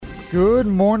Good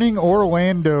morning,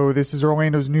 Orlando. This is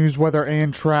Orlando's news, weather,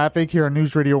 and traffic here on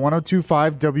News Radio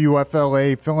 102.5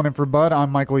 WFLA. Filling in for Bud, I'm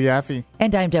Michael Yaffe.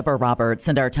 And I'm Deborah Roberts.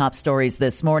 And our top stories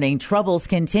this morning, troubles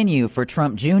continue for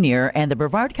Trump Jr. and the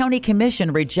Brevard County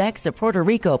Commission rejects a Puerto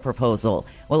Rico proposal.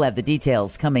 We'll have the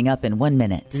details coming up in 1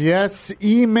 minute. Yes,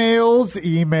 emails.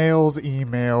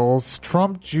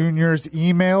 Trump Jr.'s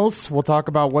emails. We'll talk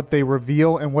about what they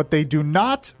reveal and what they do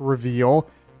not reveal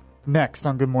next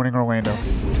on Good Morning Orlando.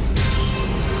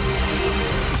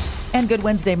 And good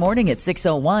Wednesday morning at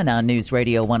 6:01 on News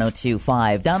Radio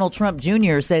 102.5. Donald Trump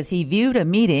Jr. says he viewed a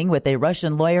meeting with a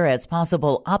Russian lawyer as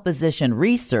possible opposition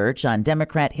research on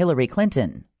Democrat Hillary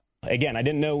Clinton. Again, I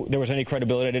didn't know there was any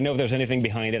credibility. I didn't know if there was anything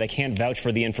behind it. I can't vouch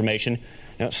for the information.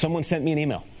 Someone sent me an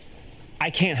email. I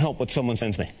can't help what someone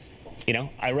sends me.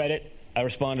 I read it. I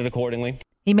responded accordingly.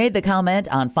 He made the comment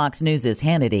on Fox News'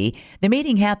 Hannity. The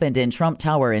meeting happened in Trump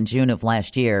Tower in June of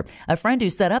last year. A friend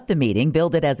who set up the meeting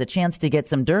billed it as a chance to get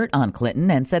some dirt on Clinton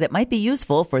and said it might be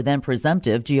useful for then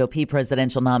presumptive GOP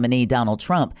presidential nominee Donald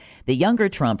Trump. The younger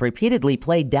Trump repeatedly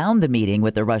played down the meeting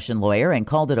with the Russian lawyer and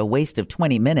called it a waste of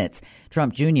 20 minutes.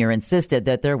 Trump Jr. insisted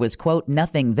that there was, quote,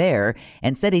 nothing there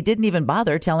and said he didn't even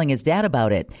bother telling his dad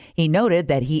about it. He noted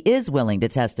that he is willing to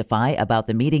testify about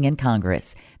the meeting in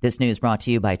Congress. This news brought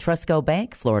to you by Trustco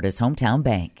Bank, Florida's hometown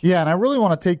bank. Yeah, and I really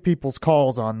want to take people's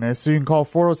calls on this. So you can call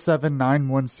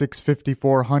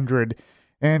 407-916-5400.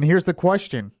 And here's the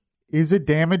question. Is it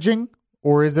damaging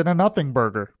or is it a nothing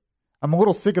burger? I'm a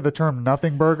little sick of the term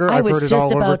nothing burger. I was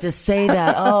just about to say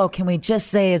that. Oh, can we just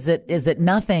say, is it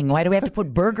nothing? Why do we have to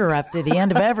put burger after the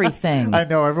end of everything? I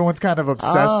know, everyone's kind of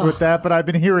obsessed with that, but I've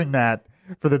been hearing that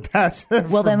for the past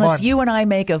well, then months. Let's you and I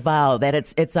make a vow that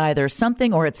it's either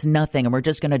something or it's nothing, and we're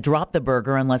just going to drop the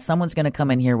burger unless someone's going to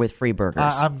come in here with free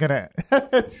burgers. I'm going to.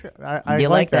 You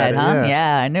like that, huh?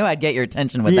 Yeah, I knew I'd get your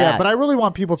attention with that. Yeah, but I really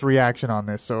want people's reaction on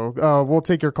this, so we'll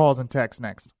take your calls and texts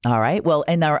next. All right. Well,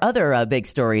 and our other big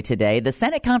story today, the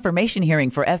Senate confirmation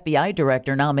hearing for FBI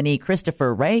Director nominee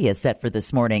Christopher Wray is set for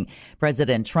this morning.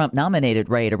 President Trump nominated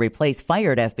Wray to replace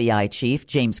fired FBI Chief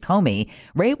James Comey.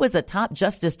 Wray was a top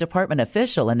Justice Department official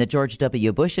in the George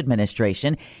W. Bush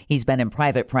administration. He's been in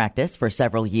private practice for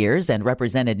several years and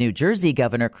represented New Jersey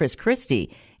Governor Chris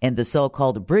Christie in the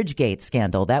so-called Bridgegate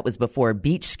scandal. That was before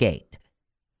Beachgate.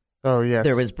 Oh, yes.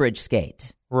 There was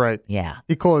Bridgegate. Right. Yeah.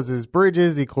 He closes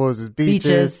bridges. He closes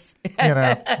beaches.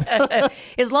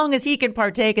 As long as he can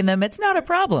partake in them, it's not a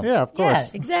problem. Yeah, of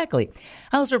course. Yeah, exactly.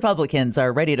 House Republicans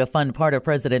are ready to fund part of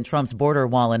President Trump's border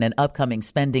wall in an upcoming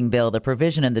spending bill. The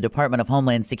provision in the Department of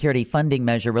Homeland Security funding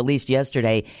measure released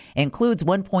yesterday includes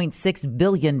 $1.6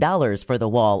 billion for the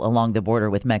wall along the border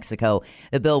with Mexico.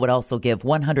 The bill would also give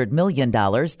 $100 million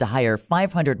to hire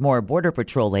 500 more Border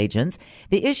Patrol agents.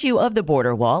 The issue of the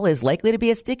border wall is likely to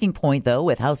be a sticking point, though,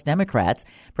 with House Democrats.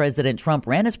 President Trump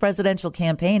ran his presidential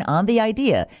campaign on the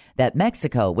idea that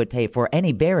Mexico would pay for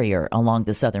any barrier along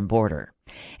the southern border.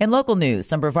 In local news,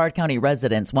 some Brevard County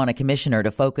residents want a commissioner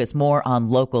to focus more on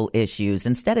local issues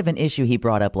instead of an issue he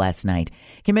brought up last night.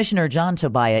 Commissioner John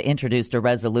Tobiah introduced a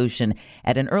resolution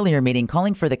at an earlier meeting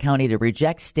calling for the county to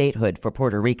reject statehood for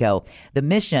Puerto Rico. The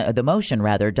motion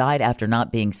died after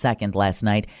not being seconded last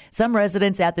night. Some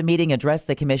residents at the meeting addressed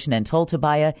the commission and told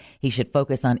Tobiah he should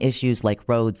focus on issues like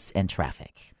roads and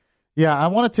traffic. Yeah, I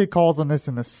want to take calls on this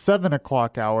in the 7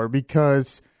 o'clock hour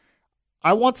because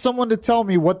I want someone to tell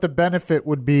me what the benefit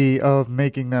would be of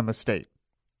making them a state,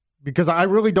 because I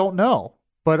really don't know.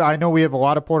 But I know we have a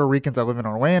lot of Puerto Ricans that live in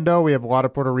Orlando. We have a lot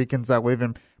of Puerto Ricans that live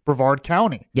in Brevard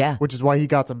County. Yeah. Which is why he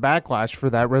got some backlash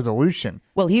for that resolution.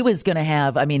 Well, he was going to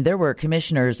have, there were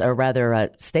commissioners, or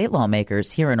rather state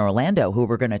lawmakers here in Orlando who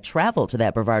were going to travel to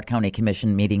that Brevard County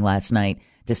Commission meeting last night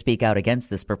to speak out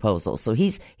against this proposal. So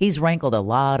he's rankled a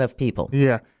lot of people.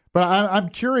 Yeah. But I'm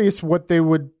curious what they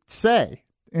would say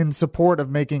in support of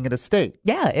making it a state.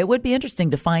 Yeah, it would be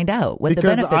interesting to find out what the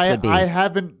benefits would be. I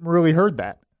haven't really heard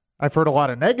that. I've heard a lot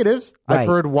of negatives. Right. I've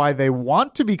heard why they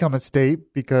want to become a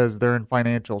state because they're in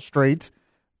financial straits.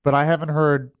 But I haven't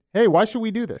heard, hey, why should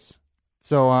we do this?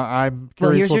 So I'm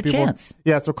curious. Well, here's your chance.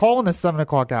 Yeah, so call in the 7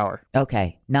 o'clock hour.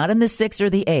 Okay, not in the 6 or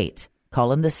the 8.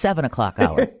 Call in the 7 o'clock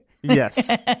hour. Yes.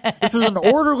 This is an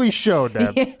orderly show,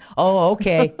 Deb. Oh,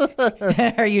 okay.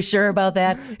 Are you sure about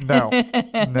that? No.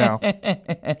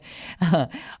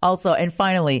 Also, and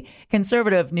finally,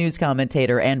 conservative news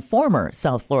commentator and former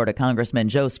South Florida Congressman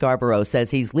Joe Scarborough says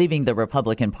he's leaving the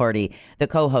Republican Party. The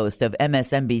co-host of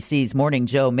MSNBC's Morning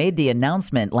Joe made the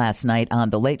announcement last night on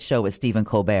The Late Show with Stephen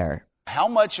Colbert. How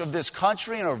much of this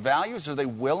country and our values are they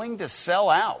willing to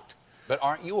sell out? But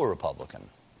aren't you a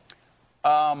Republican?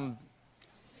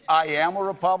 I am a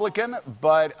Republican,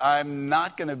 but I'm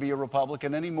not going to be a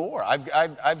Republican anymore.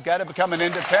 I've got to become an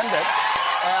independent.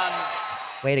 And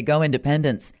way to go,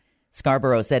 independents.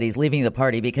 Scarborough said he's leaving the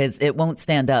party because it won't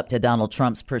stand up to Donald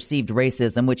Trump's perceived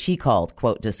racism, which he called,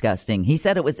 quote, disgusting. He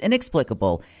said it was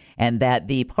inexplicable and that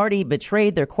the party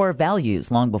betrayed their core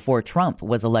values long before Trump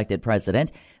was elected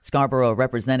president. Scarborough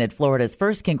represented Florida's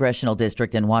first congressional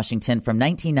district in Washington from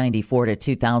 1994 to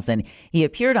 2000. He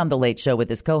appeared on The Late Show with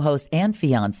his co-host and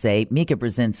fiancée, Mika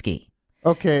Brzezinski.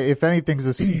 Okay, if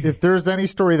if there's any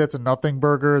story that's a nothing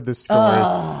burger, this story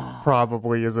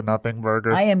probably is a nothing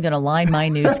burger. I am going to line my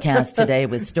newscast today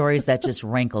with stories that just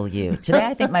rankle you. Today,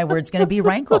 I think my word's going to be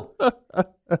rankle.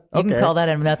 You can call that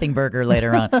a nothing burger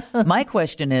later on. My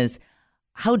question is,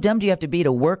 how dumb do you have to be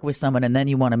to work with someone and then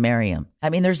you want to marry him?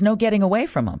 I mean, there's no getting away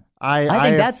from him. I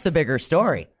think that's the bigger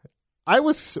story. I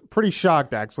was pretty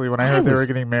shocked, actually, when I heard they were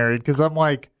getting married, because I'm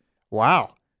like,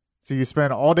 wow. So you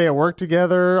spend all day at work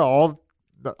together, all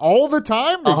the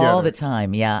time together. All the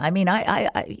time, yeah. I mean,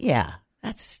 yeah,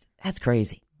 that's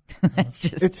crazy. That's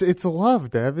just it's love,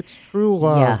 Deb. It's true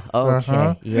love. Yeah.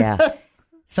 Okay. Yeah.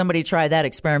 Somebody tried that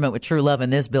experiment with true love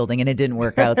in this building, and it didn't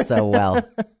work out so well.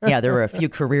 Yeah, there were a few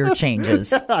career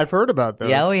changes. I've heard about those.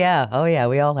 Yeah. Oh yeah.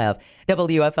 We all have.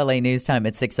 WFLA News Time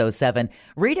at 6:07.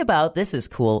 Read about, this is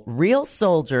cool, real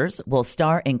soldiers will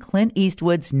star in Clint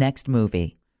Eastwood's next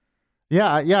movie.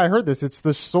 Yeah. I heard this. It's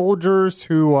the soldiers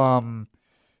who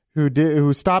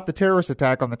stopped the terrorist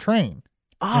attack on the train.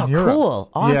 Oh, cool.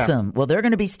 Awesome. Yeah. Well, they're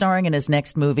going to be starring in his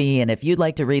next movie. And if you'd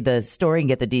like to read the story and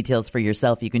get the details for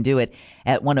yourself, you can do it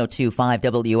at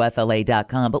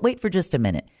 1025WFLA.com. But wait for just a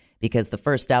minute, because the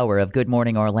first hour of Good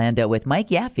Morning Orlando with Mike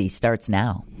Yaffe starts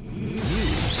now.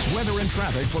 News, weather, and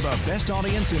traffic for the best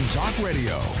audience in talk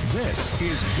radio. This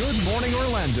is Good Morning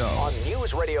Orlando on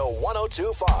News Radio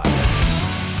 1025.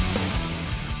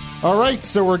 All right,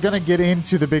 so we're going to get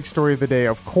into the big story of the day,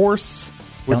 of course.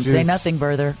 Don't say nothing,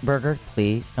 burger.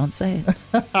 Please don't say it.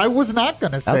 I was not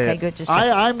going to say it. Okay, good. Just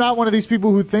I'm not one of these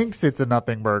people who thinks it's a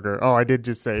nothing burger. Oh, I did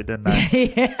just say it, didn't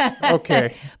I? Yeah.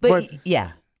 Okay. But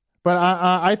yeah. But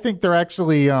I think there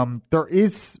actually there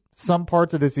is some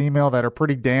parts of this email that are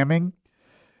pretty damning.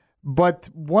 But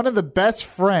one of the best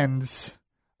friends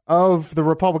of the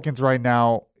Republicans right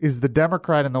now is the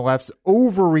Democrat and the left's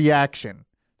overreaction.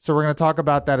 So we're going to talk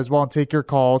about that as well and take your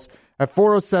calls at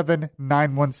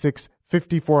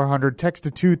 407-916-5400. Text to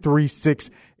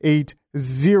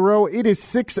 23680. It is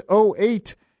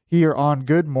 6:08 here on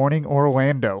Good Morning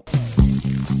Orlando.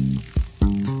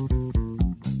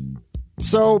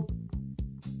 So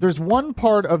there's one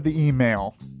part of the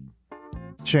email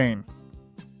chain.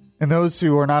 And those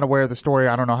who are not aware of the story,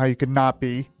 I don't know how you could not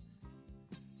be.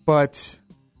 But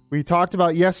we talked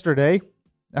about yesterday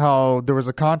how there was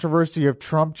a controversy of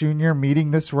Trump Jr.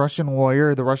 meeting this Russian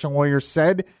lawyer. The Russian lawyer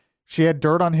said she had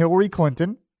dirt on Hillary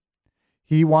Clinton.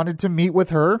 He wanted to meet with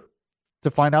her to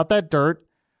find out that dirt.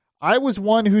 I was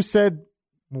one who said,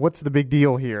 what's the big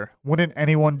deal here? Wouldn't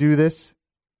anyone do this?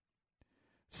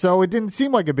 So it didn't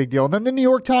seem like a big deal. And then the New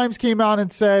York Times came out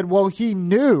and said, well, he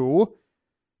knew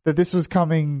that this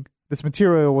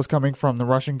material was coming from the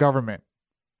Russian government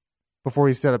before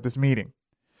he set up this meeting.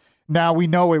 Now, we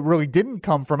know it really didn't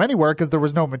come from anywhere because there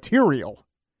was no material.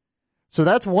 So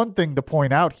that's one thing to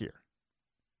point out here.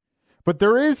 But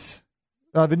there is,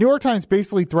 the New York Times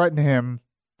basically threatened him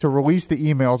to release the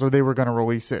emails, or they were going to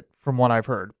release it, from what I've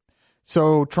heard.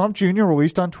 So Trump Jr.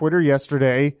 released on Twitter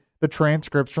yesterday the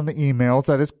transcripts from the emails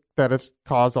that has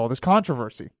caused all this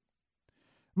controversy.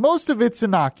 Most of it's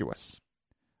innocuous.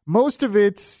 Most of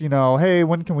it's, hey,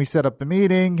 when can we set up the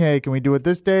meeting? Hey, can we do it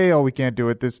this day? Oh, we can't do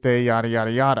it this day, yada,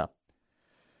 yada, yada.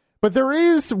 But there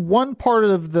is one part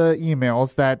of the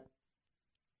emails that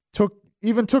took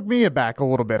me aback a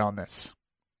little bit on this.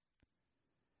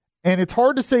 And it's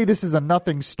hard to say this is a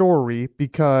nothing story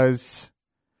because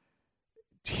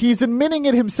he's admitting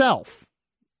it himself.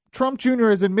 Trump Jr.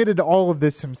 has admitted to all of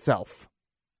this himself.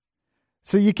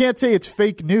 So you can't say it's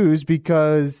fake news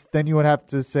because then you would have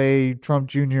to say Trump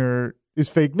Jr. is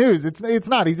fake news. It's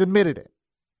not. He's admitted it.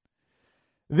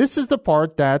 This is the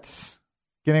part that's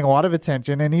getting a lot of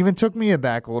attention and even took me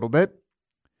aback a little bit.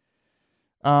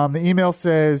 The email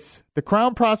says, the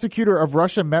Crown Prosecutor of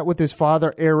Russia met with his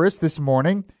father, Aris, this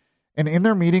morning, and in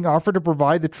their meeting offered to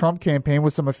provide the Trump campaign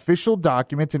with some official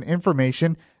documents and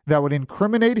information that would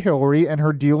incriminate Hillary and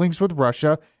her dealings with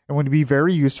Russia and would be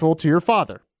very useful to your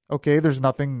father. Okay, there's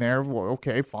nothing there. Well,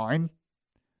 okay, fine.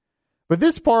 But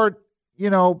this part,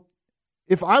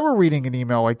 if I were reading an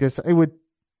email like this, it would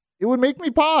make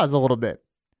me pause a little bit.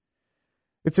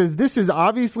 It says, this is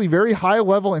obviously very high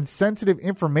level and sensitive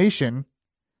information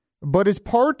but is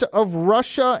part of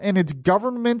Russia and its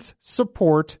government's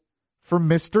support for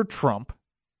Mr. Trump,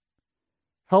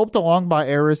 helped along by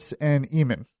Aris and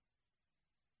Eamon.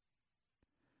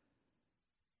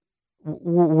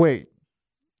 Wait.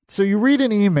 So you read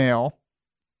an email,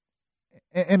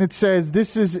 and it says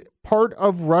this is part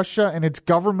of Russia and its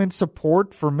government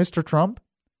support for Mr. Trump,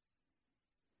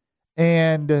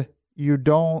 and you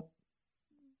don't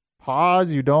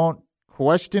pause, you don't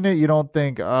question it, you don't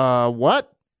think,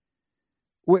 what?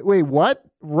 Wait, what?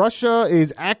 Russia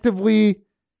is actively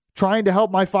trying to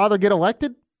help my father get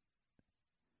elected?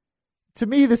 To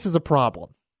me, this is a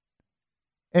problem.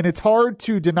 And it's hard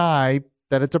to deny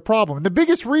that it's a problem. And the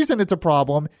biggest reason it's a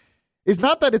problem is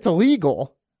not that it's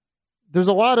illegal. There's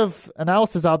a lot of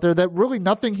analysis out there that really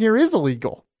nothing here is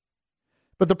illegal.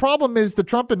 But the problem is the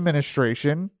Trump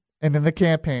administration and in the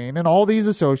campaign and all these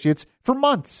associates for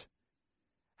months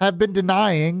have been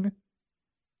denying,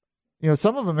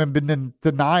 some of them have been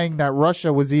denying that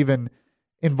Russia was even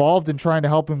involved in trying to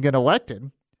help him get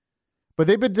elected. But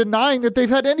they've been denying that they've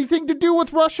had anything to do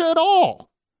with Russia at all.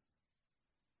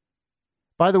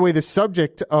 By the way, the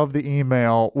subject of the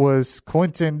email was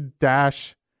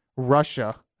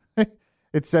Clinton-Russia.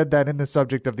 It said that in the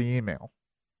subject of the email.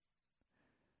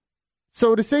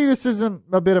 So to say this isn't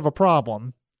a bit of a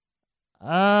problem,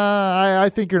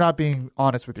 I think you're not being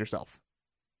honest with yourself.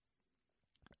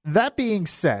 That being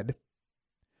said,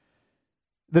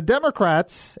 the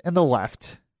Democrats and the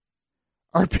left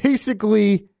are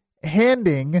basically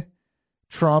handing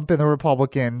Trump and the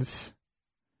Republicans,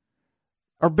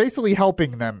 are basically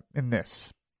helping them in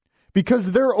this.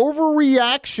 Because their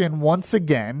overreaction, once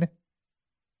again,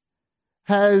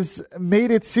 has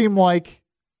made it seem like,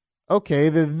 okay,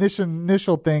 the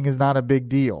initial thing is not a big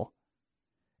deal.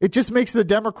 It just makes the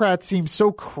Democrats seem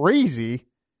so crazy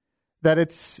that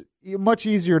it's much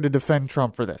easier to defend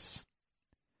Trump for this.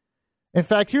 In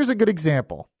fact, here's a good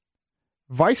example.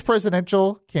 Vice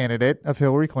presidential candidate of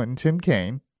Hillary Clinton, Tim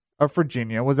Kaine of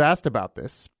Virginia, was asked about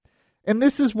this. And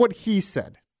this is what he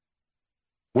said.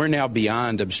 We're now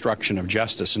beyond obstruction of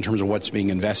justice in terms of what's being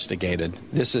investigated.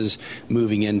 This is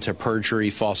moving into perjury,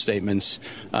 false statements,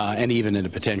 and even into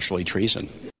potentially treason.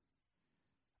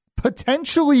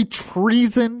 Potentially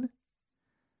treason?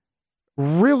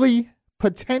 Really?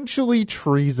 Potentially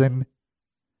treason?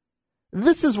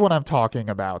 This is what I'm talking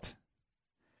about.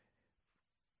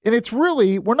 And it's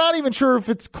really, we're not even sure if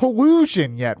it's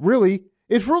collusion yet, really.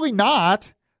 It's really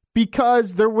not,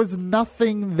 because there was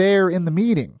nothing there in the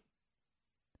meeting.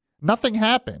 Nothing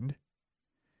happened.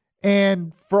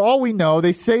 And for all we know,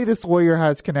 they say this lawyer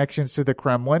has connections to the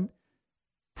Kremlin.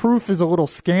 Proof is a little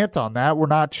scant on that. We're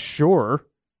not sure.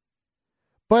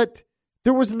 But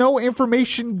there was no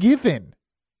information given.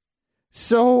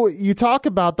 So you talk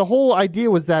about the whole idea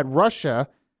was that Russia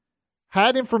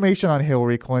had information on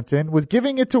Hillary Clinton, was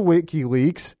giving it to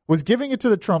WikiLeaks, was giving it to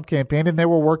the Trump campaign, and they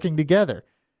were working together.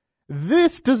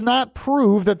 This does not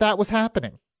prove that that was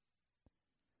happening.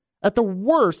 At the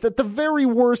worst, at the very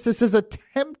worst, this is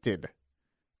attempted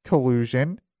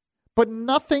collusion, but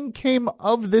nothing came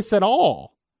of this at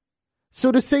all.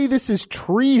 So to say this is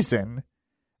treason,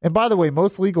 and by the way,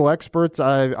 most legal experts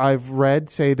I've read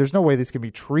say there's no way this can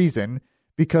be treason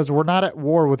because we're not at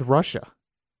war with Russia.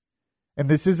 And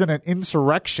this isn't an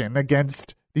insurrection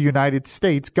against the United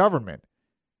States government.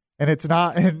 And it's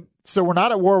not, and so we're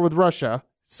not at war with Russia,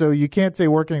 so you can't say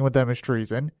working with them is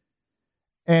treason.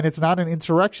 And it's not an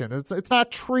insurrection. It's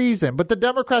not treason. But the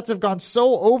Democrats have gone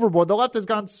so overboard. The left has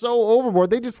gone so overboard.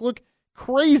 They just look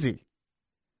crazy.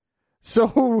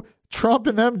 So Trump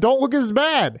and them don't look as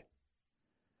bad.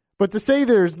 But to say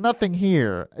there's nothing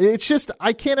here, it's just,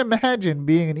 I can't imagine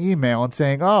being an email and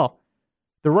saying, oh,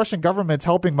 the Russian government's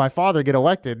helping my father get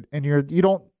elected, and you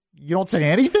don't say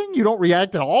anything? You don't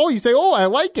react at all? You say, oh, I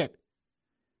like it.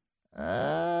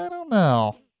 I don't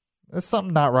know. There's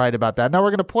something not right about that. Now we're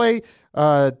going to play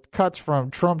cuts from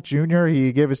Trump Jr.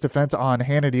 He gave his defense on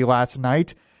Hannity last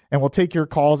night, and we'll take your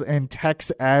calls and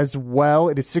texts as well.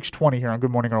 It is 6:20 here on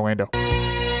Good Morning Orlando.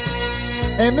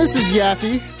 And this is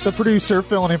Yaffe, the producer,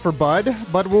 filling in for Bud.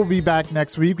 Bud will be back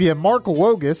next week. We have Mark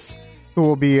Logus, who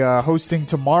will be hosting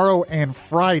tomorrow and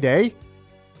Friday.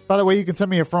 By the way, you can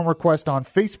send me a friend request on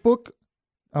Facebook,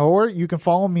 or you can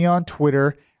follow me on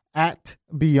Twitter at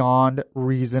Beyond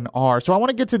Reason R. So I want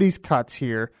to get to these cuts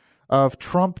here of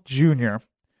Trump Jr.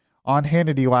 on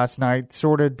Hannity last night,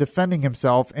 sort of defending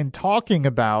himself and talking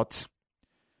about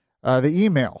the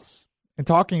emails and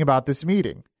talking about this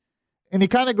meeting. And he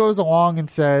kind of goes along and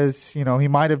says, he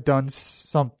might have done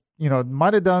some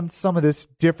of this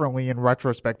differently in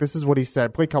retrospect. This is what he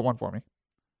said. Play cut one for me.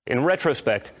 In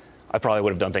retrospect, I probably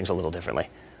would have done things a little differently.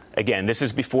 Again, this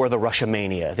is before the Russia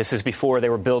mania. This is before they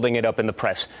were building it up in the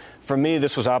press. For me,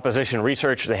 this was opposition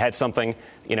research. They had something,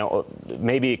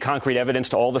 maybe concrete evidence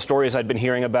to all the stories I'd been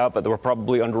hearing about, but they were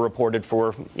probably underreported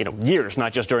for, years,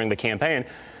 not just during the campaign.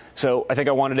 So I think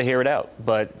I wanted to hear it out.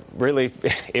 But really,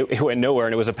 it went nowhere,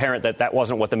 and it was apparent that that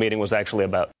wasn't what the meeting was actually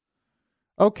about.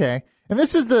 Okay. And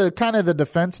this is the kind of the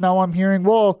defense now I'm hearing.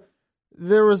 Well,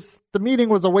 the meeting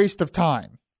was a waste of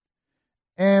time.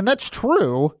 And that's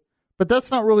true. But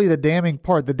that's not really the damning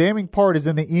part. The damning part is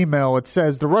in the email. It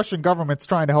says the Russian government's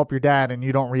trying to help your dad and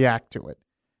you don't react to it.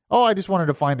 Oh, I just wanted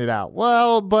to find it out.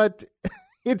 Well, but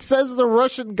it says the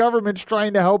Russian government's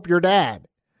trying to help your dad.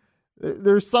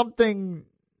 There's something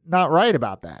not right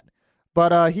about that.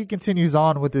 But he continues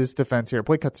on with his defense here.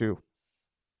 Play cut 2.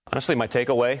 Honestly, my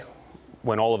takeaway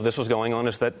when all of this was going on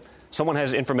is that someone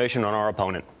has information on our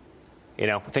opponent.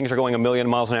 Things are going a million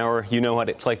miles an hour. You know what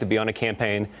it's like to be on a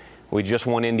campaign. We just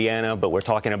won Indiana, but we're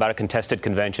talking about a contested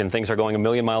convention. Things are going a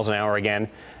million miles an hour again.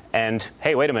 And,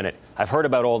 hey, wait a minute. I've heard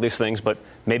about all these things, but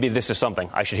maybe this is something.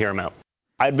 I should hear them out.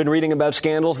 I'd been reading about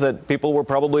scandals that people were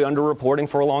probably underreporting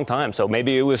for a long time. So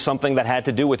maybe it was something that had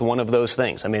to do with one of those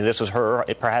things. I mean, this was her,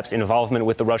 perhaps, involvement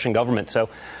with the Russian government. So,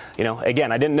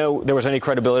 again, I didn't know there was any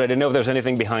credibility. I didn't know if there was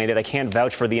anything behind it. I can't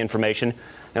vouch for the information.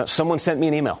 Someone sent me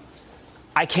an email.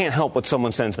 I can't help what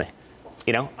someone sends me.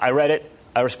 I read it.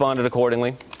 I responded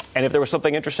accordingly. And if there was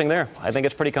something interesting there, I think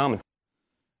it's pretty common.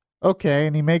 Okay,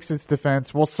 and he makes his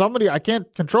defense. Well, I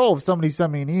can't control if somebody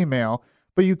sent me an email,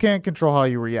 but you can't control how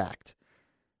you react.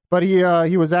 But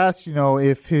he was asked,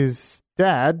 if his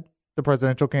dad, the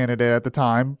presidential candidate at the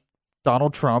time,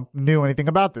 Donald Trump, knew anything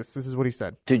about this. This is what he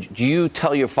said. Did you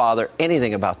tell your father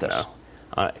anything about this?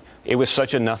 No. It was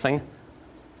such a nothing.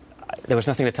 There was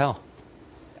nothing to tell.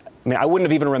 I mean, I wouldn't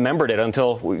have even remembered it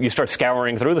until you start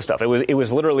scouring through the stuff. It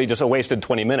was literally just a wasted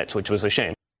 20 minutes, which was a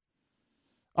shame.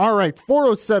 All right,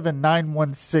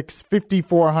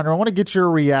 407-916-5400. I want to get your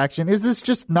reaction. Is this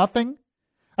just nothing?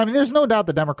 I mean, there's no doubt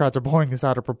the Democrats are blowing this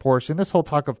out of proportion. This whole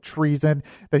talk of treason,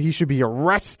 that he should be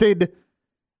arrested,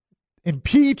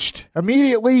 impeached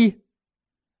immediately.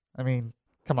 I mean,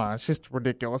 come on, it's just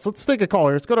ridiculous. Let's take a call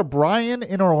here. Let's go to Brian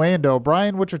in Orlando.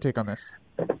 Brian, what's your take on this?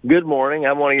 Good morning.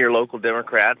 I'm one of your local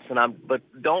Democrats, but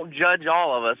don't judge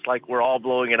all of us like we're all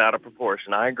blowing it out of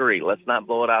proportion. I agree. Let's not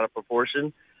blow it out of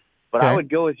proportion. But okay. I would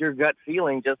go with your gut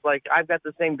feeling, just like I've got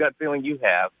the same gut feeling you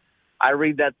have. I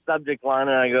read that subject line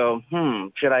and I go,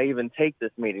 should I even take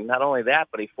this meeting? Not only that,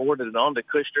 but he forwarded it on to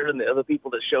Kushner and the other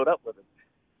people that showed up with him.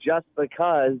 Just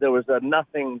because there was a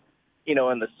nothing,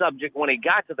 in the subject when he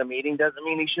got to the meeting doesn't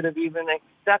mean he should have even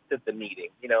accepted the meeting.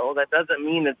 That doesn't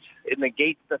mean it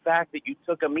negates the fact that you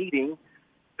took a meeting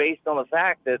based on the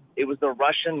fact that it was the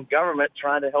Russian government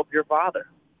trying to help your father.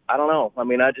 I don't know. I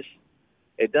mean,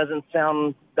 it doesn't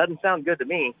sound good to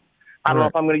me. I don't know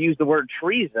if I'm going to use the word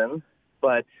treason,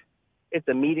 but it's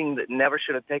a meeting that never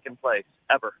should have taken place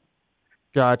ever.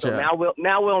 Gotcha. So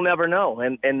now we'll never know,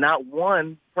 and not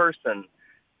one person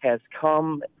has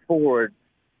come forward.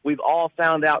 We've all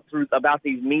found out about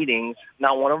these meetings.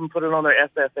 Not one of them put it on their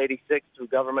SS-86 through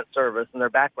government service and their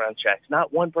background checks.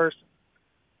 Not one person.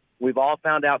 We've all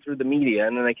found out through the media,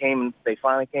 and then they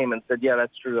finally came and said, yeah,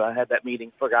 that's true. I had that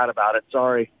meeting, forgot about it.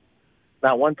 Sorry.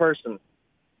 Not one person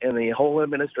in the whole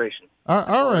administration.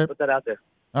 All right. Put that out there.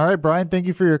 All right, Brian, thank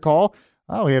you for your call.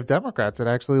 Oh, we have Democrats that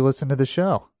actually listen to the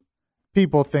show.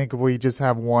 People think we just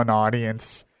have one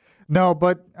audience. No,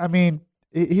 but, I mean,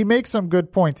 he makes some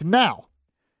good points. Now,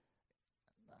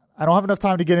 I don't have enough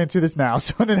time to get into this now,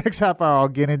 so in the next half hour I'll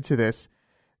get into this.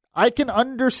 I can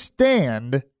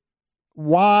understand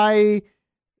why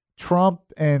Trump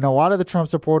and a lot of the Trump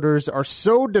supporters are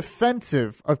so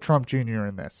defensive of Trump Jr.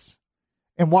 in this,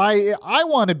 and why I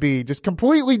want to be just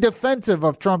completely defensive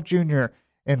of Trump Jr.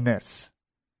 in this,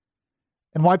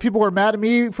 and why people are mad at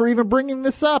me for even bringing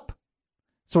this up.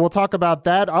 So we'll talk about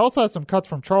that. I also have some cuts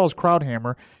from Charles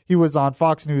Krauthammer. He was on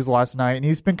Fox News last night, and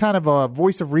he's been kind of a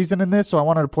voice of reason in this, so I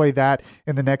wanted to play that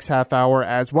in the next half hour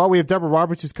as well. We have Deborah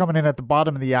Roberts, who's coming in at the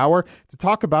bottom of the hour to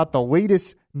talk about the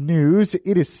latest news.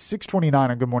 It is 6:29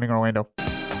 on Good Morning Orlando.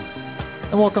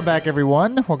 And welcome back,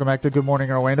 everyone. Welcome back to Good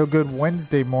Morning Orlando. Good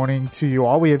Wednesday morning to you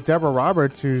all. We have Deborah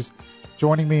Roberts, who's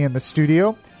joining me in the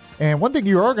studio. And one thing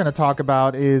you are going to talk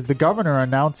about is the governor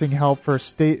announcing help for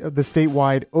the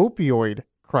statewide opioid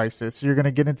crisis. You're going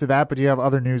to get into that, but you have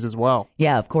other news as well.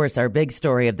 Yeah, of course, our big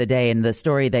story of the day, and the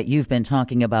story that you've been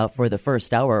talking about for the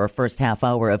first hour or first half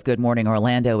hour of Good Morning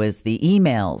Orlando is the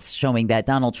emails showing that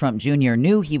Donald Trump Jr.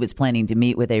 knew he was planning to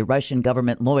meet with a Russian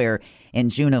government lawyer in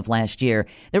June of last year.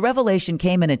 The revelation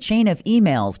came in a chain of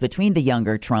emails between the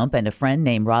younger Trump and a friend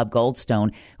named Rob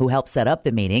Goldstone, who helped set up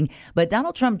the meeting. But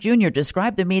Donald Trump Jr.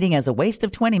 described the meeting as a waste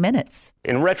of 20 minutes.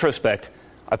 In retrospect,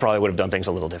 I probably would have done things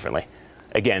a little differently.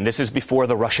 Again, this is before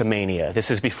the Russia mania.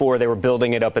 This is before they were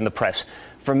building it up in the press.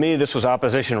 For me, this was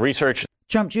opposition research.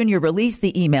 Trump Jr. released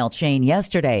the email chain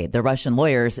yesterday. The Russian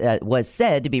lawyers was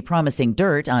said to be promising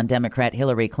dirt on Democrat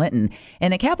Hillary Clinton.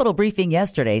 In a Capitol briefing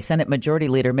yesterday, Senate Majority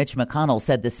Leader Mitch McConnell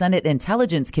said the Senate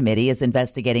Intelligence Committee is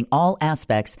investigating all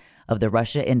aspects of the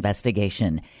Russia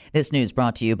investigation. This news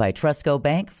brought to you by Trusco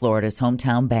Bank, Florida's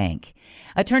hometown bank.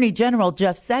 Attorney General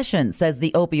Jeff Sessions says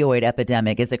the opioid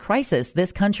epidemic is a crisis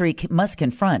this country must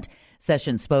confront.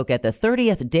 Sessions spoke at the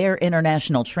 30th DARE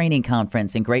International Training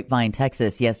Conference in Grapevine,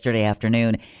 Texas yesterday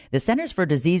afternoon. The Centers for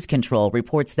Disease Control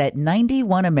reports that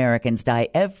 91 Americans die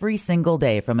every single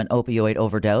day from an opioid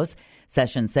overdose.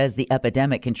 Sessions says the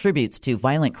epidemic contributes to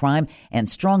violent crime and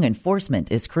strong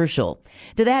enforcement is crucial.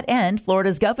 To that end,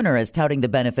 Florida's governor is touting the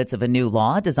benefits of a new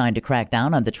law designed to crack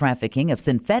down on the trafficking of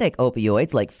synthetic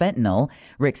opioids like fentanyl.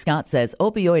 Rick Scott says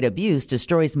opioid abuse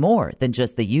destroys more than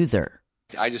just the user.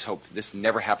 I just hope this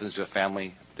never happens to a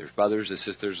family. There's brothers and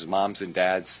sisters, moms and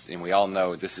dads, and we all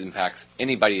know this impacts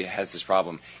anybody that has this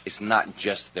problem. It's not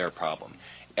just their problem.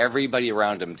 Everybody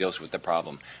around them deals with the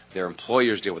problem. Their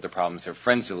employers deal with the problems. Their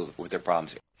friends deal with their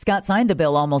problems. Scott signed the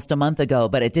bill almost a month ago,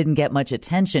 but it didn't get much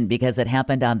attention because it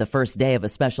happened on the first day of a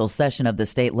special session of the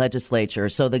state legislature.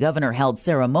 So the governor held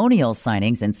ceremonial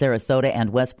signings in Sarasota and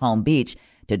West Palm Beach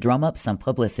to drum up some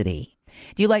publicity.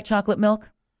 Do you like chocolate milk?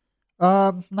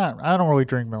 No, I don't really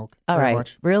drink milk. All right.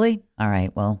 Much. Really? All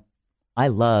right. Well, I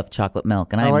love chocolate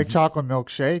milk. And I like chocolate milk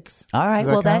shakes. All right.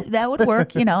 Well, that would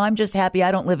work. I'm just happy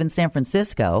I don't live in San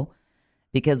Francisco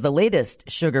because the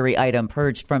latest sugary item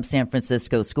purged from San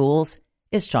Francisco schools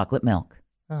is chocolate milk.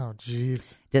 Oh,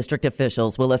 geez. District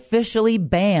officials will officially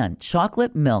ban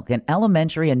chocolate milk in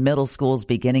elementary and middle schools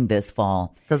beginning this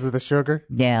fall. Because of the sugar?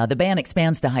 Yeah, the ban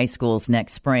expands to high schools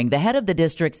next spring. The head of the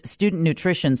district's Student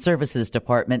Nutrition Services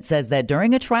Department says that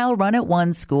during a trial run at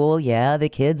one school, the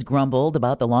kids grumbled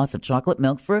about the loss of chocolate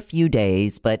milk for a few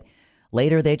days, but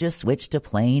later they just switched to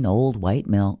plain old white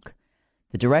milk.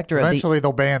 The director Eventually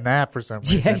they'll ban that for some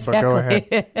reason, exactly. But go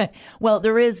ahead. Well,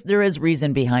 there is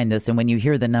reason behind this, and when you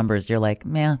hear the numbers, you're like,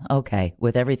 okay,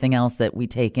 with everything else that we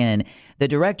take in. The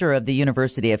director of the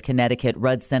University of Connecticut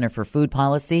Rudd Center for Food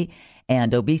Policy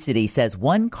and Obesity says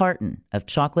 1 carton of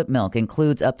chocolate milk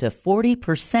includes up to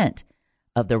 40%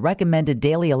 of the recommended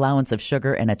daily allowance of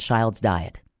sugar in a child's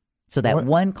diet. So that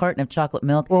 1 carton of chocolate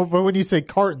milk. Well, but when you say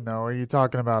carton, though, are you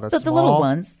talking about the little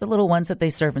ones that they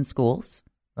serve in schools?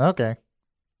 Okay.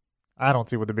 I don't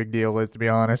see what the big deal is, to be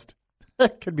honest.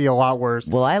 It could be a lot worse.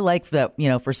 Well, I like that,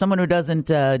 for someone who doesn't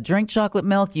drink chocolate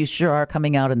milk, you sure are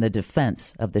coming out in the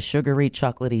defense of the sugary,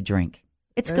 chocolatey drink.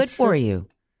 It's good for you.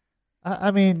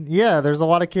 I mean, there's a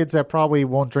lot of kids that probably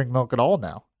won't drink milk at all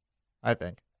now, I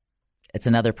think. It's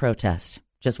another protest.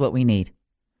 Just what we need.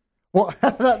 Well,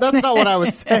 that's not what I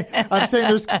was saying. I'm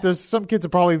saying there's some kids that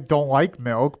probably don't like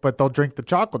milk, but they'll drink the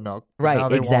chocolate milk.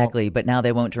 Right, exactly. But now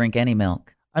they won't drink any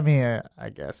milk. I mean, I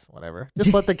guess, whatever.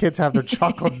 Just let the kids have their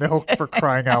chocolate milk for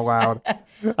crying out loud.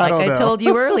 I told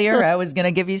you earlier, I was going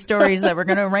to give you stories that were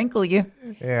going to rankle you.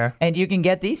 Yeah. And you can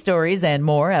get these stories and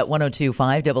more at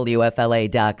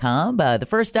 1025WFLA.com. The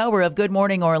first hour of Good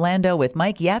Morning Orlando with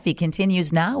Mike Yaffe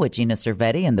continues now with Gina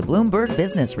Cervetti and the Bloomberg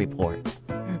Business Report.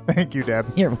 Thank you,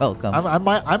 Deb. You're welcome.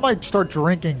 I might start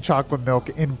drinking chocolate milk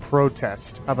in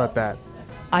protest. How about that?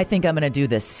 I think I'm going to do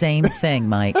the same thing,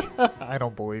 Mike. I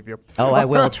don't believe you. Oh, I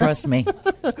will. Trust me.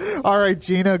 All right,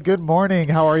 Gina, good morning.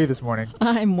 How are you this morning?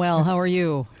 I'm well. How are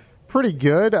you? Pretty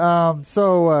good.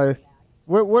 So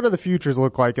what do the futures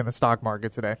look like in the stock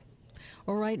market today?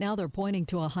 Well, right now they're pointing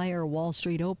to a higher Wall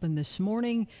Street open this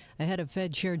morning ahead of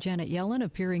Fed Chair Janet Yellen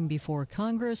appearing before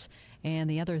Congress. And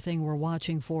the other thing we're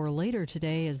watching for later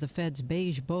today is the Fed's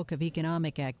Beige Book of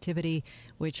Economic Activity,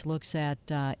 which looks at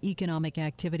economic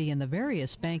activity in the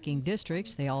various banking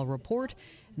districts. They all report,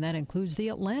 and that includes the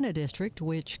Atlanta district,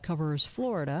 which covers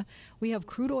Florida. We have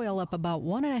crude oil up about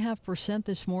 1.5%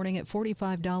 this morning at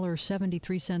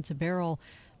 $45.73 a barrel.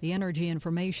 The Energy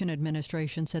Information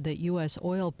Administration said that U.S.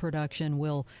 oil production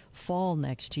will fall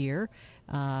next year,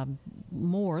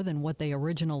 more than what they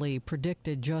originally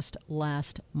predicted just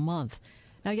last month.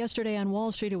 Now, yesterday on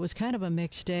Wall Street, it was kind of a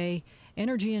mixed day.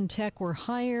 Energy and tech were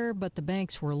higher, but the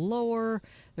banks were lower.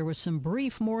 There was some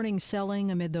brief morning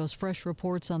selling amid those fresh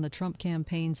reports on the Trump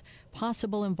campaign's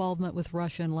possible involvement with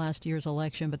Russia in last year's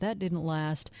election, but that didn't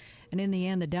last. And in the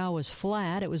end, the Dow was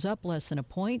flat. It was up less than a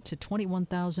point to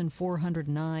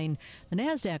 21,409. The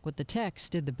NASDAQ with the techs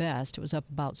did the best. It was up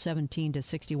about 17 to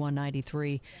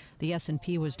 61.93. The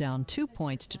S&P was down 2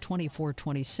 points to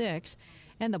 24.26.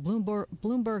 And the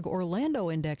Bloomberg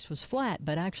Orlando Index was flat,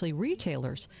 but actually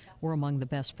retailers were among the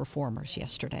best performers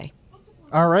yesterday.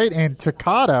 All right, and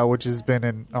Takata, which has been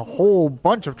in a whole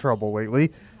bunch of trouble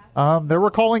lately, they're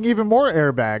recalling even more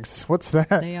airbags. What's that?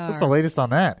 They are. What's the latest on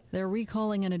that? They're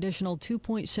recalling an additional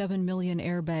 2.7 million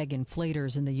airbag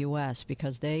inflators in the U.S.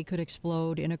 because they could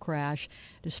explode in a crash,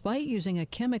 despite using a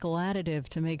chemical additive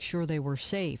to make sure they were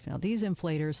safe. Now, these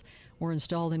inflators were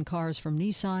installed in cars from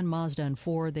Nissan, Mazda, and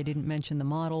Ford. They didn't mention the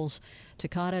models.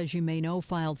 Takata, as you may know,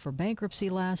 filed for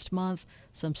bankruptcy last month.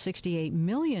 Some 68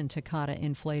 million Takata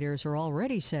inflators are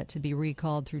already set to be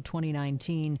recalled through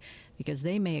 2019 because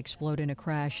they may explode in a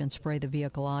crash and spray the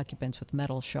vehicle occupants with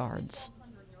metal shards.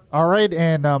 All right,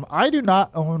 and I do not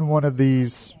own one of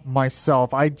these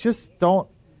myself. I just don't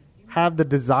have the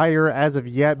desire as of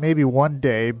yet, maybe one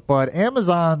day, but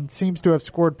Amazon seems to have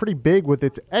scored pretty big with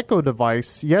its Echo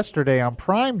device yesterday on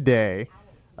Prime Day.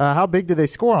 How big did they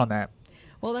score on that?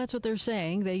 Well, that's what they're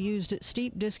saying. They used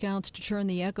steep discounts to turn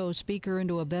the Echo speaker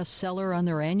into a bestseller on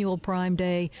their annual Prime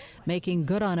Day, making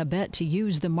good on a bet to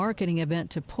use the marketing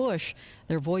event to push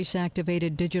their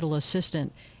voice-activated digital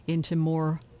assistant into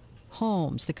more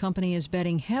homes. The company is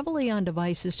betting heavily on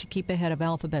devices to keep ahead of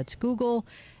Alphabet's Google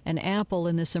and Apple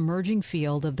in this emerging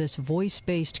field of this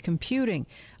voice-based computing.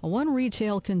 One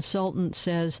retail consultant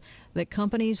says that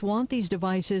companies want these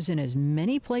devices in as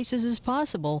many places as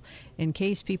possible in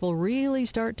case people really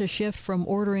start to shift from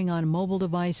ordering on mobile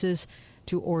devices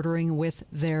to ordering with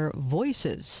their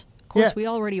voices. Of course, we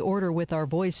already order with our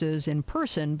voices in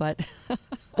person, but...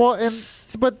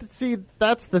 But see,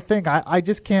 that's the thing. I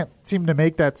just can't seem to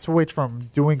make that switch from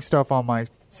doing stuff on my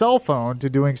cell phone to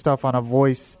doing stuff on a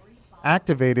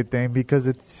voice-activated thing because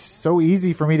it's so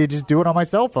easy for me to just do it on my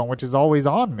cell phone, which is always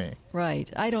on me. Right.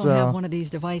 I don't have one of these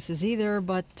devices either,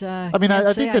 but I mean,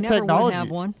 I think the technology. Have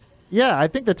one. Yeah, I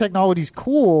think the technology's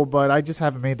cool, but I just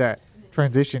haven't made that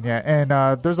transition yet.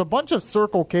 And there's a bunch of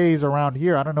Circle K's around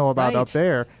here. I don't know about up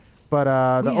there. But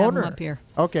the owner, up here.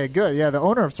 Okay, good. Yeah, the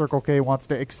owner of Circle K wants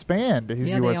to expand his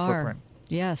U.S. footprint.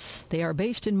 Yes, they are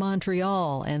based in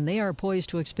Montreal, and they are poised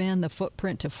to expand the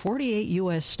footprint to 48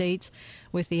 U.S. states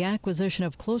with the acquisition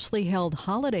of closely held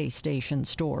Holiday Station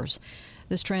stores.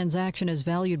 This transaction is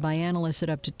valued by analysts at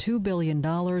up to $2 billion.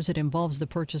 It involves the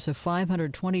purchase of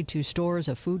 522 stores,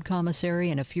 a food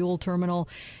commissary, and a fuel terminal,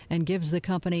 and gives the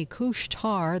company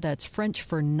Couche-Tard, that's French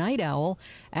for night owl,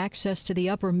 access to the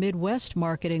upper Midwest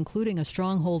market, including a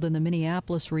stronghold in the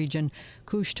Minneapolis region.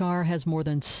 Couche-Tard has more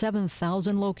than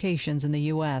 7,000 locations in the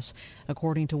U.S.,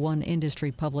 according to one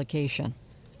industry publication.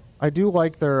 I do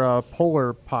like their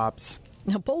Polar Pops.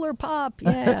 A Polar Pop,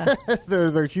 yeah.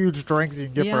 they're huge drinks you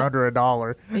can get for under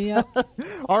 $1. Yeah.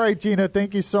 All right, Gina,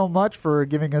 thank you so much for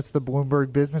giving us the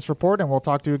Bloomberg Business Report, and we'll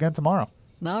talk to you again tomorrow.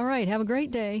 All right, have a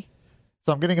great day.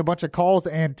 So I'm getting a bunch of calls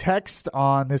and text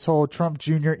on this whole Trump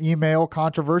Jr. email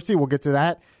controversy. We'll get to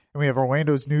that. And we have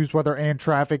Orlando's news, weather, and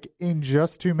traffic in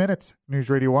just 2 minutes.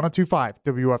 News Radio 102.5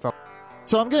 WFL.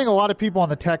 So I'm getting a lot of people on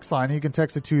the text line. You can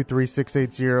text it to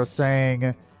 33680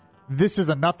 saying, this is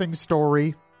a nothing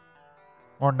story.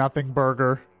 Or nothing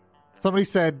burger. Somebody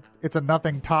said it's a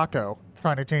nothing taco.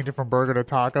 Trying to change it from burger to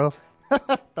taco.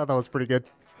 Thought that was pretty good.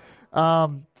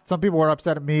 Some people were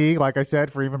upset at me, like I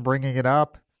said, for even bringing it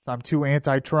up. I'm too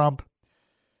anti-Trump.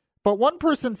 But one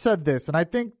person said this, and I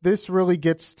think this really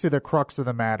gets to the crux of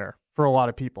the matter for a lot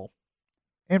of people.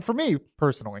 And for me,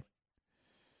 personally.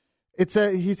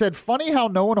 He said, funny how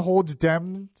no one holds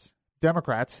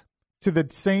Democrats to the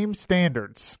same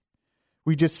standards.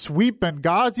 We just sweep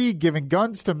Benghazi, giving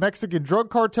guns to Mexican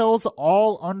drug cartels,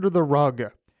 all under the rug.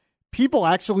 People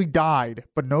actually died,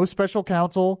 but no special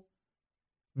counsel,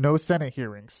 no Senate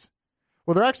hearings.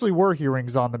 Well, there actually were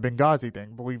hearings on the Benghazi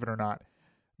thing, believe it or not.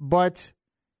 But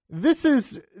this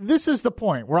is the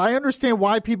point where I understand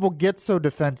why people get so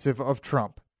defensive of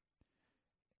Trump.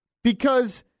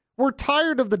 Because we're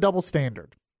tired of the double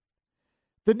standard.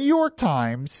 The New York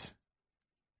Times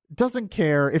doesn't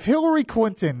care if Hillary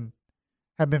Clinton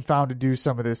have been found to do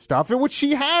some of this stuff, which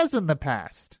she has in the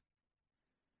past.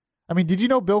 I mean, did you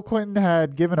know Bill Clinton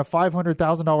had given a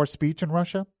 $500,000 speech in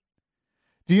Russia?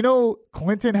 Do you know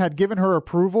Clinton had given her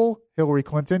approval, Hillary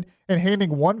Clinton, in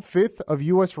handing 1/5 of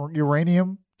U.S.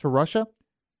 uranium to Russia?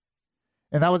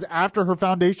 And that was after her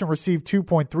foundation received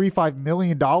 $2.35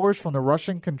 million from the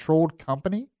Russian-controlled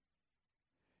company,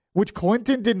 which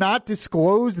Clinton did not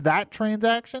disclose that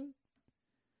transaction.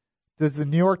 Does the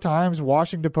New York Times,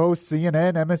 Washington Post,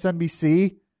 CNN,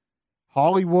 MSNBC,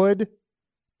 Hollywood,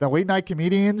 the late-night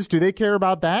comedians, do they care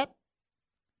about that?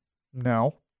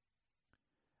 No.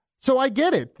 So I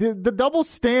get it. The double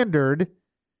standard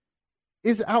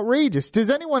is outrageous. Does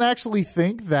anyone actually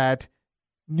think that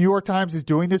New York Times is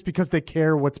doing this because they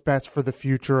care what's best for the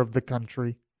future of the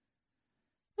country?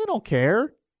 They don't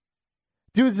care.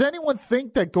 Does anyone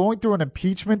think that going through an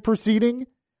impeachment proceeding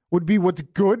would be what's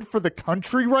good for the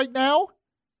country right now?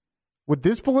 With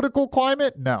this political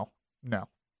climate? No.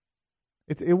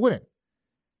 It wouldn't.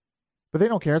 But they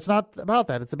don't care. It's not about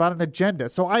that. It's about an agenda.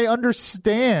 So I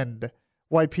understand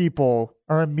why people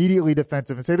are immediately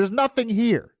defensive and say there's nothing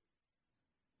here.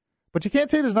 But you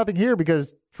can't say there's nothing here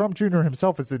because Trump Jr.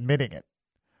 himself is admitting it.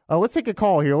 Let's take a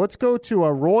call here. Let's go to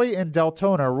Roy in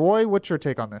Deltona. Roy, what's your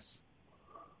take on this?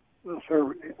 Well,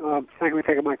 sir, thank you for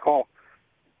taking my call.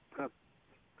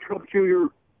 Trump Jr.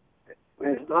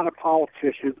 is not a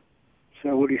politician.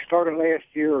 So when he started last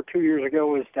year or 2 years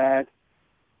ago as dad,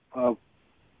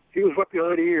 he was what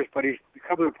behind the ears, but he's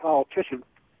becoming a politician.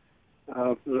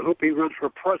 I hope he runs for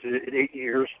president in 8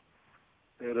 years.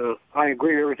 And I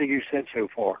agree with everything you said so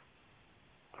far.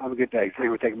 Have a good day. Thank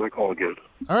you for taking my call again.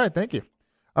 All right, thank you.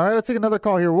 All right, let's take another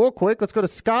call here real quick. Let's go to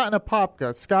Scott and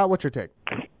Apopka. Scott, what's your take?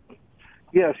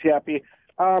 Yes, Yappy.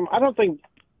 I don't think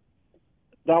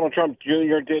Donald Trump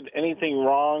Jr. did anything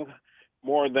wrong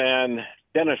more than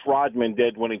Dennis Rodman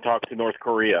did when he talked to North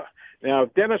Korea. Now,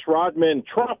 if Dennis Rodman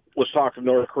Trump was talking to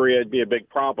North Korea, it'd be a big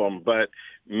problem, but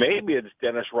maybe it's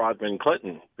Dennis Rodman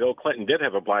Clinton. Bill Clinton did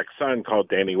have a black son called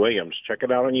Danny Williams. Check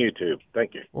it out on YouTube.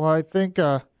 Thank you. Well, I think,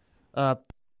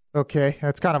 okay,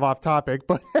 that's kind of off topic,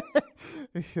 but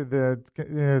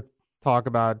the talk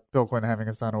about Bill Clinton having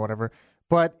a son or whatever.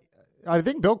 But I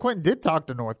think Bill Clinton did talk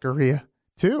to North Korea,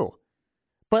 too.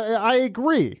 But I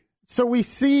agree. So we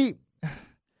see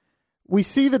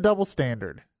the double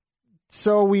standard.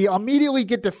 So we immediately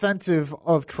get defensive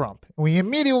of Trump. We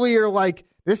immediately are like,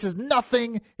 this is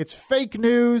nothing. It's fake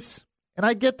news. And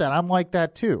I get that. I'm like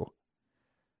that too.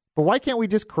 But why can't we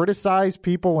just criticize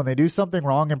people when they do something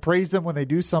wrong and praise them when they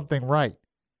do something right?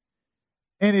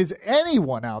 And is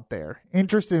anyone out there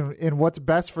interested in what's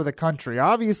best for the country?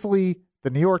 Obviously, the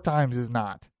New York Times is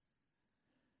not.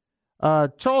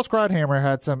 Charles Krauthammer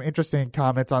had some interesting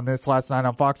comments on this last night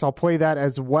on Fox. I'll play that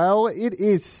as well. It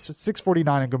is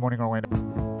 6:49 and Good Morning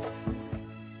Orlando.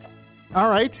 All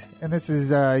right, and this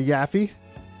is Yaffe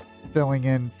filling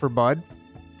in for Bud.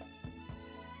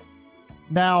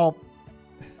 Now,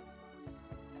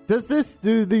 do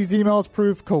these emails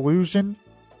prove collusion?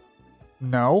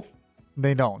 No,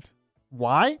 they don't.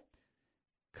 Why?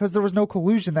 Because there was no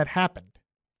collusion that happened.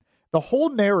 The whole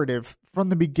narrative from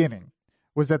the beginning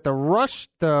was that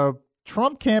the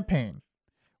Trump campaign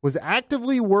was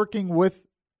actively working with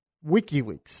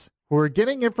WikiLeaks, who were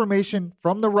getting information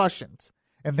from the Russians,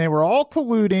 and they were all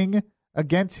colluding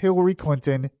against Hillary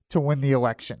Clinton to win the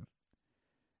election.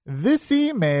 This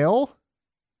email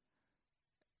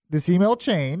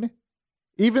chain,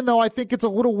 even though I think it's a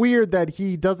little weird that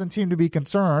he doesn't seem to be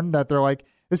concerned, that they're like,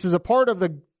 this is a part of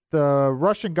the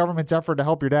Russian government's effort to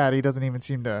help your dad. He doesn't even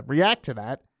seem to react to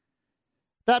that.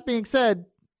 That being said,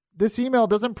 this email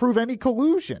doesn't prove any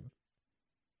collusion.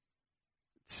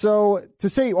 So to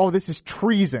say, "Oh, this is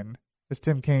treason," as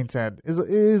Tim Kaine said,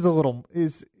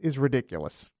 is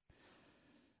ridiculous.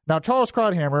 Now, Charles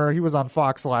Krauthammer, he was on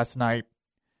Fox last night,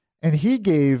 and he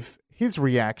gave his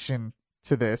reaction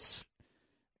to this,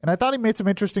 and I thought he made some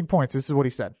interesting points. This is what he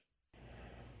said.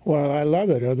 Well, I love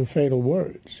it, are the fatal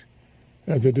words.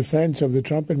 The defense of the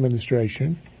Trump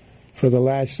administration for the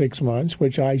last 6 months,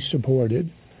 which I supported,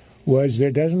 was there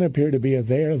doesn't appear to be a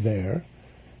there there.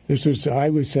 I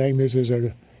was saying this is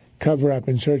a cover-up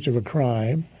in search of a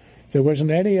crime. There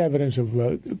wasn't any evidence of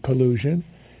collusion.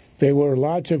 There were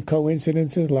lots of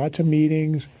coincidences, lots of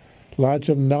meetings, lots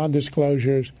of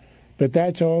non-disclosures, but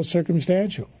that's all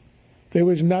circumstantial. There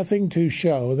was nothing to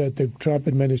show that the Trump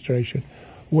administration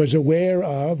was aware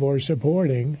of or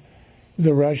supporting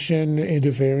the Russian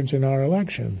interference in our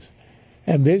elections.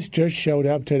 And this just showed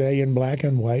up today in black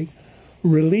and white,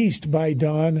 released by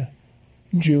Don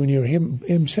Jr.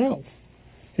 himself.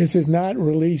 This is not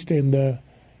released in the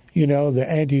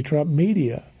anti-Trump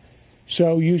media.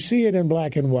 So you see it in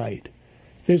black and white.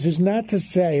 This is not to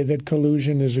say that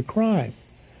collusion is a crime.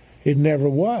 It never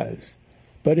was.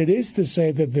 But it is to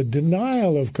say that the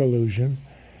denial of collusion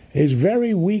is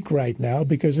very weak right now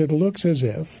because it looks as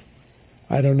if,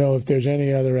 I don't know if there's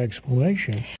any other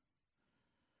explanation.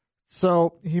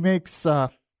 So he makes the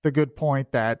good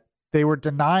point that they were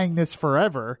denying this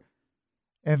forever,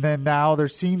 and then now there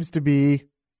seems to be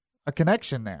a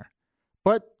connection there.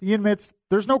 But he admits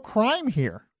there's no crime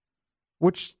here,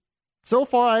 which so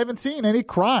far I haven't seen any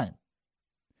crime.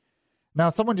 Now,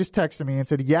 someone just texted me and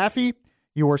said, Yaffe,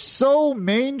 you are so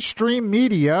mainstream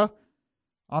media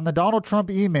on the Donald Trump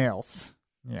emails.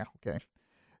 Yeah, okay.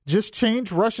 Just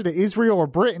change Russia to Israel or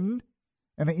Britain,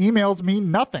 and the emails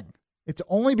mean nothing. It's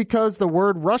only because the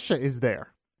word Russia is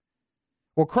there.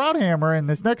 Well, Krauthammer in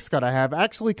this next cut I have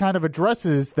actually kind of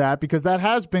addresses that because that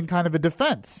has been kind of a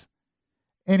defense.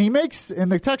 And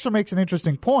the texter makes an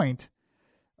interesting point,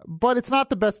 but it's not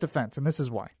the best defense, and this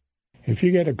is why. If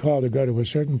you get a call to go to a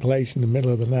certain place in the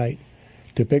middle of the night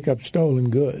to pick up stolen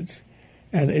goods,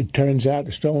 and it turns out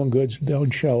the stolen goods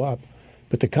don't show up,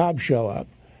 but the cops show up,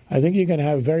 I think you're going to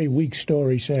have a very weak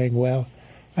story saying, well,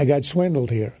 I got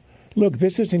swindled here. Look,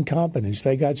 this is incompetence.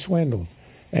 They got swindled.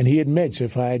 And he admits,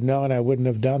 if I had known, I wouldn't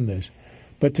have done this.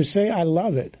 But to say I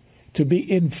love it, to be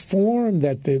informed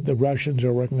that the Russians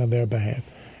are working on their behalf,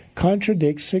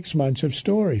 contradicts 6 months of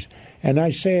stories. And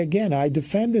I say again, I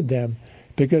defended them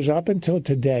because up until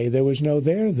today, there was no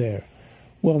there.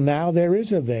 Well, now there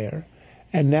is a there.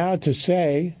 And now to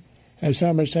say, as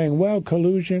some are saying, well,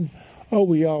 collusion, oh,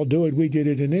 we all do it. We did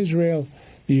it in Israel.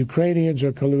 The Ukrainians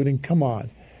are colluding. Come on.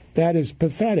 That is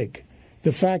pathetic.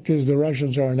 The fact is the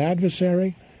Russians are an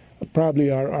adversary, probably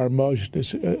our most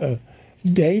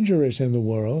dangerous in the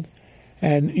world.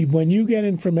 And when you get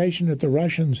information that the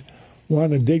Russians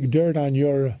want to dig dirt on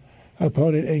your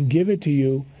opponent and give it to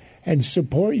you and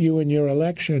support you in your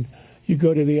election, you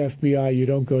go to the FBI, you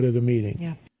don't go to the meeting.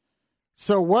 Yeah.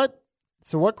 So what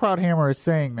Krauthammer is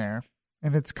saying there,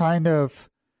 and it's kind of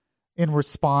in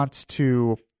response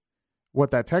to what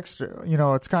that texter,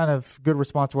 it's kind of good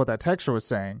response to what that texter was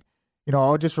saying.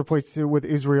 I'll just replace it with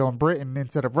Israel and Britain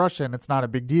instead of Russia, and it's not a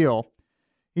big deal.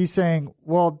 He's saying,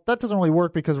 well, that doesn't really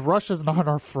work because Russia's not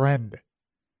our friend.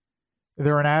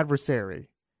 They're an adversary.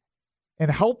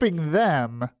 And helping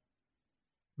them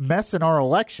mess in our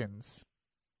elections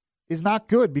is not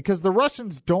good because the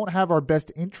Russians don't have our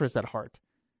best interests at heart.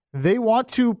 They want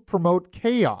to promote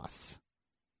chaos,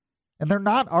 and they're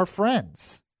not our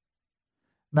friends.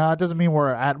 Now, it doesn't mean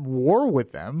we're at war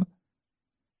with them,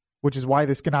 which is why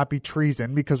this cannot be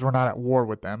treason because we're not at war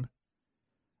with them.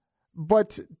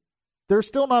 But they're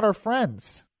still not our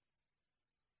friends.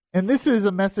 And this is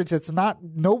a message that's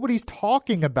nobody's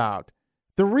talking about.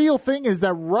 The real thing is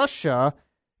that Russia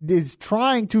is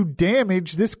trying to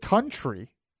damage this country.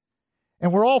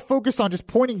 And we're all focused on just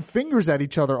pointing fingers at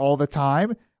each other all the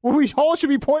time. Well, we all should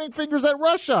be pointing fingers at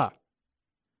Russia.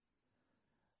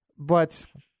 But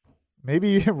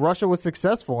maybe Russia was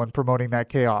successful in promoting that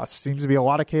chaos. Seems to be a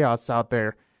lot of chaos out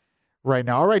there right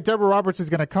now. All right, Deborah Roberts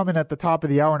is going to come in at the top of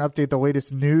the hour and update the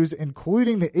latest news,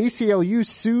 including the ACLU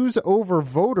sues over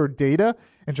voter data,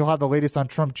 and she'll have the latest on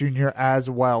Trump Jr. as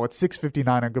well. It's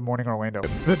 6:59 on Good Morning Orlando.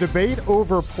 The debate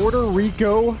over Puerto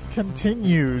Rico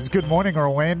continues. Good morning,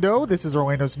 Orlando. This is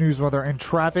Orlando's news, weather, and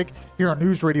traffic here on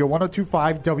News Radio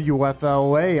 102.5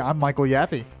 WFLA. I'm Michael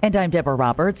Yaffe. And I'm Deborah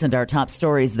Roberts, and our top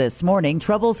stories this morning.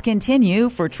 Troubles continue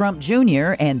for Trump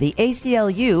Jr. and the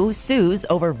ACLU sues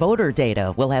over voter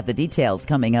data. We'll have the details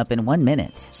coming up in 1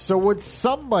 minute. So would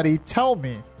somebody tell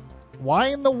me why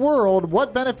in the world,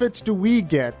 what benefits do we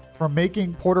get from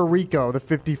making Puerto Rico the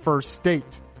 51st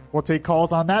state? We'll take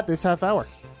calls on that this half hour.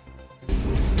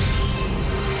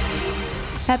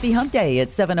 Happy Hump Day at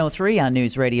 7:03 on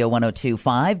News Radio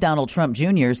 102.5. Donald Trump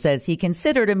Jr. says he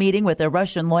considered a meeting with a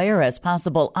Russian lawyer as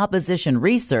possible opposition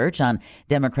research on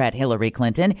Democrat Hillary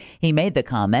Clinton. He made the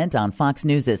comment on Fox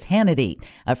News' Hannity.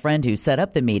 A friend who set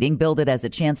up the meeting billed it as a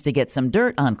chance to get some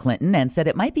dirt on Clinton and said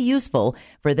it might be useful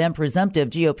for then presumptive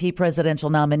GOP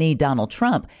presidential nominee Donald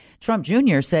Trump. Trump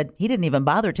Jr. said he didn't even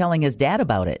bother telling his dad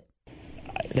about it.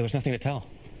 There was nothing to tell.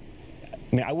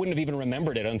 I mean, I wouldn't have even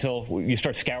remembered it until you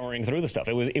start scouring through the stuff.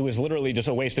 It was literally just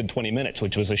a wasted 20 minutes,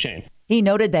 which was a shame. He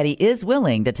noted that he is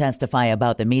willing to testify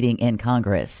about the meeting in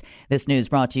Congress. This news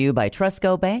brought to you by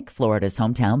Trustco Bank, Florida's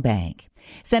hometown bank.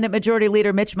 Senate Majority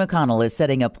Leader Mitch McConnell is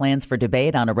setting up plans for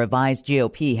debate on a revised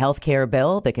GOP health care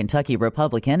bill. The Kentucky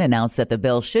Republican announced that the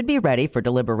bill should be ready for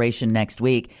deliberation next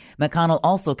week. McConnell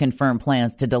also confirmed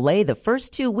plans to delay the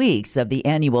first 2 weeks of the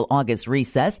annual August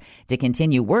recess to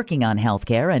continue working on health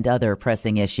care and other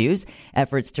pressing issues.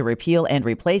 Efforts to repeal and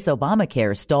replace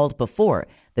Obamacare stalled before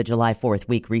the July 4th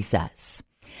week recess.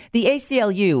 The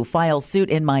ACLU files suit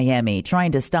in Miami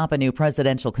trying to stop a new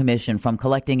presidential commission from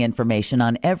collecting information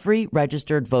on every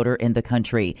registered voter in the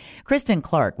country. Kristen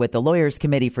Clark with the Lawyers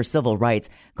Committee for Civil Rights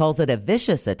calls it a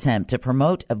vicious attempt to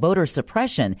promote voter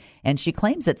suppression, and she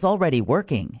claims it's already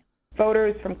working.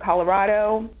 Voters from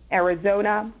Colorado,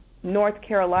 Arizona, North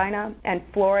Carolina, and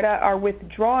Florida are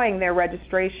withdrawing their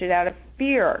registration out of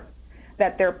fear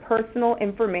that their personal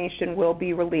information will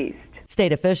be released.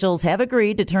 State officials have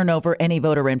agreed to turn over any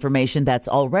voter information that's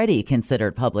already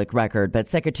considered public record, but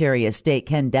Secretary of State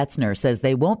Ken Detzner says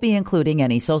they won't be including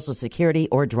any Social Security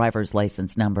or driver's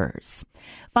license numbers.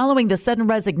 Following the sudden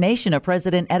resignation of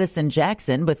President Edison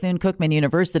Jackson, Bethune-Cookman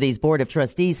University's Board of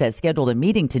Trustees has scheduled a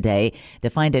meeting today to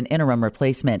find an interim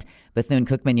replacement.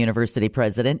 Bethune-Cookman University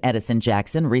President Edison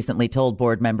Jackson recently told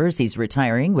board members he's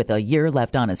retiring with a year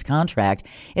left on his contract.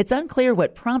 It's unclear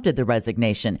what prompted the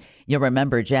resignation. You'll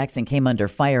remember Jackson came under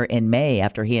fire in May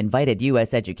after he invited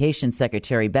U.S. Education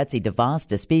Secretary Betsy DeVos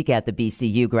to speak at the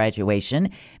BCU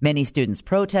graduation. Many students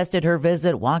protested her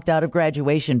visit, walked out of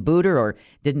graduation, booed her, or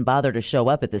didn't bother to show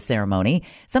up at the ceremony.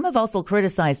 Some have also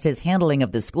criticized his handling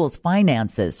of the school's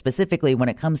finances, specifically when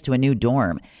it comes to a new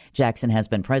dorm. Jackson has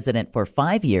been president for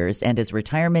 5 years, and his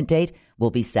retirement date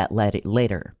will be set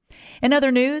later. In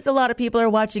other news, a lot of people are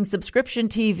watching subscription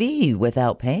TV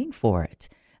without paying for it.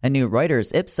 A new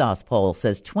Reuters Ipsos poll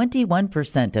says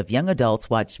 21% of young adults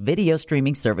watch video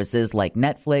streaming services like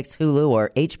Netflix, Hulu,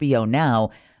 or HBO Now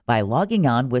by logging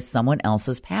on with someone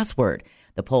else's password.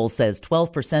 The poll says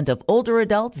 12% of older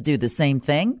adults do the same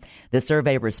thing. The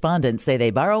survey respondents say they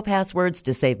borrow passwords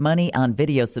to save money on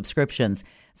video subscriptions.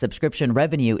 Subscription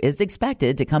revenue is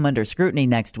expected to come under scrutiny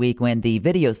next week when the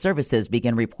video services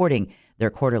begin reporting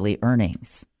their quarterly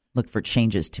earnings. Look for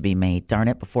changes to be made. Darn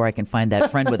it, before I can find that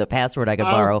friend with a password I could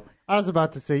borrow. I was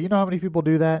about to say, you know how many people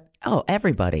do that? Oh,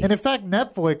 everybody. And in fact,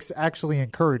 Netflix actually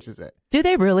encourages it. Do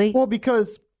they really? Well,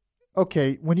 because,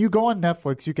 okay, when you go on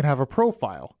Netflix, you can have a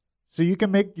profile. So you can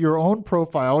make your own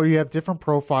profile, or you have different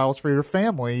profiles for your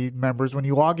family members when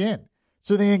you log in.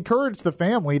 So they encourage the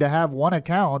family to have one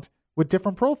account with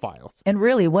different profiles. And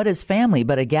really, what is family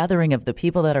but a gathering of the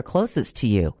people that are closest to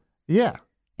you? Yeah.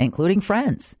 Including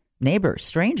friends, neighbors,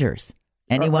 strangers,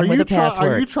 anyone with a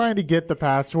password. Are you trying to get the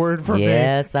password from me?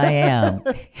 Yes, I am.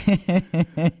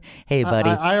 Hey, buddy.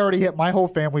 I already hit, my whole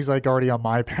family's like already on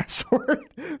my password.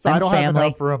 So I don't have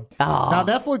enough room. Oh. Now,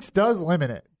 Netflix does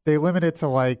limit it. They limit it to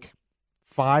like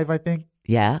 5, I think.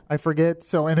 Yeah. I forget.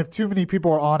 So, and if too many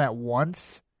people are on at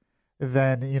once,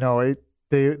 then, you know,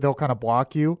 they'll kind of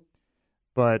block you.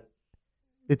 But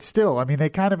it's still, I mean, they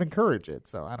kind of encourage it.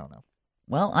 So I don't know.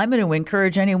 Well, I'm going to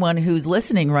encourage anyone who's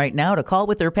listening right now to call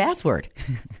with their password.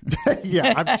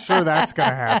 Yeah, I'm sure that's going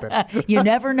to happen. You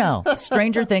never know.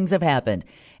 Stranger things have happened.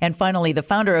 And finally, the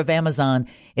founder of Amazon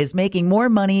is making more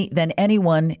money than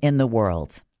anyone in the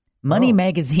world. Money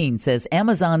Magazine says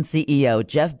Amazon CEO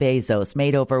Jeff Bezos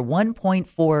made over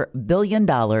 $1.4 billion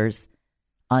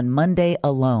on Monday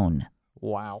alone.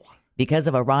 Wow. Because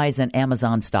of a rise in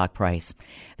Amazon stock price.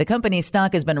 The company's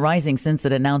stock has been rising since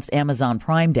it announced Amazon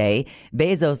Prime Day.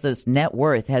 Bezos' net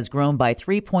worth has grown by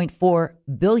 $3.4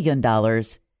 billion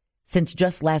since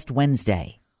just last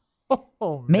Wednesday,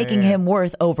 making him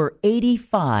worth over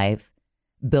 $85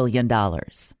 billion. Wow.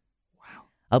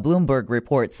 A Bloomberg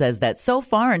report says that so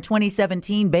far in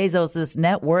 2017, Bezos'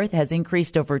 net worth has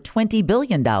increased over $20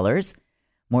 billion,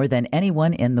 more than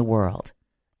anyone in the world.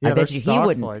 Yeah, I bet you he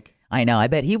wouldn't. I know. I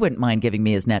bet he wouldn't mind giving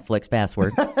me his Netflix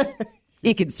password.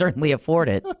 He can certainly afford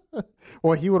it.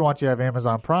 Well, he would want you to have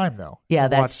Amazon Prime, though. Yeah,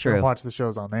 that's true. Watch the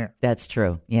shows on there. That's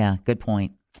true. Yeah, good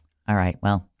point. All right.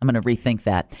 Well, I'm going to rethink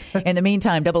that. In the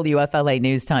meantime, WFLA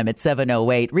News Time at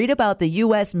 7:08. Read about the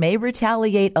U.S. may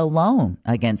retaliate alone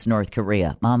against North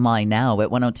Korea. Online now at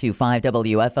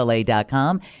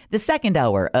 1025WFLA.com. The second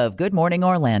hour of Good Morning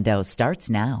Orlando starts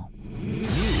now.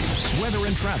 News, weather,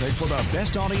 and traffic for the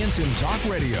best audience in talk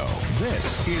radio.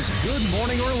 This is Good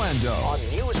Morning Orlando on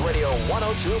News Radio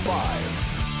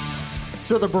 102.5.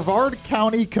 So the Brevard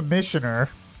County Commissioner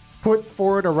put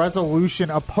forward a resolution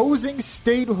opposing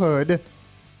statehood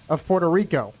of Puerto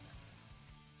Rico.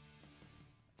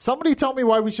 Somebody tell me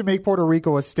why we should make Puerto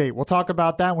Rico a state. We'll talk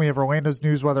about that when we have Orlando's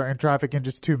news, weather, and traffic in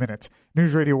just 2 minutes.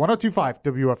 News Radio 102.5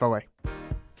 WFLA.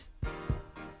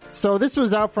 So this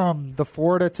was out from the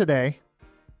Florida Today,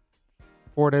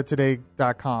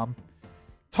 FloridaToday.com,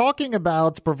 talking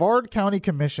about Brevard County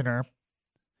Commissioner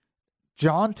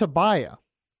John Tabaya.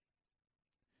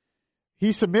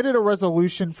 He submitted a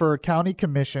resolution for a county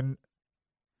commission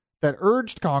that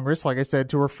urged Congress, like I said,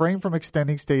 to refrain from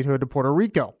extending statehood to Puerto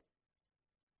Rico.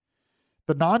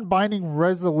 The non-binding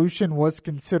resolution was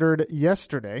considered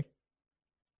yesterday.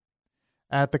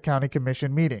 at the county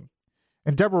commission meeting.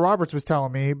 And Deborah Roberts was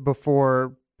telling me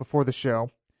before the show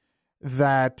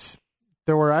that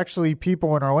there were actually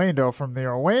people in Orlando from the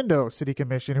Orlando City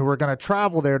Commission who were going to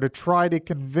travel there to try to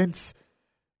convince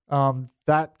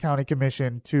that county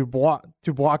commission to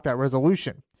block that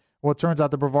resolution. Well, it turns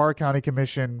out the Brevard County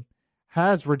Commission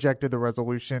has rejected the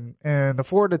resolution. And the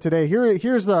Florida Today,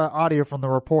 here's the audio from the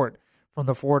report from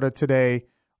the Florida Today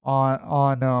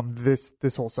on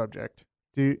this whole subject.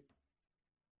 Do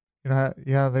you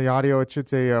have the audio? It should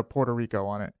say Puerto Rico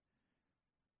on it.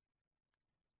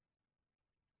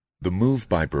 The move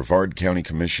by Brevard County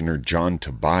Commissioner John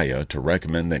Tabaya to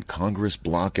recommend that Congress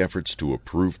block efforts to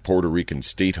approve Puerto Rican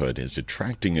statehood is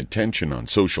attracting attention on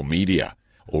social media.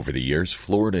 Over the years,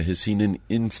 Florida has seen an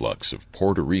influx of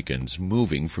Puerto Ricans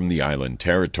moving from the island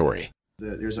territory.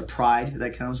 There's a pride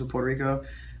that comes with Puerto Rico.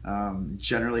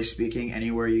 Generally speaking,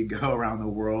 anywhere you go around the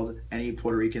world, any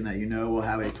Puerto Rican that you know will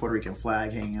have a Puerto Rican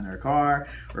flag hanging in their car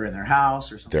or in their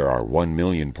house or something. There are 1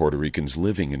 million Puerto Ricans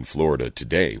living in Florida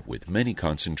today, with many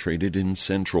concentrated in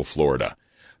Central Florida.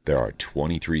 There are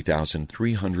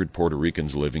 23,300 Puerto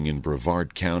Ricans living in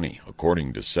Brevard County,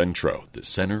 according to Centro, the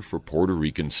Center for Puerto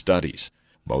Rican Studies.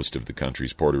 Most of the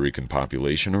country's Puerto Rican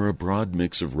population are a broad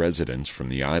mix of residents from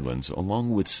the islands,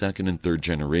 along with second and third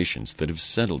generations that have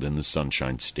settled in the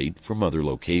Sunshine State from other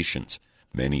locations.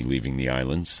 Many leaving the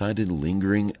island cited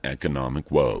lingering economic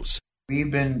woes.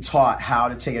 We've been taught how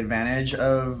to take advantage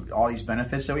of all these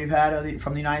benefits that we've had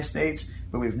from the United States,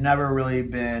 but we've never really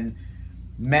been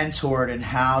mentored in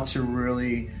how to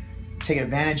really take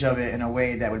advantage of it in a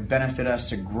way that would benefit us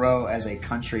to grow as a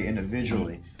country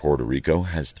individually. Puerto Rico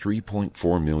has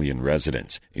 3.4 million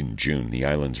residents. In June, the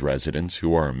island's residents,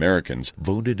 who are Americans,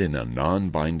 voted in a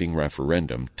non-binding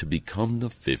referendum to become the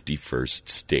 51st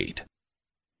state.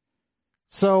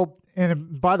 So,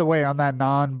 and by the way, on that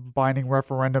non-binding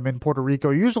referendum in Puerto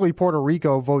Rico, usually Puerto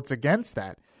Rico votes against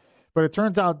that. But it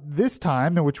turns out this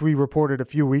time, in which we reported a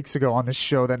few weeks ago on this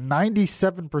show, that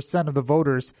 97% of the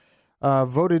voters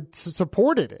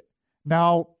supported it.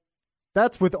 Now,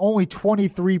 that's with only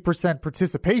 23%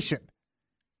 participation.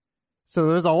 So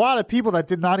there's a lot of people that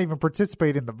did not even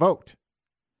participate in the vote.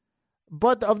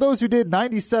 But of those who did,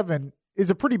 97 is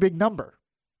a pretty big number.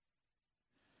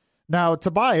 Now,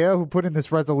 Tabaya, who put in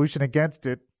this resolution against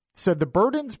it, said the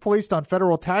burdens placed on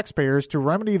federal taxpayers to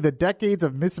remedy the decades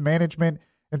of mismanagement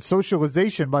and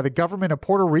socialization by the government of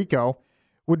Puerto Rico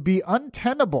would be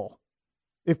untenable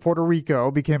if Puerto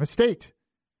Rico became a state.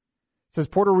 It says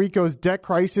Puerto Rico's debt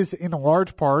crisis in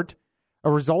large part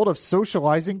a result of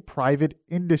socializing private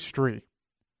industry.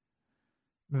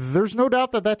 There's no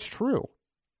doubt that that's true.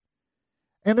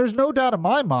 And there's no doubt in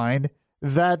my mind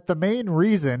that the main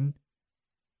reason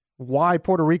why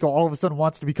Puerto Rico all of a sudden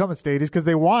wants to become a state is because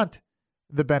they want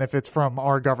the benefits from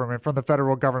our government, from the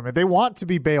federal government. They want to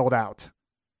be bailed out.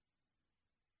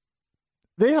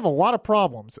 They have a lot of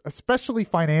problems, especially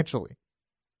financially.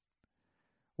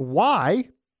 Why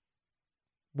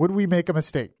would we make a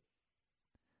mistake?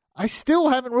 I still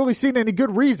haven't really seen any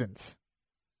good reasons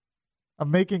of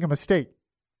making a mistake.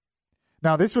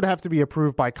 Now, this would have to be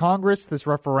approved by Congress. This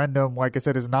referendum, like I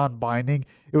said, is non-binding.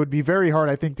 It would be very hard,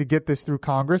 I think, to get this through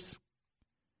Congress.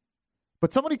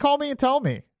 But somebody call me and tell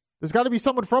me. There's got to be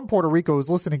someone from Puerto Rico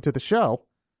who's listening to the show.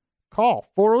 Call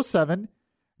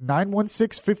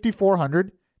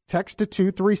 407-916-5400. Text to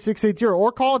 23680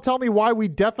 or call and tell me why we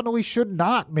definitely should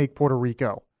not make Puerto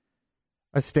Rico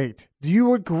a state. Do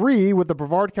you agree with the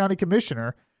Brevard County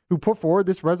Commissioner who put forward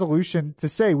this resolution to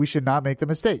say we should not make the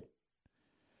mistake?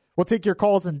 We'll take your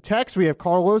calls and texts. We have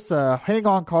Carlos. Hang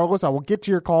on, Carlos. I will get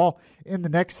to your call in the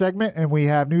next segment, and we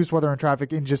have news, weather, and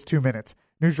traffic in just 2 minutes.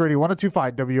 News Radio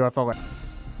 102.5 WFLA.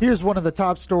 Here's one of the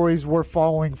top stories we're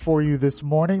following for you this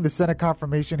morning. The Senate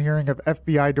confirmation hearing of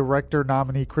FBI Director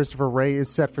nominee Christopher Wray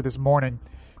is set for this morning.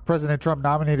 President Trump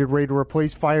nominated Wray to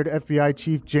replace fired FBI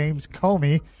Chief James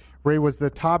Comey. Wray was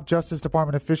the top Justice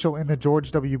Department official in the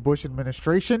George W. Bush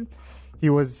administration. He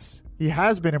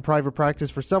has been in private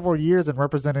practice for several years and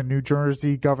represented New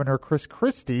Jersey Governor Chris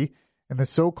Christie in the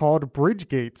so-called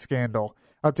Bridgegate scandal.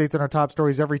 Updates on our top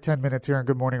stories every 10 minutes here on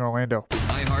Good Morning Orlando.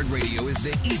 iHeartRadio is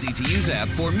the easy-to-use app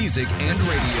for music and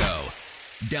radio.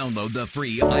 Download the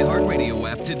free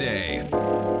iHeartRadio app today.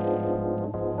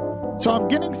 So I'm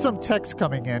getting some texts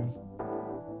coming in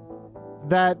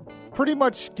that pretty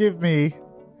much give me,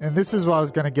 and this is what I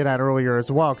was going to get at earlier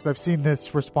as well, because I've seen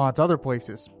this response other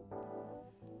places.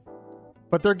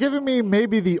 But they're giving me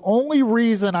maybe the only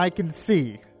reason I can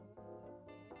see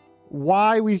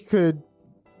why we should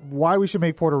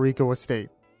make Puerto Rico a state.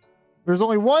 There's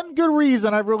only one good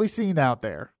reason I've really seen out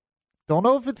there. Don't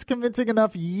know if it's convincing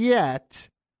enough yet,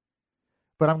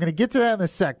 but I'm going to get to that in a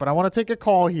sec. But I want to take a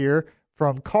call here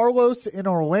from Carlos in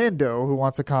Orlando who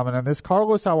wants to comment on this.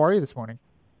 Carlos, how are you this morning?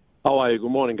 How are you?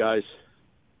 Good morning, guys.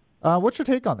 What's your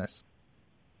take on this?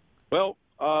 Well,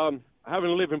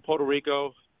 having lived in Puerto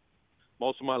Rico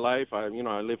most of my life, I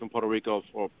lived in Puerto Rico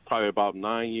for probably about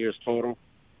 9 years total.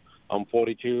 I'm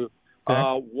 42. Okay.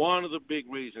 One of the big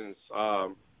reasons,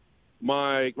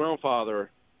 my grandfather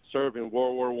served in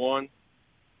World War I.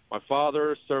 My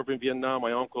father served in Vietnam.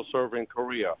 My uncle served in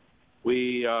Korea.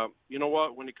 We, you know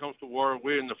what? When it comes to war,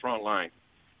 we're in the front line.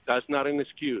 That's not an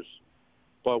excuse,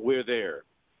 but we're there.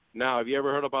 Now, have you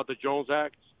ever heard about the Jones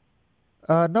Act?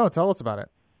 No, tell us about it.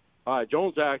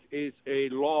 Jones Act is a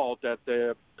law that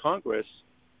the Congress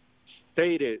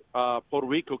stated Puerto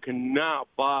Rico cannot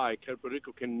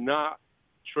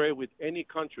trade with any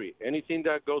country. Anything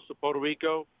that goes to Puerto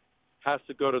Rico has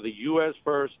to go to the U.S.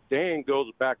 first, then goes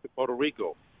back to Puerto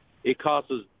Rico. It costs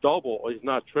us double, or if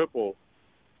not triple,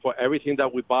 for everything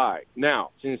that we buy. Now,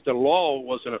 since the law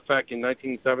was in effect in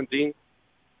 1917,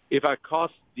 if I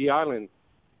cost the island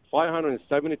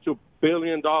 $572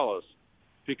 billion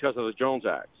because of the Jones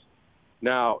Act.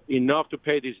 Now, enough to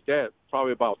pay this debt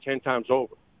probably about 10 times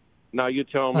over. Now, you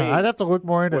tell me I'd have to look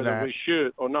more into whether that. we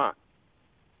should or not.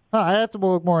 I'd have to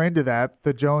look more into that,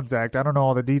 the Jones Act. I don't know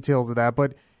all the details of that,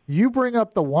 but you bring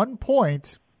up the one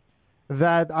point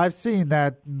that I've seen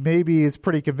that maybe is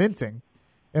pretty convincing,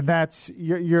 and that's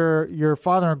your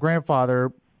father and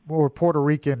grandfather were Puerto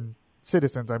Rican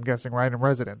citizens, I'm guessing, right, and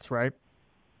residents, right?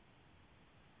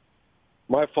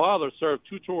 My father served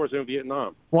 2 tours in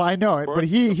Vietnam. Well, I know it, but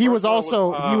he was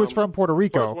also he was from Puerto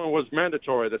Rico. The first one was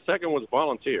mandatory. The second was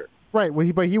volunteer. Right, well,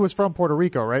 but he was from Puerto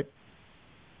Rico, right?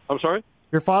 I'm sorry?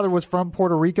 Your father was from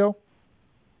Puerto Rico?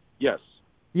 Yes.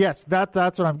 Yes, that's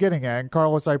what I'm getting at. And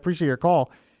Carlos, I appreciate your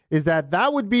call. Is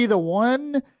that would be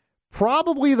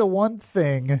probably the one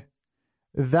thing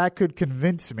that could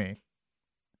convince me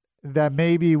that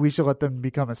maybe we should let them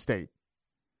become a state.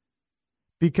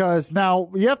 Because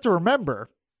now you have to remember,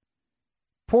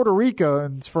 Puerto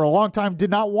Ricans for a long time did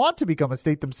not want to become a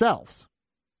state themselves.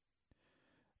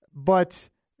 But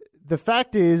the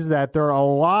fact is that there are a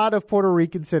lot of Puerto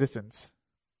Rican citizens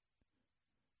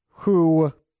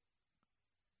who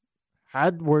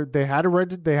they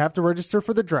have to register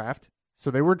for the draft,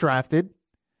 so they were drafted,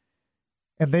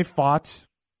 and they fought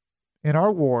in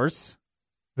our wars.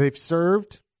 They've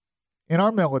served in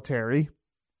our military.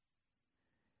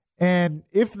 And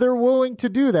if they're willing to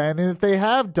do that, and if they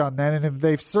have done that, and if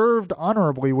they've served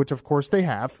honorably, which of course they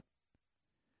have,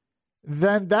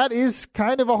 then that is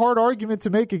kind of a hard argument to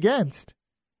make against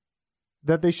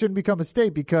that they shouldn't become a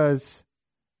state, because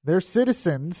their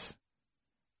citizens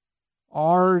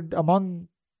are among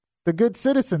the good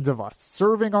citizens of us,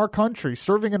 serving our country,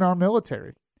 serving in our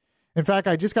military. In fact,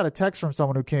 I just got a text from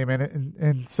someone who came in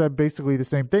and said basically the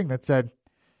same thing, that said,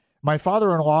 my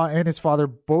father-in-law and his father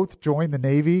both joined the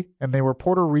Navy, and they were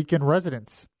Puerto Rican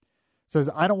residents. Says,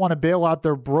 I don't want to bail out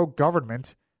their broke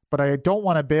government, but I don't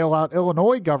want to bail out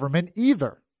Illinois government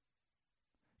either.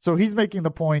 So he's making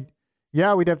the point,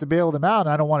 yeah, we'd have to bail them out, and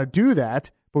I don't want to do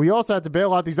that, but we also have to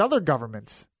bail out these other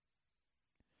governments.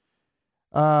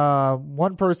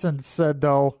 One person said,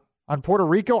 though, on Puerto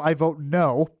Rico, I vote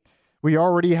no. We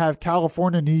already have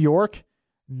California, New York.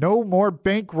 No more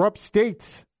bankrupt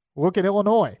states. Look at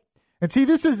Illinois. And see,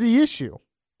 this is the issue.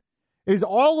 Is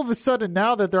all of a sudden,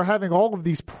 now that they're having all of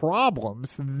these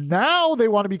problems, now they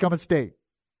want to become a state.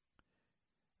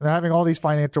 They're having all these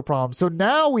financial problems. So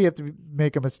now we have to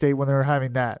make them a state when they're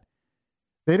having that.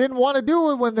 They didn't want to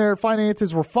do it when their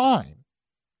finances were fine.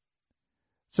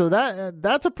 So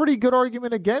that's a pretty good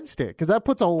argument against it, because that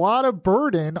puts a lot of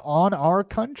burden on our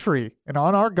country and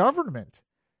on our government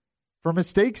for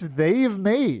mistakes they've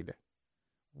made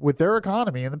with their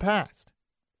economy in the past.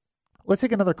 Let's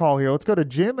take another call here. Let's go to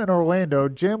Jim in Orlando.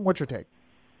 Jim, what's your take?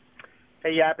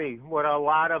 Hey, Yappy, what a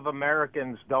lot of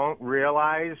Americans don't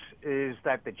realize is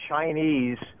that the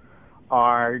Chinese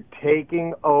are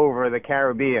taking over the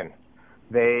Caribbean.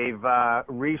 They've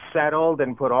resettled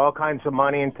and put all kinds of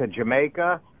money into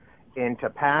Jamaica, into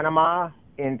Panama,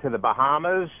 into the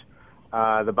Bahamas.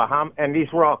 And these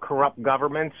were all corrupt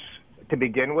governments to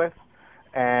begin with.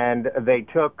 And they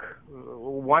took,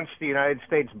 once the United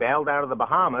States bailed out of the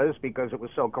Bahamas because it was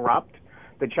so corrupt,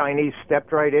 the Chinese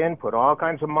stepped right in, put all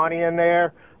kinds of money in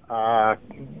there,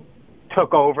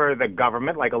 took over the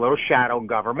government like a little shadow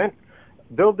government.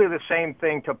 They'll do the same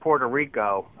thing to Puerto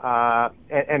Rico,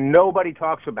 and nobody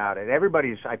talks about it.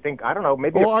 Everybody's, I think, I don't know,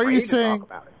 maybe afraid to talk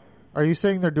about it. Are you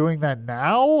saying they're doing that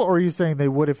now, or are you saying they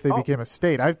would if they became a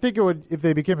state? I think it would, if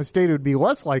they became a state, it would be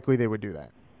less likely they would do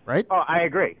that. right? Oh, I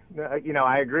agree.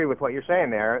 I agree with what you're saying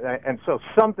there. And so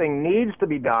something needs to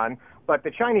be done, but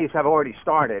the Chinese have already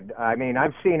started. I mean,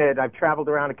 I've seen it. I've traveled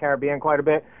around the Caribbean quite a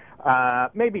bit,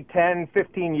 maybe 10,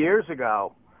 15 years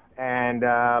ago. And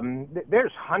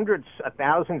there's hundreds of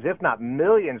thousands, if not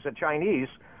millions, of Chinese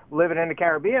living in the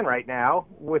Caribbean right now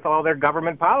with all their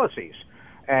government policies.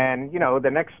 And, the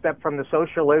next step from the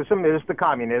socialism is the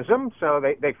communism, so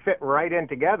they fit right in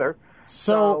together.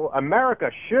 So America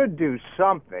should do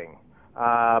something.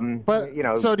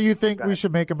 So do you think we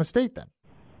should make them a state then?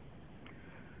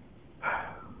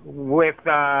 With,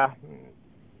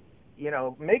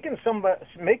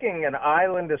 making an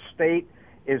island a state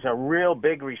is a real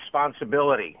big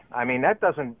responsibility. I mean,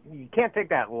 you can't take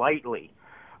that lightly.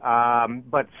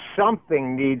 But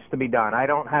something needs to be done. I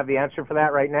don't have the answer for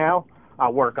that right now.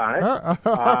 I'll work on it. All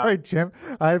right, Jim.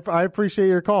 I appreciate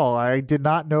your call. I did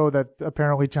not know that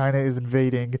apparently China is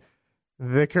invading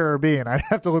the Caribbean. I'd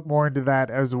have to look more into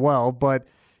that as well. But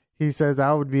he says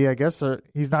that would be, I guess,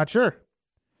 he's not sure.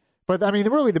 But, I mean,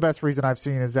 really the best reason I've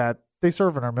seen is that they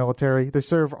serve in our military. They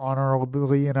serve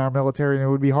honorably in our military. And it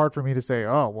would be hard for me to say,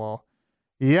 oh, well,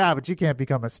 yeah, but you can't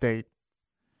become a state.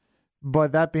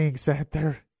 But that being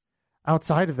said,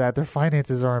 outside of that, their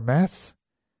finances are a mess.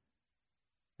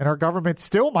 And our government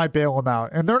still might bail them out.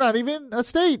 And they're not even a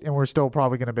state, and we're still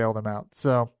probably going to bail them out.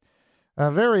 So a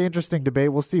very interesting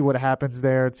debate. We'll see what happens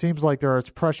there. It seems like there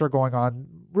is pressure going on,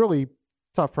 really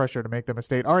tough pressure to make them a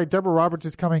state. All right, Deborah Roberts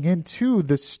is coming into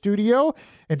the studio,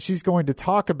 and she's going to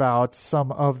talk about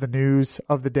some of the news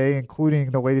of the day,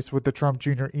 including the latest with the Trump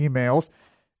Jr. emails.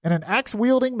 And an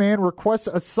axe-wielding man requests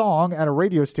a song at a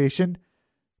radio station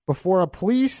before a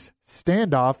police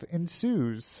standoff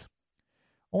ensues.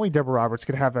 Only Deborah Roberts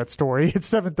could have that story. It's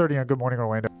 7:30 on Good Morning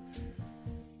Orlando.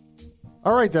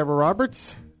 All right, Deborah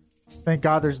Roberts. Thank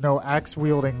God there's no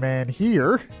axe-wielding man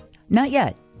here. Not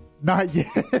yet. Not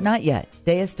yet. Not yet.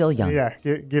 Day is still young. Yeah,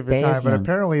 give Day it time. is But young.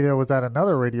 apparently there was at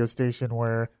another radio station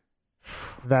where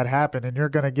that happened, and you're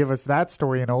going to give us that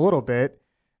story in a little bit.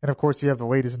 And, of course, you have the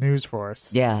latest news for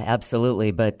us. Yeah,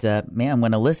 absolutely. But, man,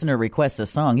 when a listener requests a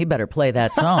song, you better play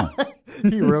that song.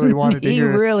 He really wanted to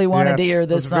hear He really wanted to hear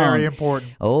this it was song. very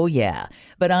important. Oh, yeah.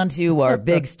 But on to our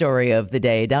big story of the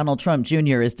day. Donald Trump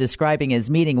Jr. is describing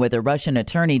his meeting with a Russian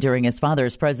attorney during his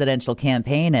father's presidential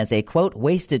campaign as a, quote,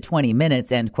 wasted 20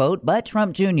 minutes, end quote. But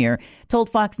Trump Jr. told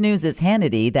Fox News'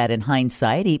 Hannity that in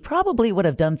hindsight, he probably would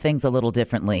have done things a little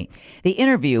differently. The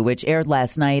interview, which aired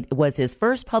last night, was his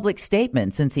first public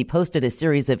statement since he posted a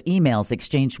series of emails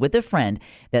exchanged with a friend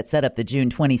that set up the June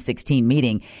 2016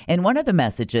 meeting. In one of the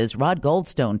messages, Rod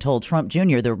Goldstone told Trump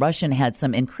Jr. the Russian had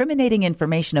some incriminating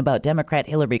information about Democrat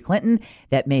Hillary Clinton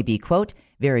that may be, quote,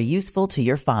 very useful to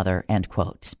your father, end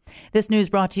quote. This news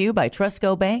brought to you by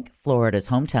Trusco Bank, Florida's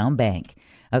hometown bank.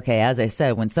 Okay, as I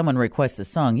said, when someone requests a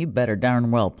song, you better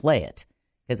darn well play it.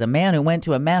 Because a man who went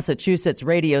to a Massachusetts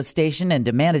radio station and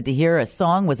demanded to hear a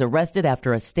song was arrested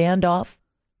after a standoff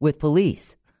with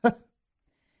police.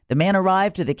 The man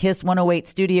arrived to the KISS 108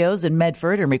 studios in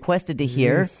Medford and requested to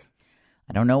hear,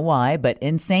 I don't know why, but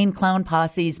Insane Clown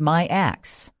Posse's My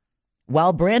Axe,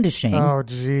 while brandishing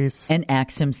an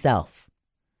axe himself.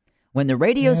 When the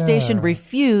radio station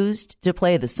refused to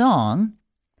play the song,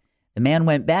 the man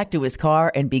went back to his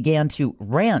car and began to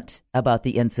rant about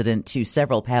the incident to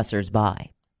several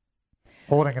passersby.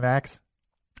 Holding an axe?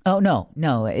 Oh,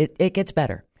 no, it gets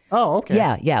better. Oh,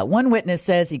 okay. Yeah. One witness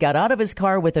says he got out of his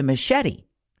car with a machete.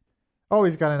 Oh,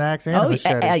 he's got an axe and a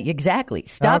machete. Exactly.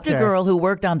 Stopped a girl who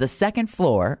worked on the second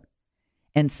floor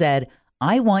and said,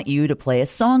 I want you to play a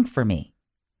song for me.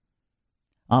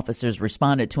 Officers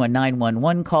responded to a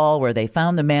 911 call where they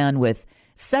found the man with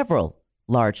several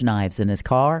large knives in his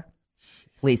car.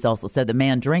 Police also said the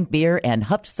man drank beer and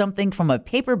huffed something from a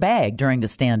paper bag during the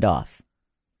standoff.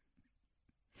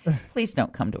 Please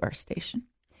don't come to our station.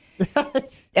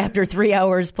 After 3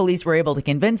 hours, police were able to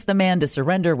convince the man to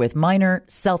surrender with minor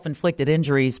self-inflicted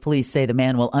injuries. Police say the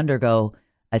man will undergo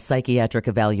a psychiatric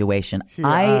evaluation.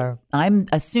 Yeah. I'm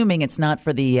assuming it's not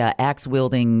for the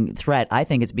axe-wielding threat. I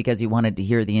think it's because he wanted to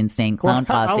hear the Insane Clown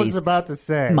Posse's I was about to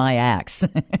say. My Axe.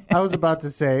 I was about to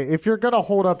say, if you're going to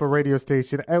hold up a radio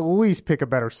station, at least pick a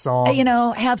better song. You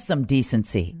know, have some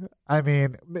decency. I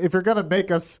mean, if you're going to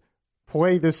make us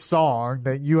play this song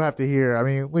that you have to hear, I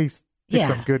mean, at least pick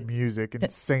some good music.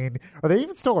 Insane. Are they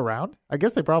even still around? I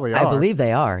guess they probably are. I believe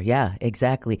they are. Yeah,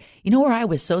 exactly. You know where I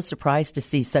was so surprised to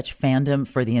see such fandom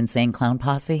for the Insane Clown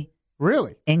Posse?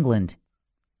 Really? England.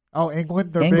 Oh,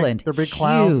 England? They're England. Big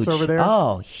clowns over there?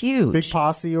 Oh, huge. Big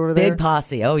posse over there? Big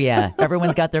posse. Oh, yeah.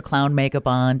 Everyone's got their clown makeup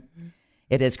on.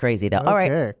 It is crazy, though. Okay. All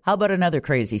right. How about another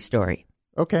crazy story? 'Cause I How about another crazy story?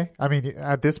 Okay. I mean,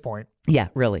 at this point. Yeah,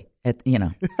 really.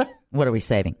 What are we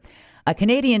saving? A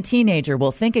Canadian teenager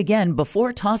will think again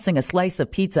before tossing a slice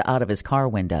of pizza out of his car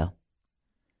window.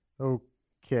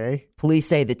 Okay. Police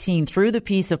say the teen threw the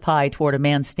piece of pie toward a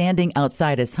man standing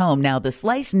outside his home. Now, the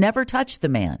slice never touched the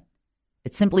man.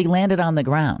 It simply landed on the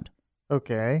ground.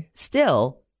 Okay.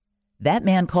 Still, that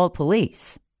man called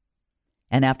police.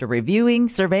 And after reviewing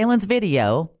surveillance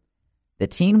video, the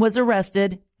teen was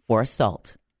arrested for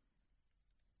assault.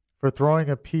 For throwing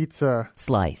a pizza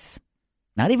slice.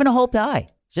 Not even a whole pie,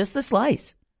 just the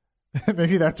slice.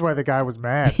 Maybe that's why the guy was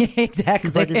mad. Exactly.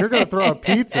 He's like, if you're going to throw a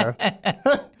pizza,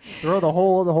 throw the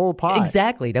whole pie.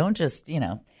 Exactly. Don't just,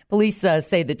 Police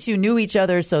say the two knew each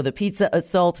other, so the pizza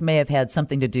assault may have had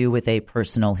something to do with a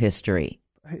personal history,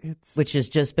 which has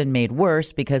just been made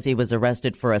worse because he was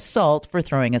arrested for assault for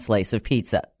throwing a slice of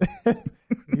pizza.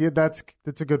 Yeah, that's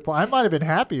a good point. I might have been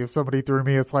happy if somebody threw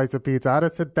me a slice of pizza. I'd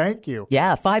have said thank you.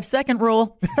 Yeah, 5-second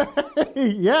rule.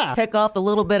 Yeah. Pick off a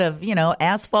little bit of,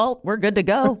 asphalt. We're good to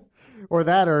go. Or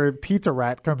that, or a Pizza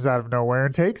Rat comes out of nowhere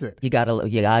and takes it. I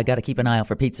gotta keep an eye out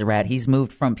for Pizza Rat. He's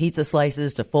moved from pizza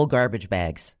slices to full garbage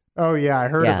bags. Oh, yeah, I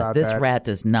heard about this that. This rat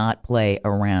does not play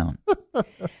around.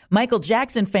 Michael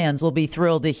Jackson fans will be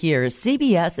thrilled to hear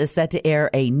CBS is set to air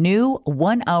a new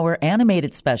 1-hour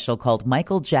animated special called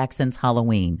Michael Jackson's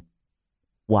Halloween.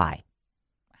 Why?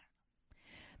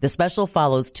 The special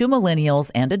follows 2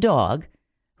 millennials and a dog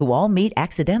who all meet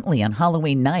accidentally on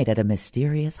Halloween night at a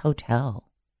mysterious hotel.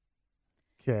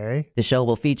 Okay. The show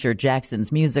will feature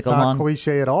Jackson's music it's not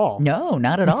cliche at all. No,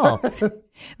 not at all.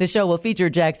 The show will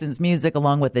feature Jackson's music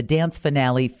along with the dance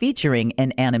finale featuring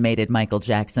an animated Michael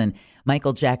Jackson.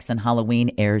 Michael Jackson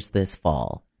Halloween airs this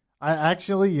fall. I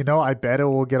bet it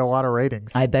will get a lot of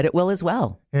ratings. I bet it will as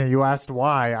well. Yeah, you asked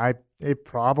why. It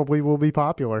probably will be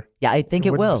popular. Yeah, I think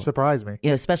it will. Surprise me.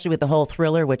 Especially with the whole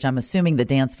Thriller, which I'm assuming the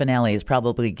dance finale is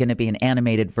probably going to be an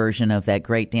animated version of that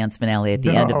great dance finale at the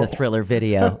end of the Thriller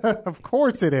video. Of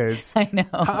course it is. I know.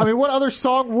 I mean, what other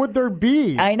song would there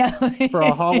be? I know. For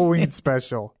a Halloween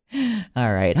special.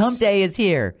 All right. Hump Day is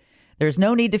here. There's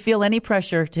no need to feel any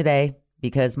pressure today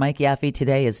because Mike Yaffe,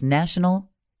 today is National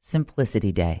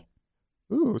Simplicity Day.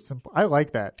 Ooh, simple. I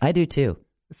like that. I do too.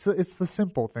 It's the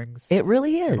simple things. It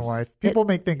really is. In life. People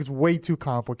make things way too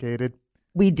complicated.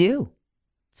 We do.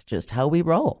 It's just how we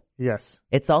roll. Yes.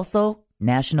 It's also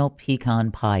National Pecan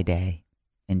Pie Day.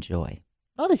 Enjoy.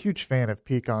 Not a huge fan of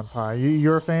pecan pie.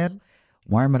 You're a fan?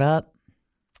 Warm it up.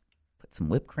 Put some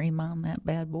whipped cream on that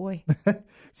bad boy.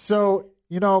 So,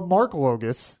 Mark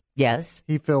Logus. Yes.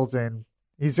 He fills in.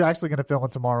 He's actually going to fill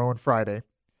in tomorrow and Friday.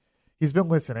 He's been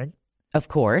listening. Of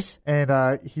course.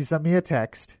 And he sent me a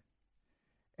text.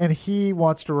 And he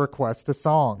wants to request a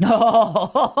song.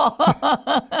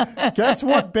 Guess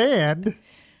what band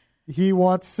he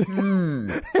wants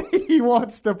he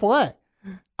wants to play?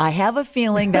 I have a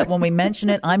feeling that when we mention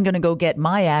it, I'm going to go get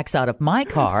my axe out of my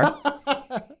car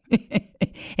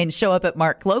and show up at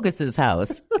Mark Logus's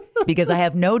house because I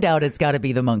have no doubt it's got to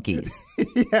be the Monkees.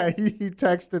 Yeah, he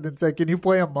texted and said, "Can you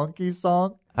play a Monkees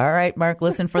song?" All right, Mark,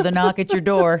 listen for the knock at your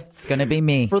door. It's going to be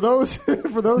me. For those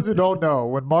who don't know,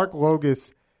 when Mark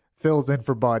Logus fills in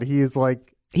for Bud, he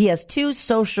has 2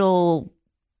 social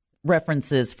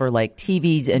references for like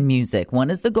TVs and music. One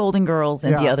is the Golden Girls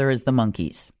and the other is the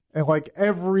Monkees. And like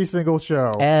every single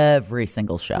show.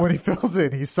 When he fills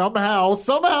in, he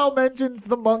somehow mentions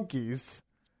the Monkees.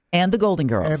 And the Golden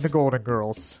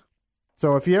Girls.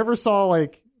 So if you ever saw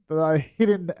like the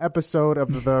hidden episode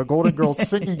of the Golden Girls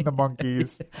singing the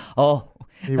Monkees,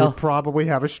 he would probably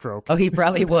have a stroke. Oh, he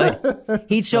probably would.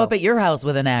 He'd show up at your house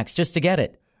with an axe just to get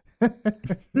it.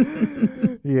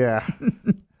 Yeah.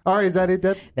 All right, is that it,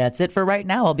 Deb? That's it for right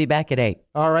now. I'll be back at 8.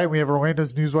 All right, we have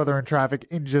Orlando's news, weather, and traffic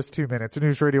in just 2 minutes.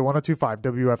 News Radio 102.5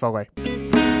 WFLA.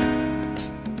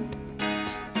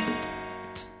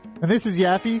 And this is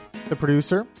Yaffe, the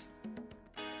producer,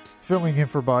 filling in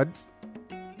for Bud.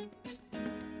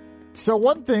 So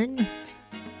one thing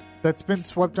that's been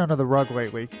swept under the rug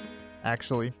lately,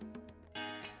 actually,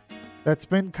 that's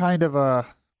been kind of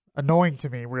annoying to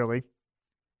me, really,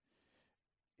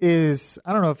 is,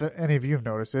 I don't know if any of you have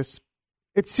noticed this,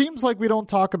 it seems like we don't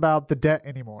talk about the debt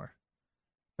anymore,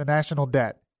 the national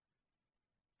debt,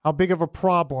 how big of a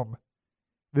problem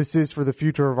this is for the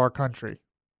future of our country.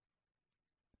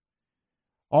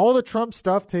 All the Trump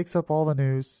stuff takes up all the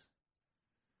news,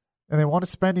 and they want to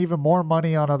spend even more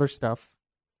money on other stuff.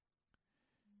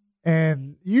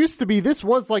 And used to be, this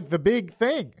was like the big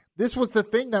thing. This was the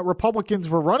thing that Republicans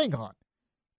were running on,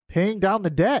 paying down the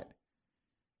debt.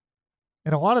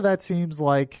 And a lot of that seems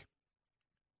like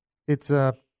it's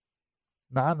not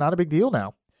a big deal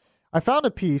now. I found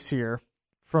a piece here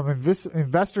from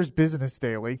Investors Business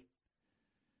Daily,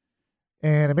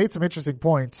 and it made some interesting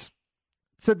points.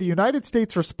 It said the United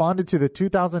States responded to the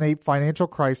 2008 financial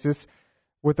crisis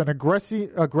with an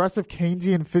aggressive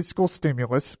Keynesian fiscal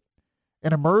stimulus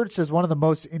and emerged as one of the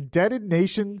most indebted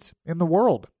nations in the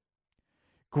world.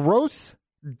 Gross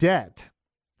debt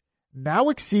now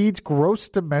exceeds gross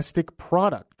domestic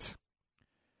product.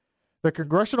 The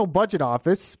Congressional Budget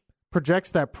Office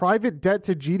projects that private debt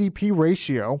to GDP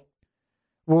ratio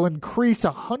will increase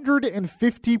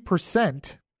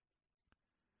 150%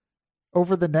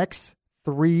 over the next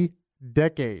 3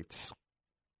 decades.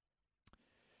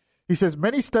 He says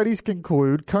many studies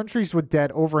conclude countries with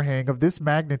debt overhang of this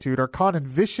magnitude are caught in a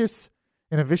vicious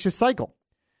cycle.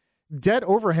 Debt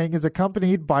overhang is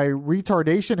accompanied by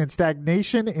retardation and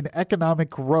stagnation in economic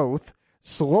growth.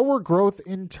 Slower growth,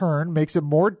 in turn, makes it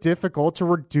more difficult to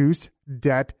reduce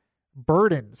debt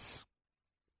burdens.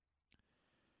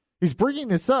 He's bringing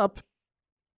this up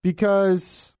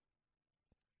because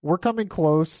we're coming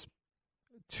close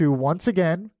to, once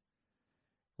again,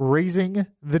 raising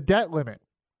the debt limit.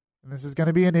 And this is going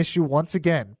to be an issue once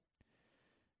again.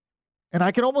 And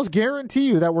I can almost guarantee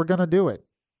you that we're going to do it,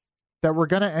 that we're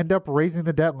going to end up raising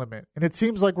the debt limit. And it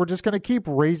seems like we're just going to keep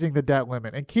raising the debt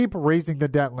limit and keep raising the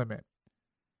debt limit.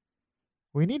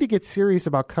 We need to get serious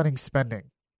about cutting spending.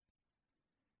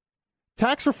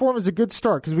 Tax reform is a good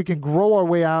start because we can grow our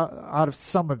way out of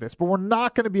some of this, but we're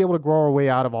not going to be able to grow our way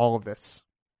out of all of this.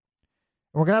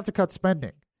 And we're going to have to cut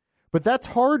spending. But that's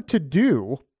hard to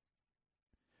do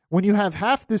when you have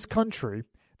half this country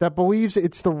that believes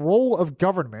it's the role of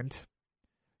government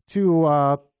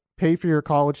to pay for your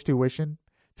college tuition,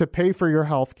 to pay for your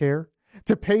health care,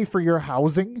 to pay for your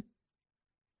housing.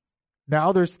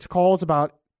 Now there's calls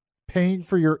about paying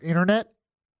for your internet,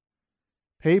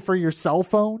 pay for your cell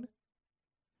phone.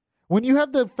 When you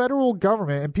have the federal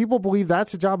government and people believe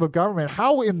that's the job of government,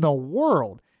 how in the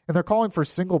world, and they're calling for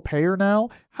single payer now,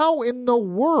 how in the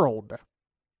world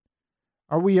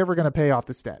are we ever going to pay off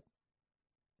this debt?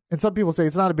 And some people say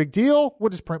it's not a big deal. We'll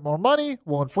just print more money.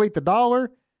 We'll inflate the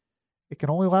dollar. It can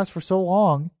only last for so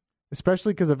long,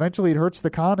 especially because eventually it hurts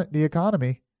the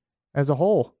economy as a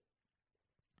whole.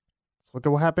 Let's look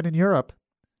at what happened in Europe.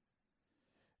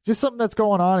 Just something that's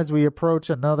going on as we approach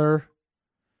another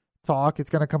talk. It's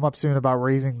going to come up soon about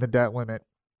raising the debt limit.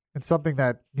 It's something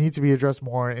that needs to be addressed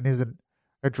more and isn't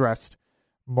addressed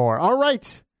more. All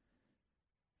right.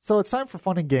 So it's time for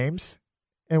fun and games.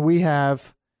 And we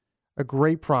have a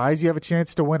great prize. You have a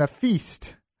chance to win a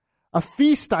feast. A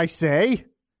feast, I say.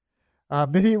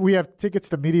 We have tickets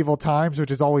to Medieval Times,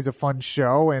 which is always a fun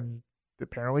show. And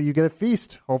apparently you get a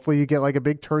feast. Hopefully you get like a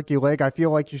big turkey leg. I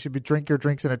feel like you should drink your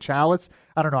drinks in a chalice.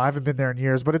 I don't know. I haven't been there in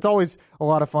years, but it's always a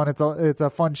lot of fun. It's a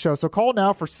fun show. So call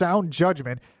now for Sound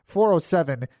Judgment,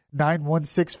 407-916-5400,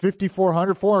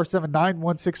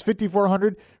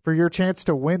 407-916-5400 for your chance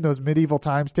to win those Medieval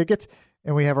Times tickets.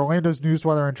 And we have Orlando's news,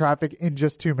 weather, and traffic in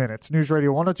just 2 minutes. News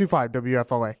Radio 102.5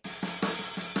 WFLA.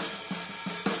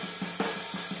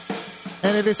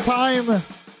 And it is time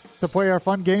to play our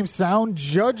fun game, Sound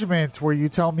Judgment, where you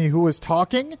tell me who is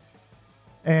talking,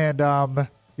 and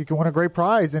you can win a great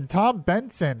prize. And Tom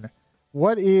Benson,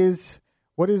 what is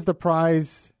the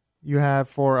prize you have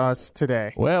for us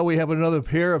today? Well, we have another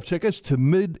pair of tickets to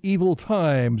Medieval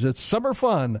Times. It's summer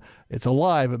fun. It's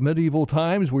alive at Medieval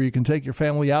Times, where you can take your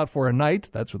family out for a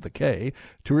night, that's with the K,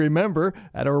 to remember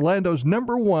at Orlando's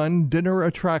 #1 dinner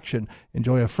attraction.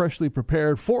 Enjoy a freshly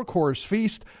prepared 4-course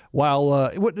feast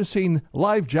while witnessing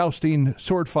live jousting,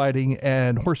 sword fighting,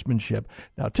 and horsemanship.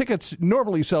 Now, tickets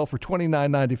normally sell for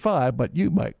 $29.95, but you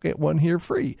might get one here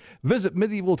free. Visit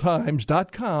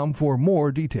MedievalTimes.com for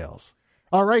more details.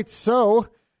 All right, so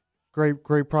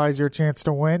great prize, your chance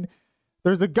to win.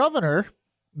 There's a governor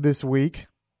this week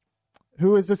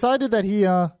who has decided that he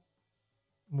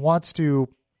wants to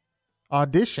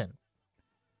audition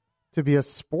to be a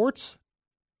sports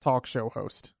talk show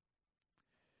host.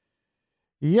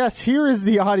 Yes, here is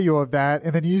the audio of that,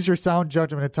 and then use your sound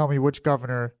judgment and tell me which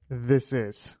governor this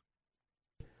is.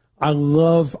 I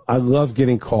love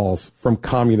getting calls from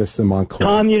communists in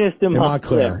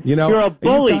Montclair. You know, you're a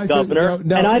bully, Governor,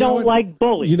 and I don't like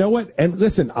bullies. You know what? And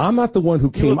listen, I'm not the one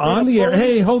who came on the air.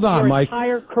 Hey, hold on, Mike.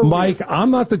 Mike, I'm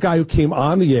not the guy who came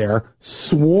on the air,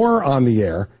 swore on the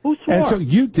air. Who swore? And so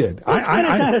you did.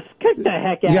 I kick the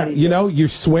heck out of you. You know, you're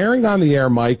swearing on the air,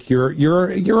 Mike.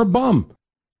 You're a bum.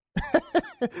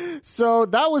 So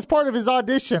that was part of his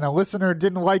audition. A listener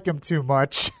didn't like him too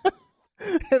much.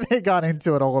 And they got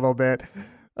into it a little bit.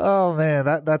 Oh man,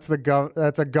 that's a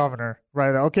governor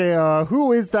right there. Okay,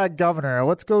 who is that governor?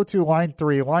 Let's go to line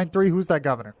 3. Line 3, who's that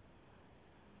governor?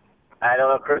 I don't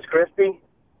know, Chris Christie.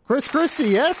 Chris Christie,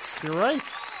 yes, you're right.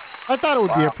 I thought it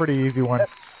would be a pretty easy one.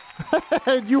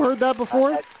 Had you heard that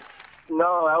before?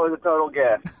 No, that was a total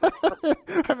guess.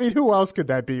 I mean, who else could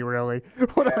that be, really?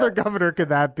 What other governor could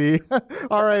that be?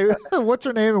 All right, what's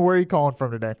your name and where are you calling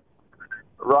from today?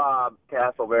 Rob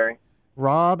Castleberry.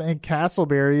 Rob and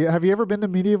Castleberry. Have you ever been to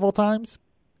Medieval Times?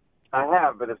 I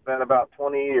have, but it's been about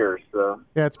 20 years. So.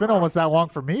 Yeah, it's been almost that long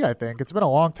for me, I think. It's been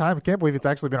a long time. I can't believe it's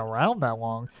actually been around that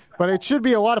long. But it should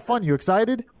be a lot of fun. You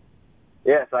excited?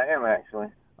 Yes, I am, actually.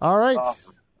 All right.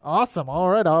 Awesome.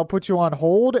 All right, I'll put you on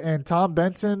hold, and Tom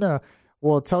Benson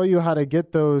will tell you how to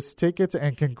get those tickets,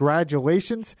 and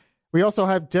congratulations. We also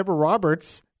have Deborah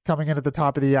Roberts coming in at the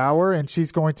top of the hour, and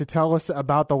she's going to tell us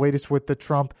about the latest with the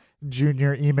Trump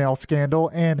Jr. email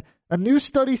scandal. And a new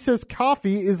study says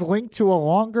coffee is linked to a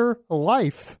longer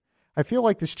life. I feel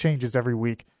like this changes every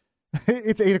week.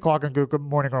 It's 8 o'clock on Good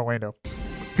Morning Orlando.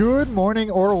 Good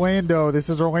morning, Orlando. This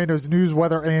is Orlando's news,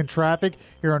 weather, and traffic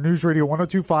here on News Radio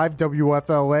 102.5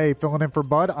 WFLA. Filling in for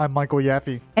Bud, I'm Michael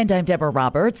Yaffe. And I'm Deborah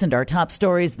Roberts. And our top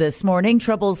stories this morning,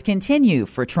 troubles continue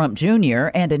for Trump Jr.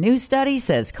 And a new study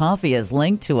says coffee is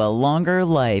linked to a longer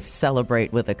life.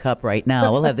 Celebrate with a cup right now.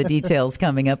 We'll have the details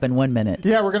coming up in 1 minute.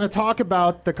 Yeah, we're going to talk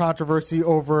about the controversy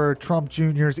over Trump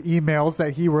Jr.'s emails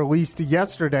that he released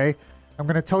yesterday. I'm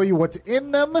going to tell you what's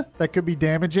in them that could be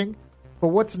damaging, but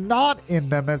what's not in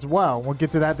them as well. We'll get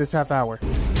to that this half hour.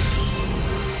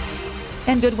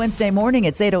 And good Wednesday morning.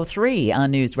 It's 8:03 on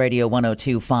News Radio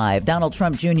 102.5. Donald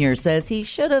Trump Jr. says he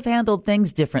should have handled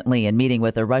things differently in meeting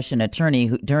with a Russian attorney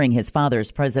during his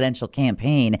father's presidential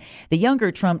campaign. The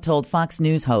younger Trump told Fox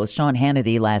News host Sean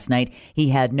Hannity last night he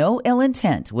had no ill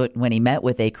intent when he met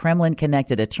with a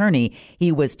Kremlin-connected attorney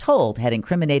he was told had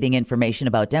incriminating information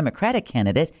about Democratic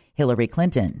candidate Hillary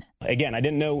Clinton. Again, I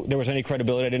didn't know there was any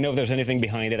credibility. I didn't know if there was anything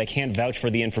behind it. I can't vouch for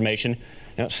the information.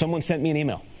 Now, someone sent me an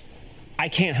email. I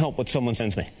can't help what someone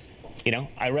sends me.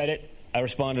 I read it. I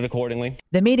responded accordingly.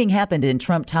 The meeting happened in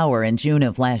Trump Tower in June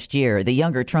of last year. The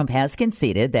younger Trump has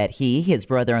conceded that he, his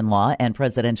brother-in-law, and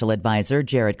presidential advisor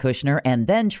Jared Kushner, and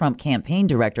then Trump campaign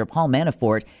director Paul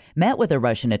Manafort met with a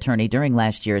Russian attorney during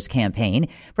last year's campaign.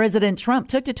 President Trump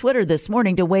took to Twitter this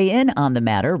morning to weigh in on the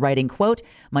matter, writing, quote,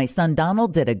 "My son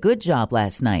Donald did a good job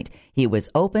last night. He was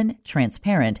open,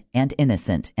 transparent, and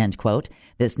innocent," end quote.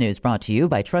 This news brought to you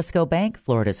by Trustco Bank,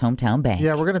 Florida's hometown bank.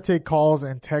 Yeah, we're going to take calls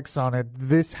and texts on it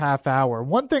this half hour.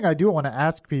 One thing I do want to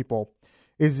ask people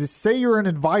is say you're an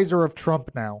advisor of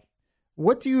Trump now.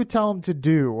 What do you tell him to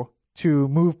do to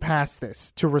move past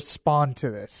this, to respond to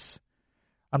this?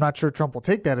 I'm not sure Trump will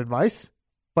take that advice,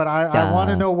 but I want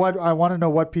to know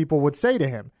what people would say to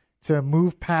him to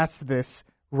move past this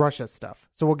Russia stuff.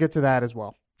 So we'll get to that as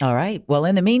well. All right. Well,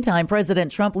 in the meantime,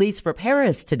 President Trump leaves for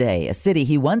Paris today, a city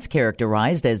he once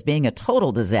characterized as being a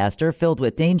total disaster filled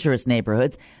with dangerous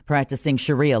neighborhoods practicing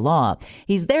Sharia law.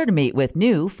 He's there to meet with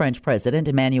new French President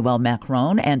Emmanuel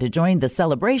Macron and to join the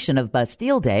celebration of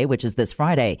Bastille Day, which is this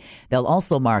Friday. They'll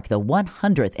also mark the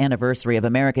 100th anniversary of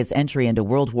America's entry into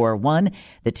World War I.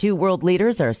 The two world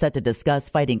leaders are set to discuss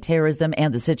fighting terrorism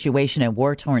and the situation in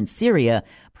war-torn Syria.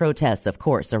 Protests, of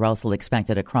course, are also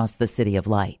expected across the City of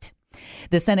Light.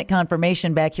 The Senate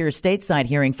confirmation back here stateside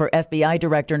hearing for FBI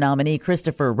Director nominee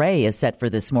Christopher Wray is set for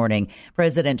this morning.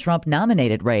 President Trump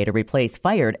nominated Wray to replace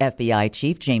fired FBI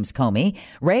Chief James Comey.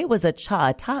 Wray was a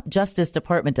top Justice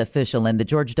Department official in the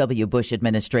George W. Bush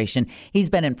administration. He's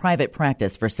been in private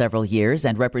practice for several years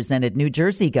and represented New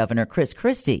Jersey Governor Chris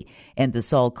Christie in the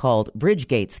so-called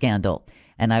Bridgegate scandal.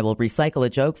 And I will recycle a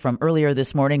joke from earlier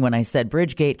this morning when I said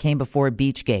Bridgegate came before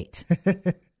Beachgate.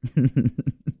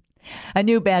 A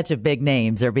new batch of big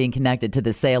names are being connected to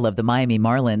the sale of the Miami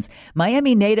Marlins.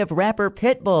 Miami native rapper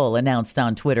Pitbull announced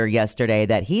on Twitter yesterday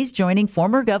that he's joining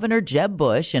former Governor Jeb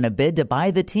Bush in a bid to buy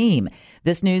the team.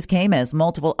 This news came as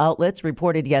multiple outlets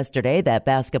reported yesterday that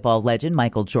basketball legend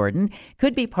Michael Jordan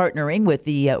could be partnering with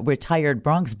the retired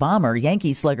Bronx Bomber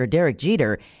Yankee slugger Derek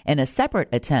Jeter in a separate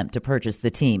attempt to purchase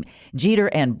the team. Jeter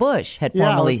and Bush had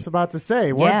formally... I was about to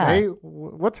say,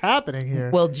 what's happening here?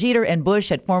 Well, Jeter and Bush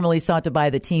had formally sought to buy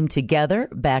the team together,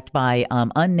 backed by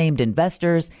unnamed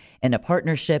investors in a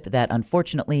partnership that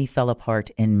unfortunately fell apart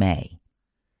in May.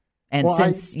 And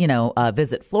since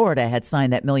Visit Florida had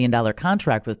signed that $1 million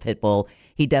contract with Pitbull,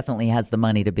 he definitely has the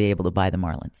money to be able to buy the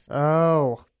Marlins.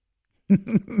 Oh,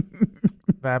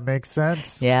 that makes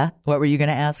sense. Yeah. What were you going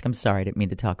to ask? I'm sorry. I didn't mean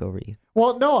to talk over you.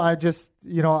 Well, no, I just,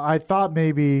 I thought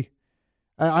maybe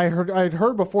I'd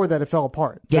heard before that it fell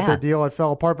apart. Yeah. That the deal had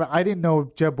fell apart, but I didn't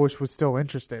know Jeb Bush was still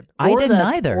interested. I didn't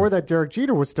either. Or that Derek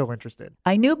Jeter was still interested.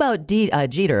 I knew about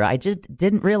Jeter. I just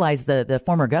didn't realize the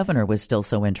former governor was still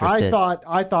so interested.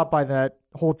 I thought by that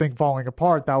whole thing falling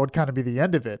apart, that would kind of be the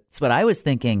end of it. That's what I was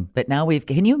thinking. But now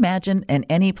can you imagine in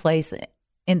any place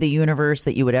in the universe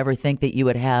that you would ever think that you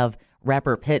would have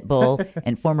rapper Pitbull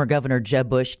and former Governor Jeb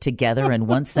Bush together in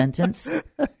one sentence,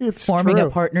 forming a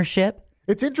partnership?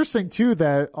 It's interesting, too,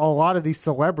 that a lot of these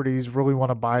celebrities really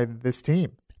want to buy this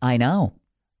team. I know.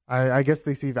 I guess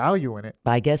they see value in it.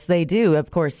 I guess they do. Of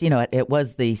course, it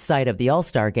was the site of the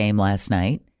All-Star game last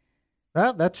night.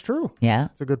 That's true. Yeah.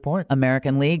 That's a good point.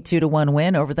 American League 2-1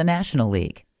 win over the National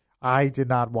League. I did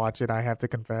not watch it, I have to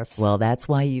confess. Well, that's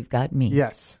why you've got me.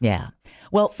 Yes. Yeah.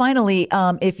 Well, finally,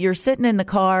 if you're sitting in the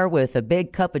car with a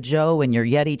big cup of Joe and your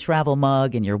Yeti travel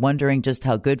mug and you're wondering just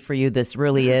how good for you this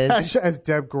really is. As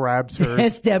Deb grabs hers.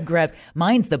 As Deb grabs.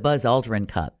 Mine's the Buzz Aldrin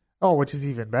cup. Oh, which is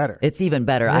even better. It's even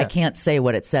better. Yeah. I can't say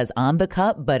what it says on the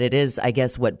cup, but it is, I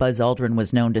guess, what Buzz Aldrin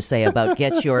was known to say about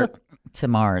get your to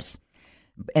Mars.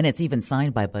 And it's even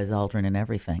signed by Buzz Aldrin and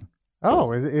everything.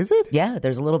 Oh, is it? Yeah,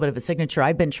 there's a little bit of a signature.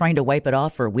 I've been trying to wipe it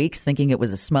off for weeks thinking it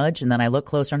was a smudge, and then I looked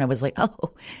closer and I was like,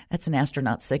 oh, that's an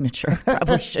astronaut signature.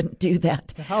 Probably shouldn't do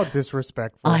that. How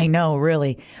disrespectful. I know,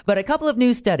 really. But a couple of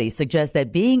new studies suggest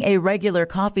that being a regular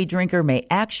coffee drinker may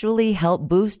actually help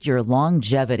boost your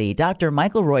longevity. Dr.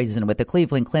 Michael Roizen with the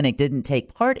Cleveland Clinic didn't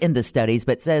take part in the studies,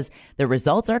 but says the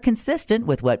results are consistent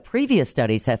with what previous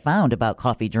studies have found about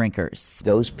coffee drinkers.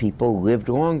 Those people lived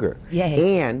longer.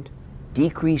 Yay. And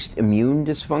decreased immune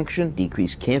dysfunction,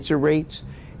 decreased cancer rates,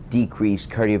 decreased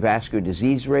cardiovascular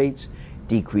disease rates,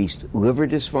 decreased liver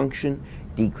dysfunction,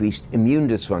 decreased immune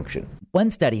dysfunction. One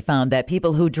study found that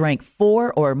people who drank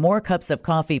 4 or more cups of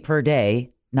coffee per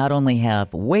day not only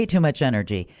have way too much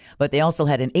energy, but they also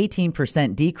had an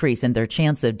 18% decrease in their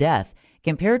chance of death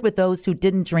compared with those who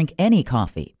didn't drink any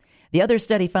coffee. The other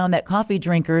study found that coffee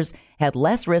drinkers had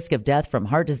less risk of death from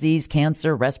heart disease,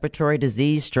 cancer, respiratory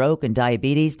disease, stroke, and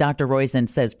diabetes. Dr. Roizen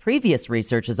says previous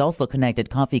research has also connected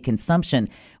coffee consumption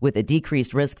with a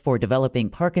decreased risk for developing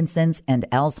Parkinson's and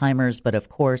Alzheimer's. But of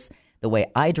course, the way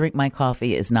I drink my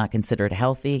coffee is not considered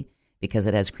healthy because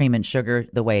it has cream and sugar.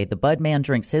 The way the Bud Man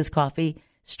drinks his coffee,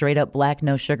 straight up black,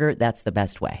 no sugar, that's the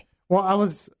best way. Well,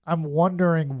 I'm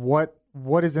wondering what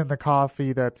is in the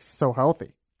coffee that's so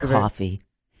healthy. Coffee.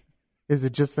 Is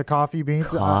it just the coffee beans?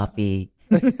 Coffee.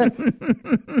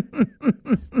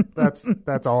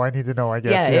 That's all I need to know, I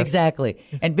guess. Yeah, yes. Exactly.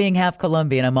 And being half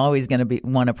Colombian, I'm always going to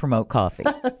want to promote coffee.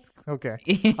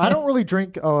 Okay. I don't really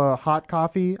drink hot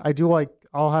coffee.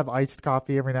 I'll have iced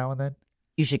coffee every now and then.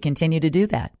 You should continue to do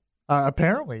that.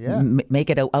 Apparently, yeah. Make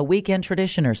it a weekend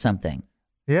tradition or something.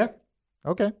 Yeah.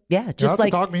 Okay. Yeah, just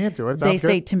like talk me into it. They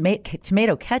say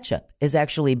tomato ketchup is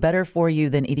actually better for you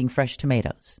than eating fresh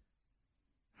tomatoes.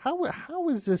 How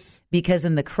is this? Because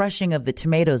in the crushing of the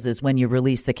tomatoes is when you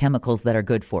release the chemicals that are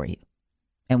good for you.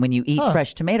 And when you eat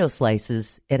fresh tomato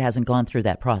slices, it hasn't gone through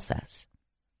that process.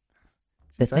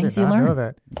 The things you learn. Know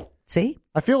that. See?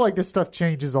 I feel like this stuff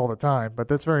changes all the time, but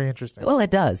that's very interesting. Well, it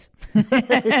does.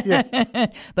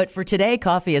 But for today,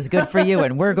 coffee is good for you,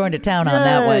 and we're going to town on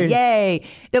that one. Yay!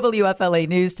 WFLA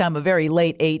News Time, a very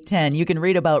late 8:10. You can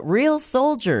read about real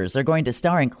soldiers are going to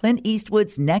star in Clint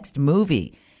Eastwood's next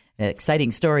movie. The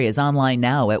exciting story is online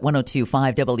now at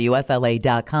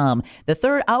 1025WFLA.com. The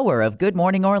third hour of Good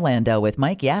Morning Orlando with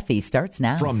Mike Yaffe starts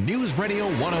now. From News Radio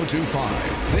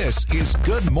 1025, this is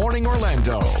Good Morning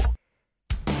Orlando.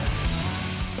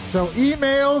 So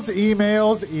emails.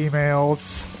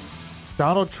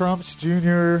 Donald Trump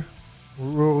Jr.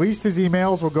 released his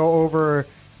emails. We'll go over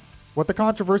what the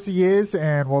controversy is,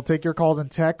 and we'll take your calls and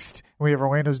text. We have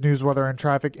Orlando's news, weather, and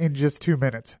traffic in just 2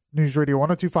 minutes. News Radio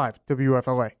 1025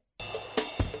 WFLA.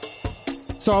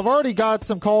 So I've already got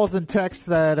some calls and texts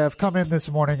that have come in this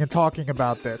morning and talking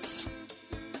about this.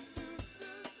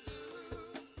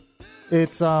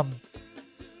 It's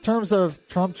terms of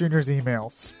Trump Jr.'s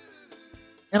emails.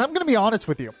 And I'm going to be honest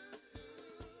with you.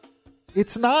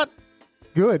 It's not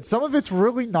good. Some of it's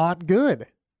really not good.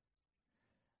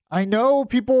 I know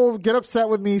people get upset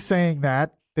with me saying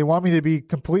that. They want me to be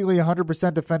completely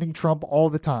 100% defending Trump all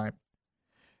the time.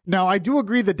 Now, I do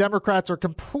agree that Democrats are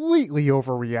completely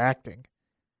overreacting.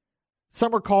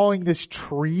 Some are calling this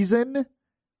treason.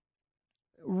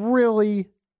 Really?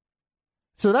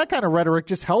 So that kind of rhetoric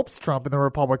just helps Trump and the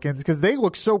Republicans because they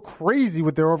look so crazy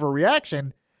with their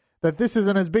overreaction that this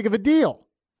isn't as big of a deal.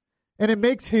 And it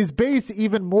makes his base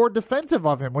even more defensive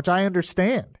of him, which I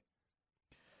understand.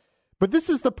 But this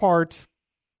is the part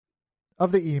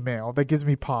of the email that gives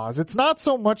me pause. It's not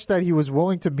so much that he was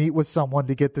willing to meet with someone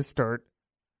to get this dirt.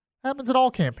 It happens in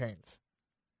all campaigns.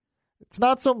 It's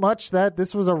not so much that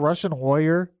this was a Russian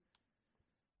lawyer.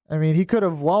 I mean, he could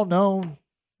have well known.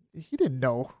 He didn't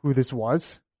know who this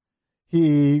was.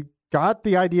 He got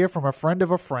the idea from a friend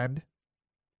of a friend.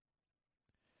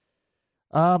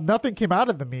 Nothing came out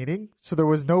of the meeting, so there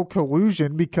was no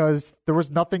collusion because there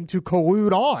was nothing to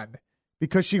collude on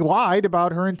because she lied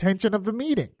about her intention of the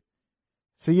meeting.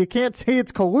 So you can't say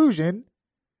it's collusion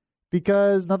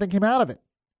because nothing came out of it.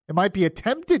 It might be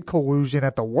attempted collusion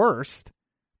at the worst.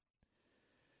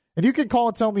 And you can call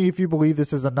and tell me if you believe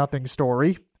this is a nothing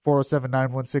story,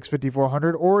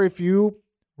 407-916-5400, or if you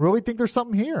really think there's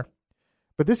something here.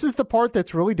 But this is the part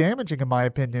that's really damaging, in my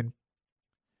opinion.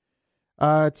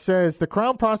 It says, the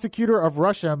Crown Prosecutor of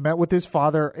Russia met with his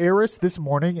father, Aris, this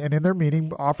morning, and in their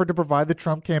meeting offered to provide the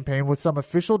Trump campaign with some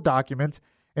official documents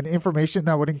and information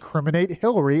that would incriminate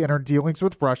Hillary and her dealings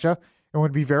with Russia and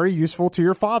would be very useful to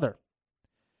your father.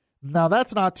 Now,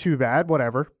 that's not too bad,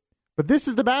 whatever. But this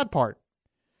is the bad part.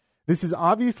 This is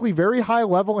obviously very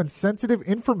high-level and sensitive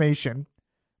information,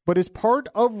 but is part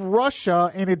of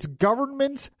Russia and its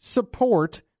government's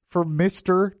support for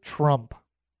Mr. Trump.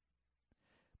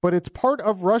 But it's part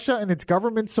of Russia and its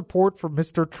government's support for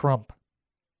Mr. Trump.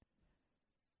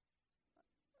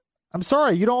 I'm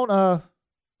sorry, you don't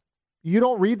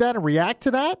read that and react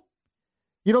to that?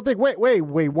 You don't think, wait,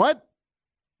 what?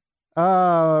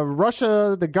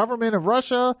 Russia, the government of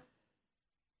Russia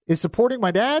is supporting my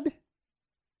dad?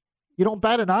 You don't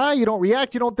bat an eye? You don't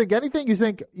react? You don't think anything? You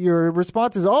think your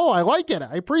response is, oh, I like it.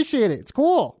 I appreciate it. It's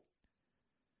cool.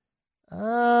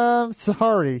 I'm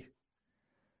sorry.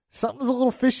 Something's a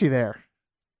little fishy there.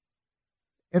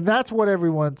 And that's what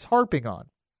everyone's harping on.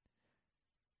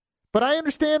 But I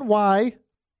understand why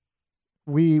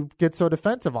we get so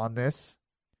defensive on this.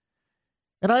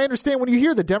 And I understand when you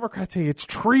hear the Democrats say it's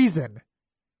treason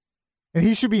and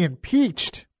he should be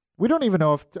impeached. We don't even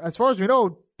know if, as far as we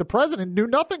know, the president knew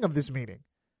nothing of this meeting.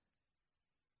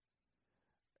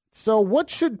 So what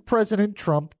should President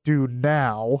Trump do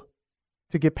now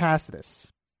to get past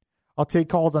this? I'll take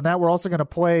calls on that. We're also going to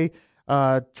play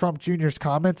Trump Jr.'s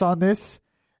comments on this.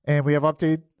 And we have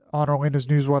update on Orlando's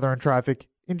news, weather, and traffic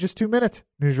in just 2 minutes.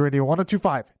 News Radio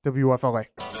 102.5 WFLA.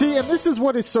 See, and this is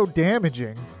what is so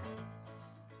damaging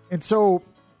and so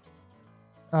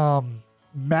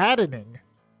maddening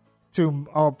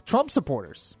to Trump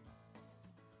supporters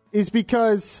is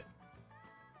because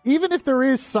even if there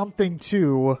is something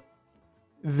to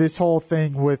this whole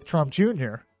thing with Trump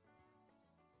Jr.,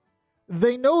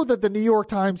 they know that the New York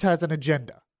Times has an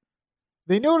agenda.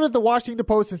 They know that the Washington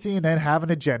Post and CNN have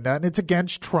an agenda, and it's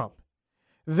against Trump.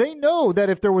 They know that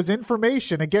if there was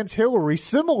information against Hillary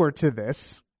similar to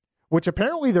this, which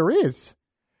apparently there is,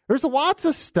 there's lots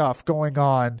of stuff going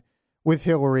on with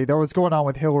Hillary that was going on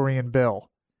with Hillary and Bill.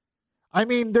 I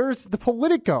mean, there's the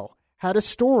Politico had a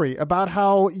story about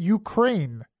how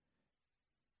Ukraine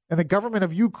and the government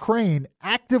of Ukraine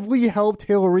actively helped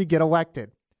Hillary get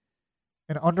elected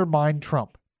and undermine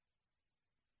Trump.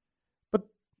 But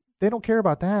they don't care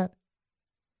about that.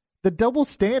 The double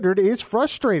standard is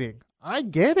frustrating. I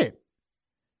get it.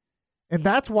 And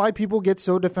that's why people get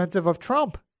so defensive of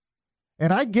Trump.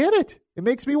 And I get it. It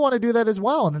makes me want to do that as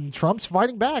well. And then Trump's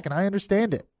fighting back, and I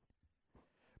understand it.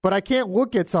 But I can't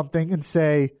look at something and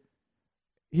say,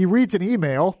 he reads an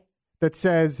email that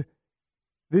says,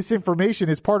 this information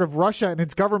is part of Russia and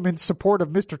its government's support of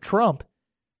Mr. Trump.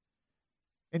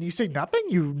 And you say nothing?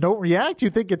 You don't react? You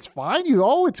think it's fine?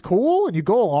 It's cool? And you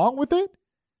go along with it?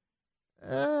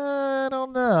 I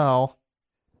don't know.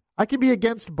 I can be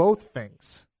against both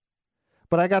things.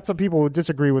 But I got some people who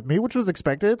disagree with me, which was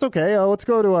expected. It's okay. Let's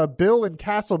go to Bill in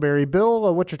Castleberry.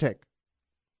 Bill, what's your take?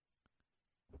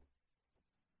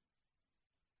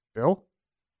 Bill?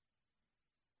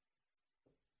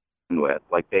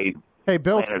 Like they Hey,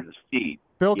 Bill. planted the seed.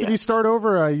 Bill, can you start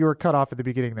over? You were cut off at the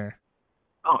beginning there.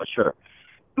 Oh, sure.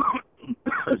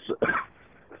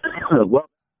 Well,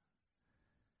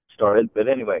 started, but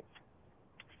anyway,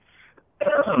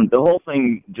 the whole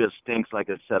thing just stinks like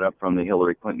a setup from the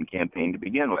Hillary Clinton campaign to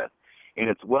begin with. And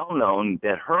it's well known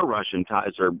that her Russian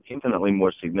ties are infinitely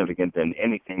more significant than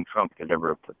anything Trump could ever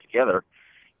have put together,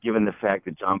 given the fact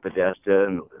that John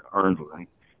Podesta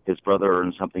his brother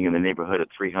earned something in the neighborhood of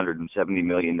 $370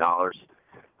 million,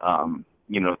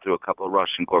 through a couple of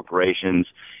Russian corporations.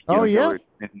 And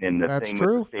the That's thing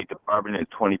true. with the State Department and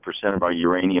 20% of our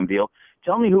uranium deal.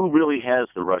 Tell me who really has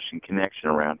the Russian connection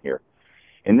around here.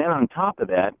 And then on top of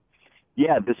that,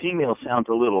 this email sounds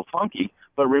a little funky,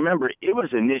 but remember, it was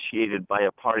initiated by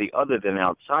a party other than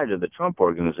outside of the Trump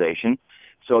organization.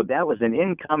 So that was an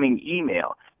incoming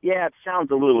email. Yeah, it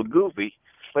sounds a little goofy,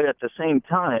 but at the same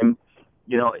time,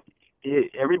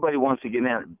 everybody wants to get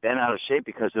bent out of shape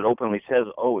because it openly says,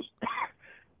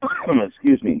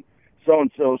 excuse me,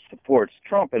 so-and-so supports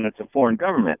Trump and it's a foreign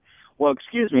government. Well,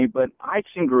 excuse me, but I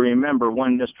seem to remember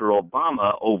when Mr.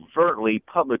 Obama overtly,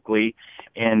 publicly,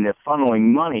 and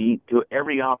funneling money to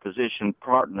every opposition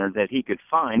partner that he could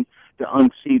find to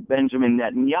unseat Benjamin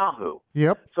Netanyahu.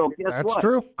 Yep. So guess That's what?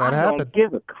 true. That I happened. don't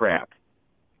give a crap.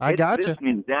 I gotcha. This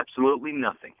means absolutely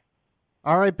nothing.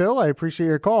 All right, Bill, I appreciate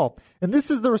your call. And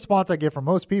this is the response I get from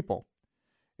most people,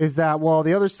 is that, well,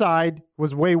 the other side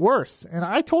was way worse. And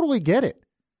I totally get it.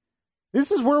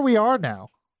 This is where we are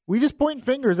now. We just point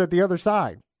fingers at the other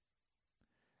side.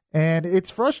 And it's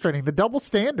frustrating. The double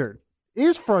standard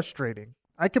is frustrating.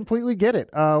 I completely get it.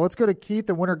 Let's go to Keith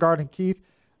in Winter Garden. Keith,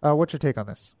 what's your take on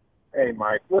this? Hey,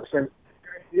 Mike. Listen,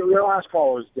 your last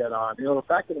call was dead on. The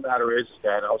fact of the matter is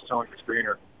that I was telling the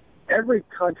screener, every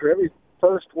country, every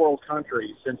first world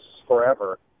country since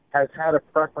forever has had a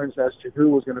preference as to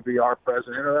who was going to be our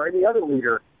president or any other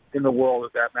leader in the world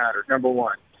if that mattered, number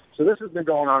one. So this has been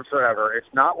going on forever.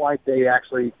 It's not like they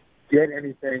actually did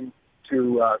anything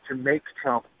to make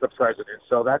Trump the president.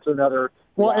 So that's another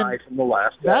lie from the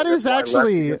left. That is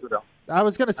actually, I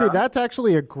was going to say, that's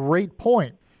actually a great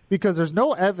point because there's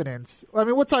no evidence. I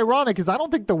mean, what's ironic is I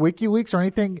don't think the WikiLeaks or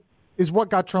anything is what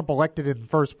got Trump elected in the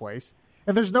first place.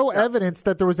 And there's no evidence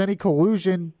that there was any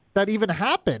collusion that even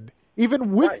happened,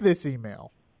 even with this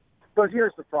email. But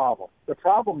here's the problem. The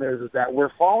problem is that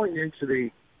we're falling into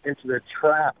the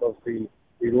trap of the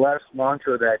left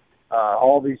mantra that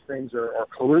all these things are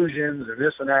collusions and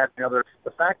this and that and the other.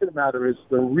 The fact of the matter is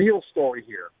the real story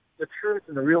here, the truth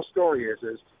and the real story is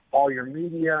all your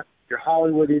media, your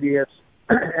Hollywood idiots,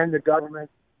 and the government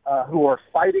who are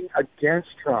fighting against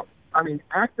Trump. I mean,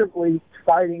 actively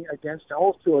fighting against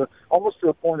almost to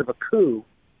a point of a coup,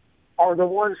 are the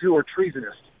ones who are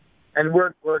treasonous. And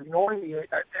we're ignoring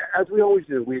as we always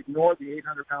do, we ignore the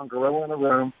 800-pound gorilla in the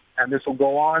room, and this will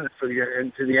go on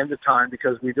into the end of time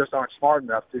because we just aren't smart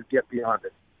enough to get beyond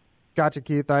it. Gotcha,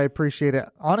 Keith. I appreciate it.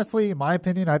 Honestly, in my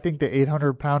opinion, I think the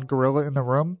 800-pound gorilla in the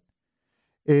room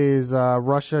is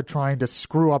Russia trying to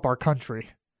screw up our country.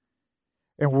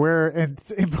 And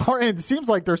it seems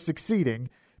like they're succeeding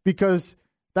because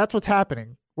that's what's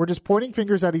happening. We're just pointing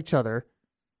fingers at each other.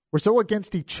 We're so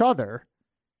against each other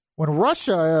when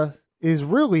Russia is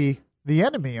really the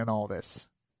enemy in all this.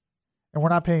 And we're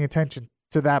not paying attention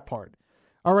to that part.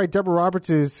 All right, Deborah Roberts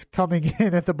is coming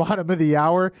in at the bottom of the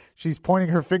hour. She's pointing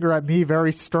her finger at me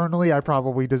very sternly. I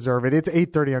probably deserve it. It's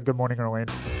 8:30 on Good Morning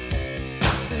Orlando.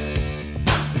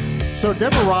 So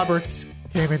Deborah Roberts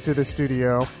came into the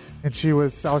studio, and I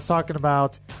was talking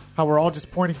about how we're all just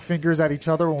pointing fingers at each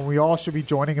other when we all should be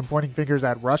joining and pointing fingers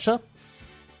at Russia.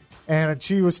 And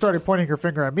she started pointing her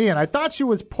finger at me, and I thought she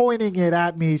was pointing it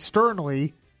at me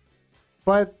sternly,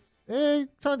 but it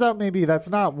turns out maybe that's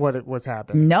not what it was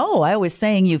happening. No, I was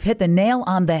saying you've hit the nail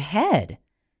on the head.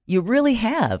 You really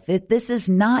have. This is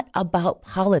not about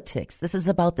politics. This is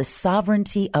about the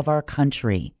sovereignty of our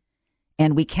country.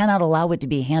 And we cannot allow it to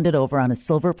be handed over on a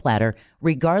silver platter,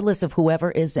 regardless of whoever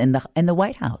is in the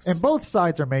White House. And both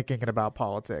sides are making it about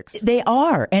politics. They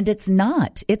are, and it's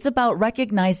not. It's about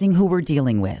recognizing who we're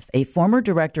dealing with. A former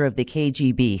director of the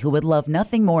KGB who would love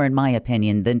nothing more, in my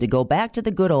opinion, than to go back to the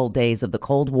good old days of the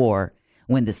Cold War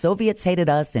when the Soviets hated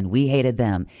us and we hated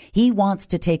them. He wants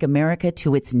to take America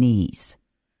to its knees.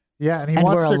 Yeah, and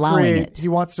he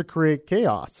wants to create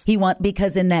chaos.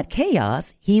 Because in that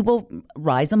chaos, he will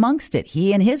rise amongst it.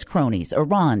 He and his cronies,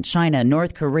 Iran, China,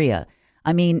 North Korea.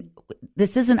 I mean,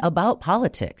 this isn't about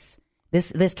politics.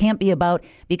 This can't be about,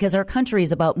 because our country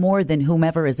is about more than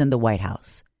whomever is in the White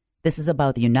House. This is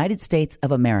about the United States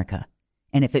of America.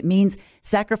 And if it means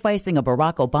sacrificing a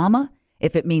Barack Obama,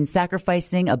 if it means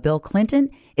sacrificing a Bill Clinton,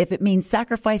 if it means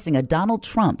sacrificing a Donald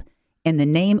Trump in the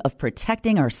name of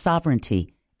protecting our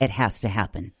sovereignty, it has to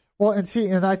happen. Well,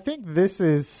 and I think this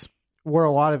is where a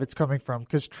lot of it's coming from,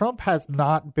 because Trump has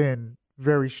not been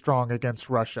very strong against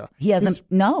Russia. He hasn't,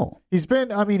 no.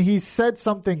 He's said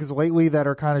some things lately that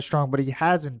are kind of strong, but he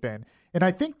hasn't been. And I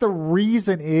think the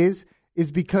reason is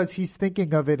because he's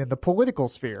thinking of it in the political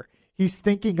sphere. He's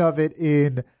thinking of it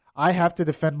in, I have to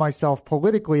defend myself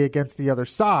politically against the other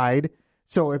side.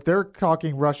 So if they're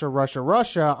talking Russia, Russia,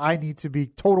 Russia, I need to be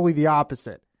totally the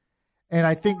opposite. And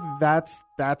I think that's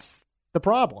the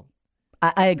problem.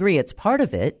 I agree. It's part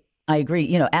of it. I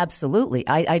agree. Absolutely.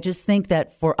 I just think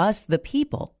that for us, the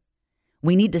people,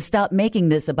 we need to stop making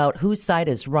this about whose side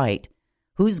is right,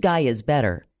 whose guy is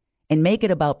better, and make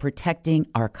it about protecting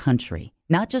our country,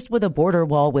 not just with a border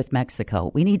wall with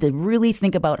Mexico. We need to really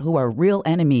think about who our real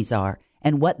enemies are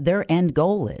and what their end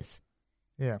goal is.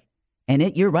 Yeah.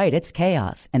 And you're right. It's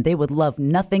chaos. And they would love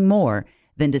nothing more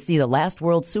than to see the last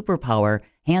world superpower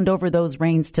hand over those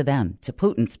reins to them, to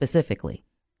Putin specifically.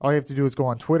 All you have to do is go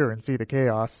on Twitter and see the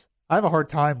chaos. I have a hard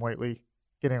time lately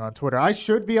getting on Twitter. I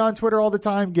should be on Twitter all the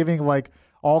time, giving like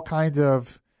all kinds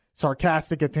of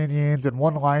sarcastic opinions and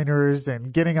one-liners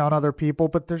and getting on other people,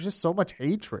 but there's just so much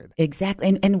hatred.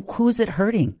 Exactly. And who's it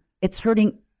hurting? It's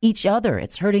hurting each other.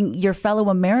 It's hurting your fellow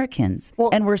Americans.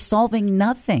 And we're solving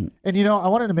nothing. And, I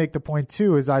wanted to make the point,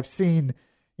 too, is I've seen,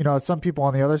 some people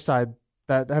on the other side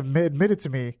that have admitted to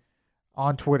me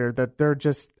on Twitter that they're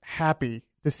just happy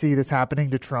to see this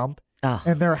happening to Trump. Oh,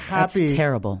 and they're happy. That's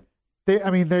terrible. They're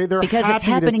because happy it's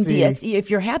happening to see.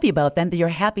 if you're happy about that, then you're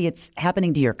happy it's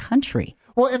happening to your country.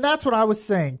 Well, and that's what I was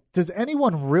saying. Does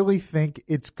anyone really think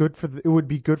it would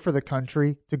be good for the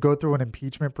country to go through an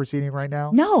impeachment proceeding right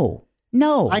now? No.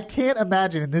 I can't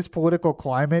imagine in this political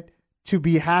climate to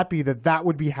be happy that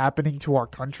would be happening to our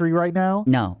country right now.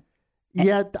 No.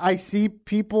 Yet I see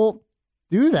people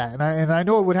do that, and I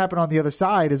know it would happen on the other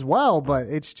side as well, but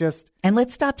it's just. And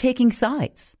let's stop taking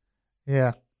sides.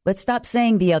 Yeah. Let's stop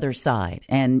saying the other side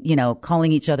and,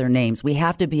 calling each other names. We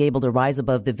have to be able to rise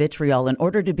above the vitriol in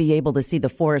order to be able to see the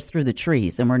forest through the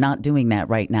trees. And we're not doing that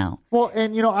right now. Well,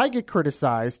 and, I get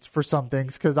criticized for some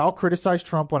things because I'll criticize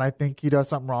Trump when I think he does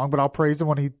something wrong, but I'll praise him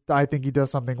when I think he does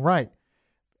something right.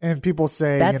 And people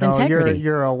say, that's integrity.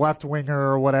 You're a left winger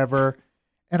or whatever.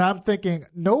 And I'm thinking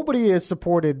nobody has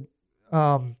supported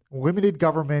limited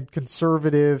government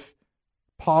conservative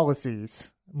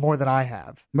policies more than I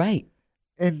have. Right.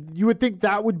 And you would think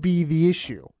that would be the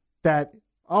issue, that,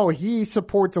 he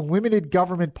supports limited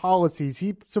government policies.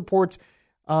 He supports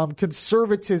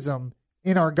conservatism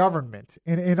in our government,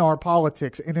 in our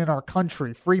politics, and in our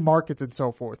country, free markets and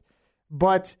so forth.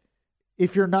 But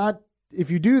if you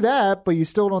do that, but you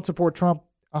still don't support Trump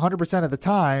 100% of the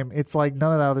time, it's like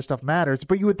none of that other stuff matters.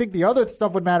 But you would think the other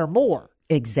stuff would matter more.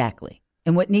 Exactly.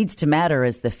 And what needs to matter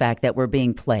is the fact that we're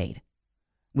being played.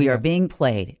 We are being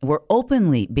played. We're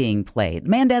openly being played. The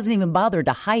man doesn't even bother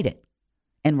to hide it.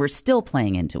 And we're still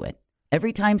playing into it.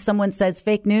 Every time someone says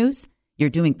fake news, you're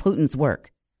doing Putin's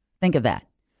work. Think of that.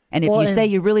 And if you say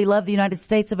you really love the United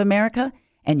States of America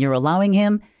and you're allowing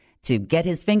him to get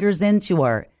his fingers into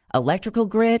our electrical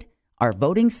grid, our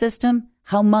voting system,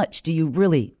 how much do you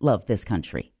really love this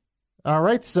country? All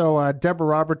right. So Deborah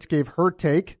Roberts gave her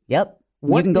take. Yep.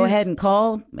 You can go ahead and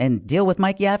call and deal with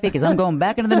Mike Yaffe because I'm going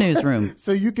back into the newsroom.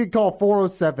 So you can call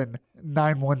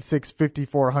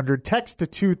 407-916-5400. Text to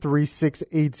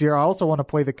 23680. I also want to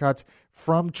play the cuts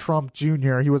from Trump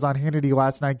Jr. He was on Hannity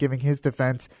last night giving his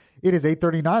defense. It is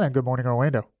 8:39 on Good Morning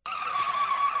Orlando.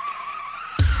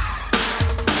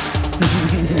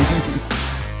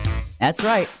 That's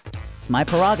right. It's my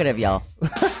prerogative, y'all.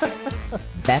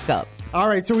 Back up. All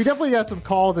right. So we definitely have some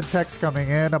calls and texts coming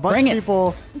in. A bunch of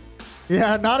people...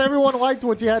 Yeah, not everyone liked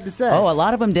what you had to say. Oh, a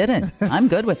lot of them didn't. I'm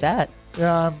good with that.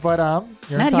 Yeah, but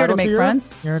you're not here to make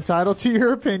friends. You're entitled to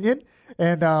your opinion.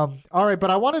 And all right,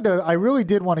 but I really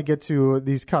did want to get to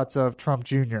these cuts of Trump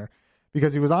Jr.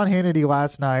 because he was on Hannity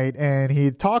last night and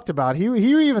he talked about he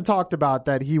even talked about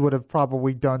that he would have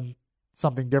probably done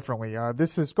something differently. Go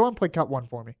and play cut one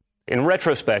for me. In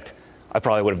retrospect, I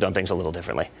probably would have done things a little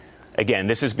differently. Again,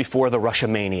 this is before the Russia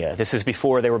mania. This is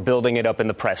before they were building it up in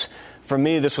the press. For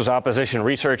me, this was opposition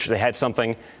research. They had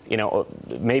something,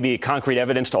 maybe concrete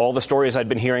evidence to all the stories I'd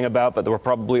been hearing about, but they were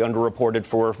probably underreported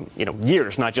for,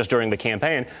 years, not just during the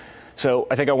campaign. So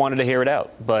I think I wanted to hear it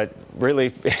out. But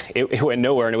really, it went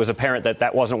nowhere, and it was apparent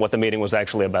that wasn't what the meeting was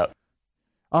actually about.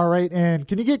 All right, and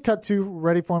can you get cut two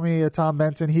ready for me, Tom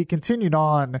Benson? He continued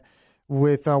on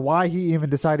with why he even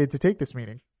decided to take this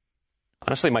meeting.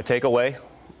 Honestly, my takeaway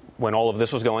when all of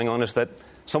this was going on is that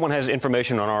someone has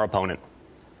information on our opponent.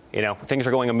 Things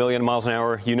are going a million miles an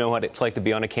hour. You know what it's like to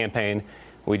be on a campaign.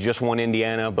 We just won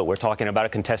Indiana, but we're talking about a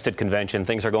contested convention.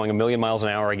 Things are going a million miles an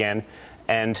hour again.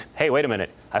 And, hey, wait a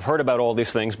minute. I've heard about all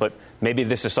these things, but maybe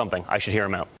this is something. I should hear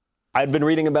them out. I'd been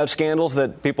reading about scandals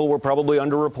that people were probably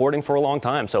underreporting for a long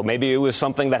time. So maybe it was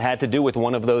something that had to do with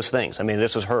one of those things. I mean,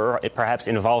 this was her, perhaps,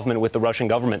 involvement with the Russian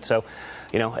government. So,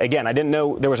 again, I didn't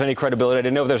know there was any credibility. I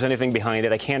didn't know if there was anything behind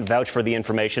it. I can't vouch for the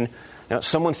information.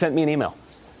 Someone sent me an email.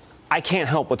 I can't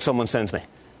help what someone sends me.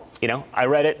 I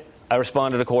read it. I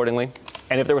responded accordingly.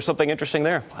 And if there was something interesting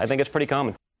there, I think it's pretty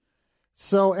common.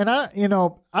 So, and I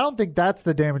don't think that's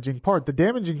the damaging part. The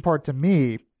damaging part to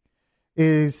me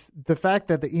is the fact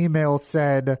that the email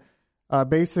said,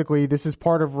 basically, this is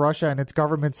part of Russia and its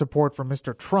government support for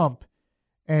Mr. Trump.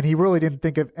 And he really didn't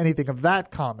think of anything of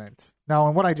that comment. Now,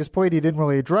 in what I just played, he didn't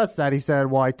really address that. He said,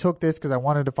 well, I took this because I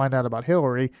wanted to find out about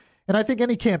Hillary. And I think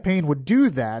any campaign would do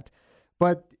that.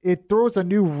 But it throws a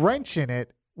new wrench in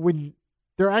it when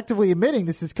they're actively admitting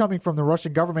this is coming from the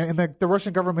Russian government and the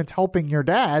Russian government's helping your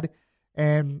dad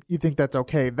and you think that's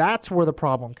okay. That's where the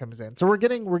problem comes in. So we're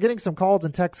getting some calls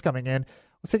and texts coming in.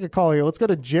 Let's take a call here. Let's go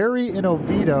to Jerry in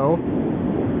Oviedo.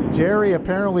 Jerry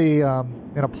apparently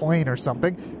in a plane or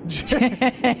something.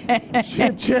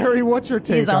 Jerry, what's your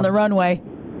take? He's on the runway.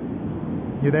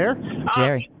 You there?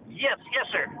 Jerry. Yes,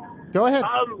 sir. Go ahead.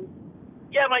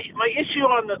 Yeah, my issue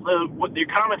on what your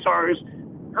comments are is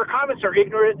her comments are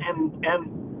ignorant and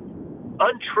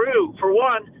untrue. For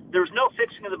one, there's no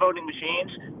fixing of the voting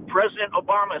machines. President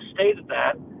Obama stated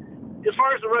that. As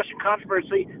far as the Russian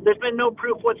controversy, there's been no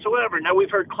proof whatsoever. Now, we've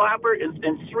heard Clapper and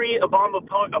 3 Obama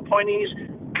appointees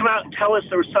come out and tell us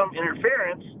there was some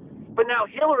interference, but now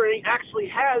Hillary actually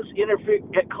has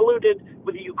colluded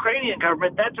with the Ukrainian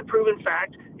government. That's a proven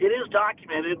fact. It is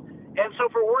documented. And so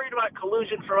if we're worried about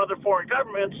collusion from other foreign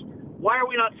governments, why are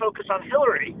we not focused on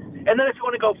Hillary? And then if you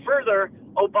want to go further,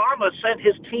 Obama sent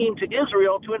his team to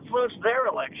Israel to influence their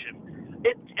election.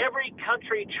 Every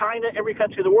country, China, every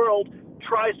country in the world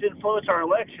tries to influence our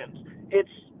elections. It's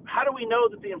how do we know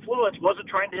that the influence wasn't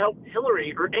trying to help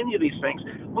Hillary or any of these things?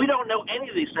 We don't know any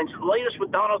of these things. The latest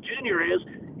with Donald Jr. is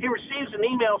he receives an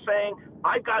email saying,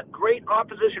 I've got great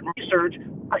opposition research.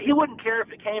 He wouldn't care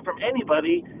if it came from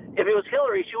anybody. If it was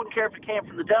Hillary, she wouldn't care if it came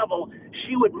from the devil.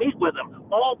 She would meet with him.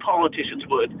 All politicians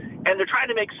would. And they're trying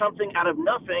to make something out of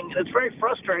nothing. And it's very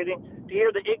frustrating to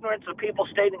hear the ignorance of people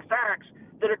stating facts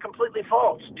that are completely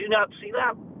false. Do you not see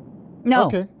that? No.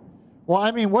 Okay. Well,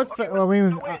 I mean, so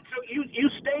you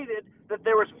stated that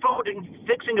there was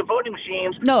fixing of voting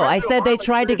machines. No, I said they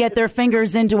tried to get their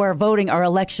fingers into our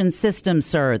election system,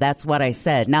 sir. That's what I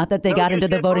said. Not that they got into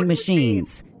the voting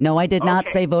machines. No, I did not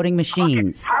say voting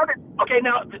machines. Okay,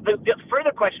 now the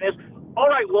further question is, all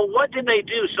right, well, what did they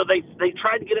do? So they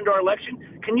tried to get into our election.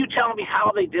 Can you tell me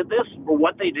how they did this or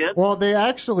what they did? Well,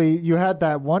 you had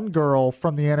that one girl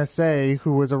from the NSA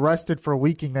who was arrested for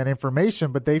leaking that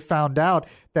information, but they found out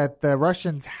that the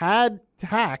Russians had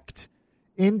hacked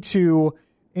into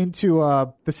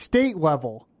the state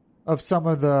level of some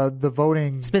of the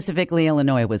voting. Specifically,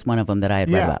 Illinois was one of them that I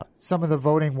had read about. Some of the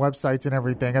voting websites and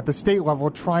everything at the state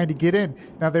level trying to get in.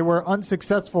 Now, they were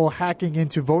unsuccessful hacking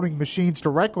into voting machines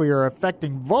directly or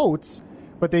affecting votes,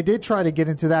 but they did try to get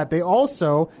into that. They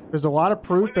also, there's a lot of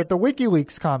proof that the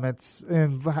WikiLeaks comments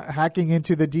and hacking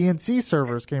into the DNC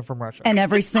servers came from Russia. And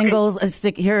every single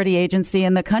security agency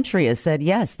in the country has said,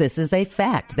 yes, this is a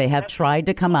fact. They have tried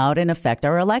to come out and affect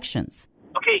our elections.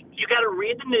 Okay, you got to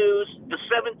read the news. The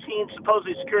 17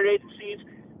 supposedly security agencies,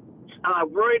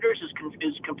 Reuters is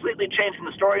completely changing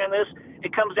the story on this.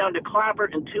 It comes down to Clapper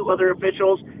and 2 other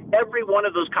officials. Every one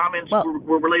of those comments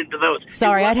were related to those.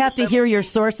 Sorry, I'd have to hear your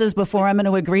sources before I'm going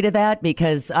to agree to that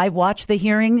because I've watched the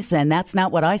hearings and that's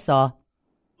not what I saw.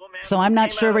 So I'm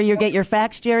not sure where you get your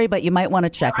facts, Jerry, but you might want to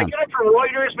check them. I get it from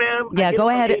Reuters, ma'am. Yeah, go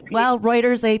ahead. Well,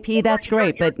 Reuters, AP, that's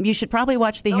great, but you should probably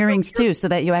watch the hearings too so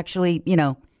that you actually,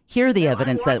 hear the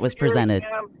evidence that was presented.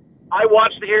 I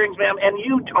watched the hearings, ma'am, and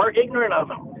you are ignorant of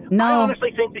them. No. I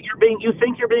honestly think that you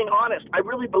think you're being honest. I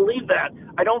really believe that.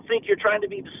 I don't think you're trying to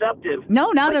be deceptive.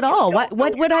 No, not at all. What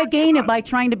would I gain by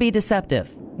trying to be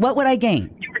deceptive? What would I gain?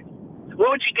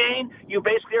 What would you gain? You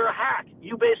basically are a hack.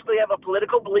 You basically have a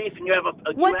political belief, and you have a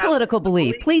What political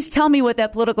belief? Please tell me what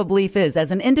that political belief is.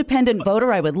 As an independent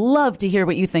voter, I would love to hear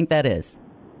what you think that is.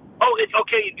 Oh, it's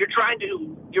okay. You're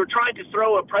trying to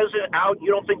throw a president out.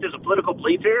 You don't think there's a political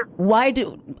belief here?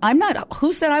 I'm not.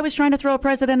 Who said I was trying to throw a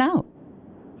president out?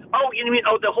 Oh, you mean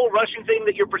the whole Russian thing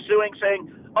that you're pursuing,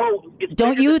 saying,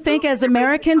 don't you think as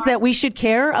Americans that we should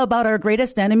care about our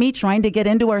greatest enemy trying to get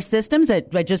into our systems? I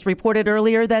just reported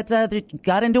earlier that they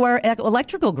got into our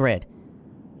electrical grid.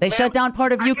 They shut down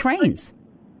part of Ukraine's.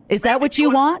 Is that what you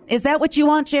want? Is that what you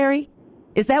want, Jerry?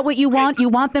 Is that what you want? You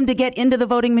want them to get into the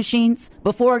voting machines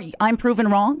before I'm proven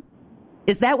wrong?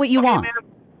 Is that what you want?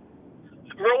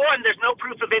 For one, there's no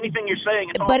proof of anything you're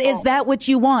saying. But is that what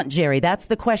you want, Jerry? That's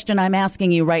the question I'm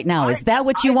asking you right now. Is that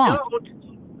what you want?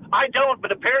 I don't,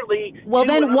 but apparently... Well,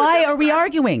 then why are we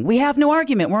arguing? We have no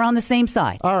argument. We're on the same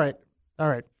side. All right.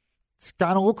 It's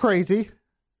gone a little crazy,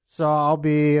 so I'll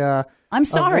be... I'm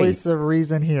sorry. A voice of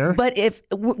reason here. But if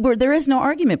there is no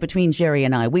argument between Jerry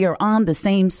and I, we are on the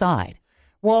same side.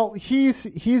 Well,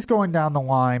 he's going down the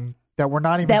line that we're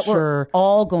not even sure. We're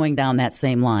all going down that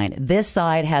same line. This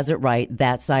side has it right.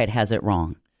 That side has it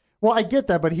wrong. Well, I get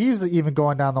that, but he's even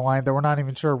going down the line that we're not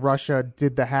even sure Russia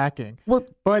did the hacking. Well,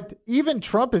 but even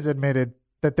Trump has admitted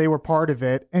that they were part of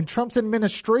it, and Trump's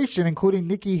administration, including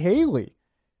Nikki Haley,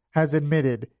 has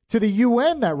admitted to the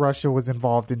UN that Russia was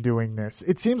involved in doing this.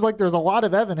 It seems like there's a lot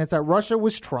of evidence that Russia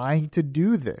was trying to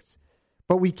do this.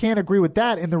 But we can't agree with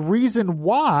that. And the reason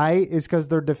why is because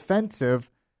they're defensive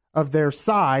of their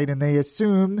side, and they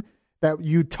assume that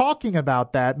you talking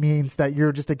about that means that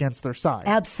you're just against their side.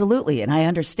 Absolutely, and I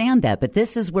understand that. But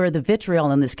this is where the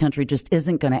vitriol in this country just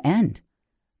isn't going to end,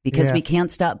 because we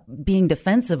can't stop being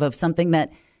defensive of something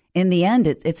that, in the end,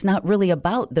 it's not really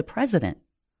about the president.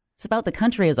 It's about the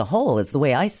country as a whole, is the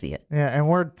way I see it. Yeah, and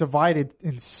we're divided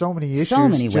in so many issues,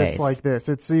 ways. Just like this.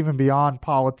 It's even beyond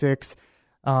politics.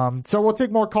 So we'll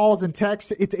take more calls and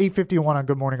texts. It's 8:51 on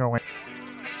Good Morning Orlando.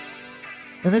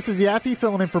 And this is Yaffe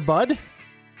filling in for Bud.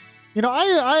 You know,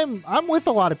 I'm with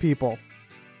a lot of people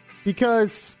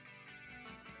because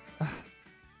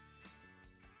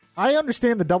I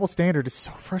understand the double standard is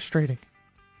so frustrating.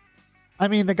 I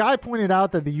mean, the guy pointed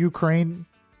out that the Ukraine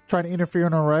tried to interfere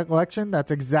in our election.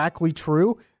 That's exactly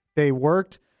true. They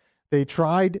worked. They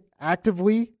tried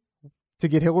actively to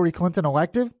get Hillary Clinton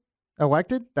elected.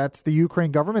 That's the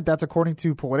Ukraine government. That's according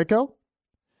to Politico.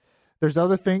 There's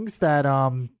other things that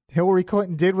Hillary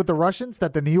Clinton did with the Russians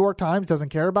that the New York Times doesn't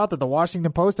care about, that the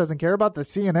Washington Post doesn't care about, that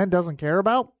CNN doesn't care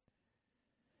about.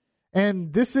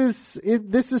 And this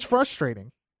is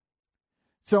frustrating.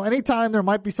 So anytime there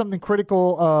might be something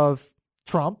critical of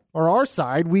Trump or our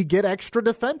side, we get extra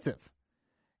defensive.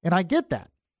 And I get that.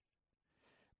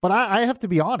 But I have to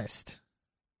be honest.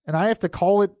 And I have to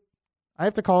call it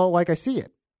like I see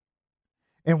it.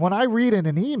 And when I read in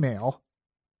an email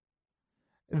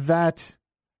that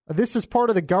this is part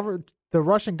of the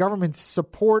Russian government's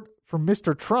support for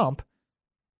Mr. Trump,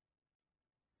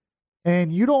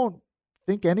 and you don't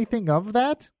think anything of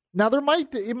that? Now,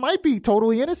 it might be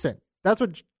totally innocent. That's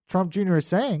what Trump Jr. is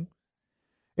saying.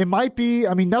 It might be,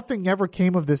 I mean, nothing ever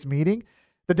came of this meeting.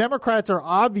 The Democrats are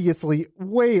obviously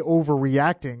way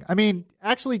overreacting. I mean,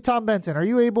 actually, Tom Benson, are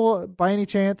you able by any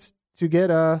chance to get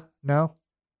no?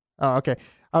 Oh, okay.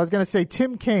 I was going to say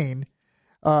Tim Kaine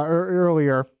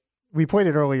earlier. We played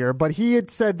it earlier, but he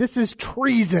had said this is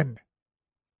treason.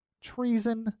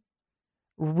 Treason?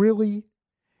 Really?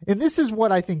 And this is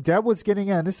what I think Deb was getting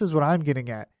at, and this is what I'm getting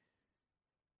at.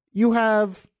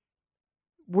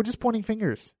 We're just pointing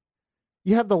fingers.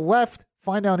 You have the left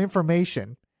find out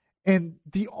information, and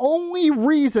the only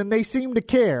reason they seem to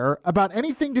care about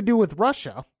anything to do with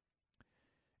Russia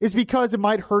is because it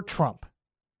might hurt Trump.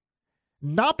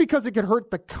 Not because it could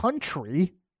hurt the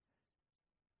country,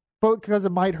 but because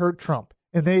it might hurt Trump.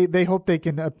 And they hope they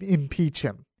can impeach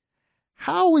him.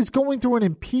 How is going through an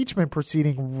impeachment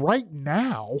proceeding right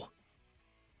now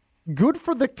good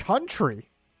for the country?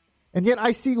 And yet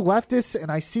I see leftists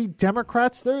and I see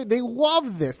Democrats, they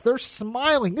love this. They're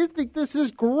smiling. They think this is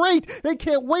great. They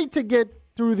can't wait to get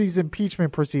through these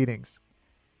impeachment proceedings.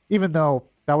 Even though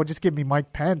that would just give me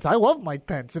Mike Pence. I love Mike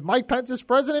Pence. If Mike Pence is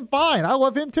president, fine. I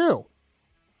love him too.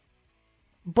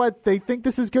 But they think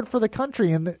this is good for the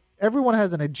country, and everyone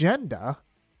has an agenda.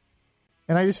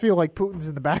 And I just feel like Putin's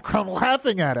in the background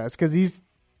laughing at us because he's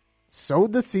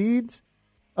sowed the seeds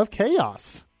of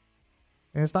chaos.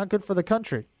 And it's not good for the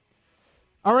country.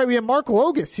 All right, we have Mark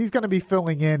Logus. He's going to be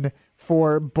filling in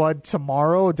for Bud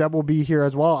tomorrow. Deb will be here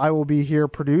as well. I will be here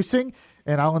producing,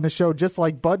 and I'll end the show just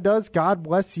like Bud does. God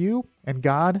bless you, and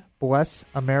God bless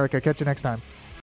America. Catch you next time.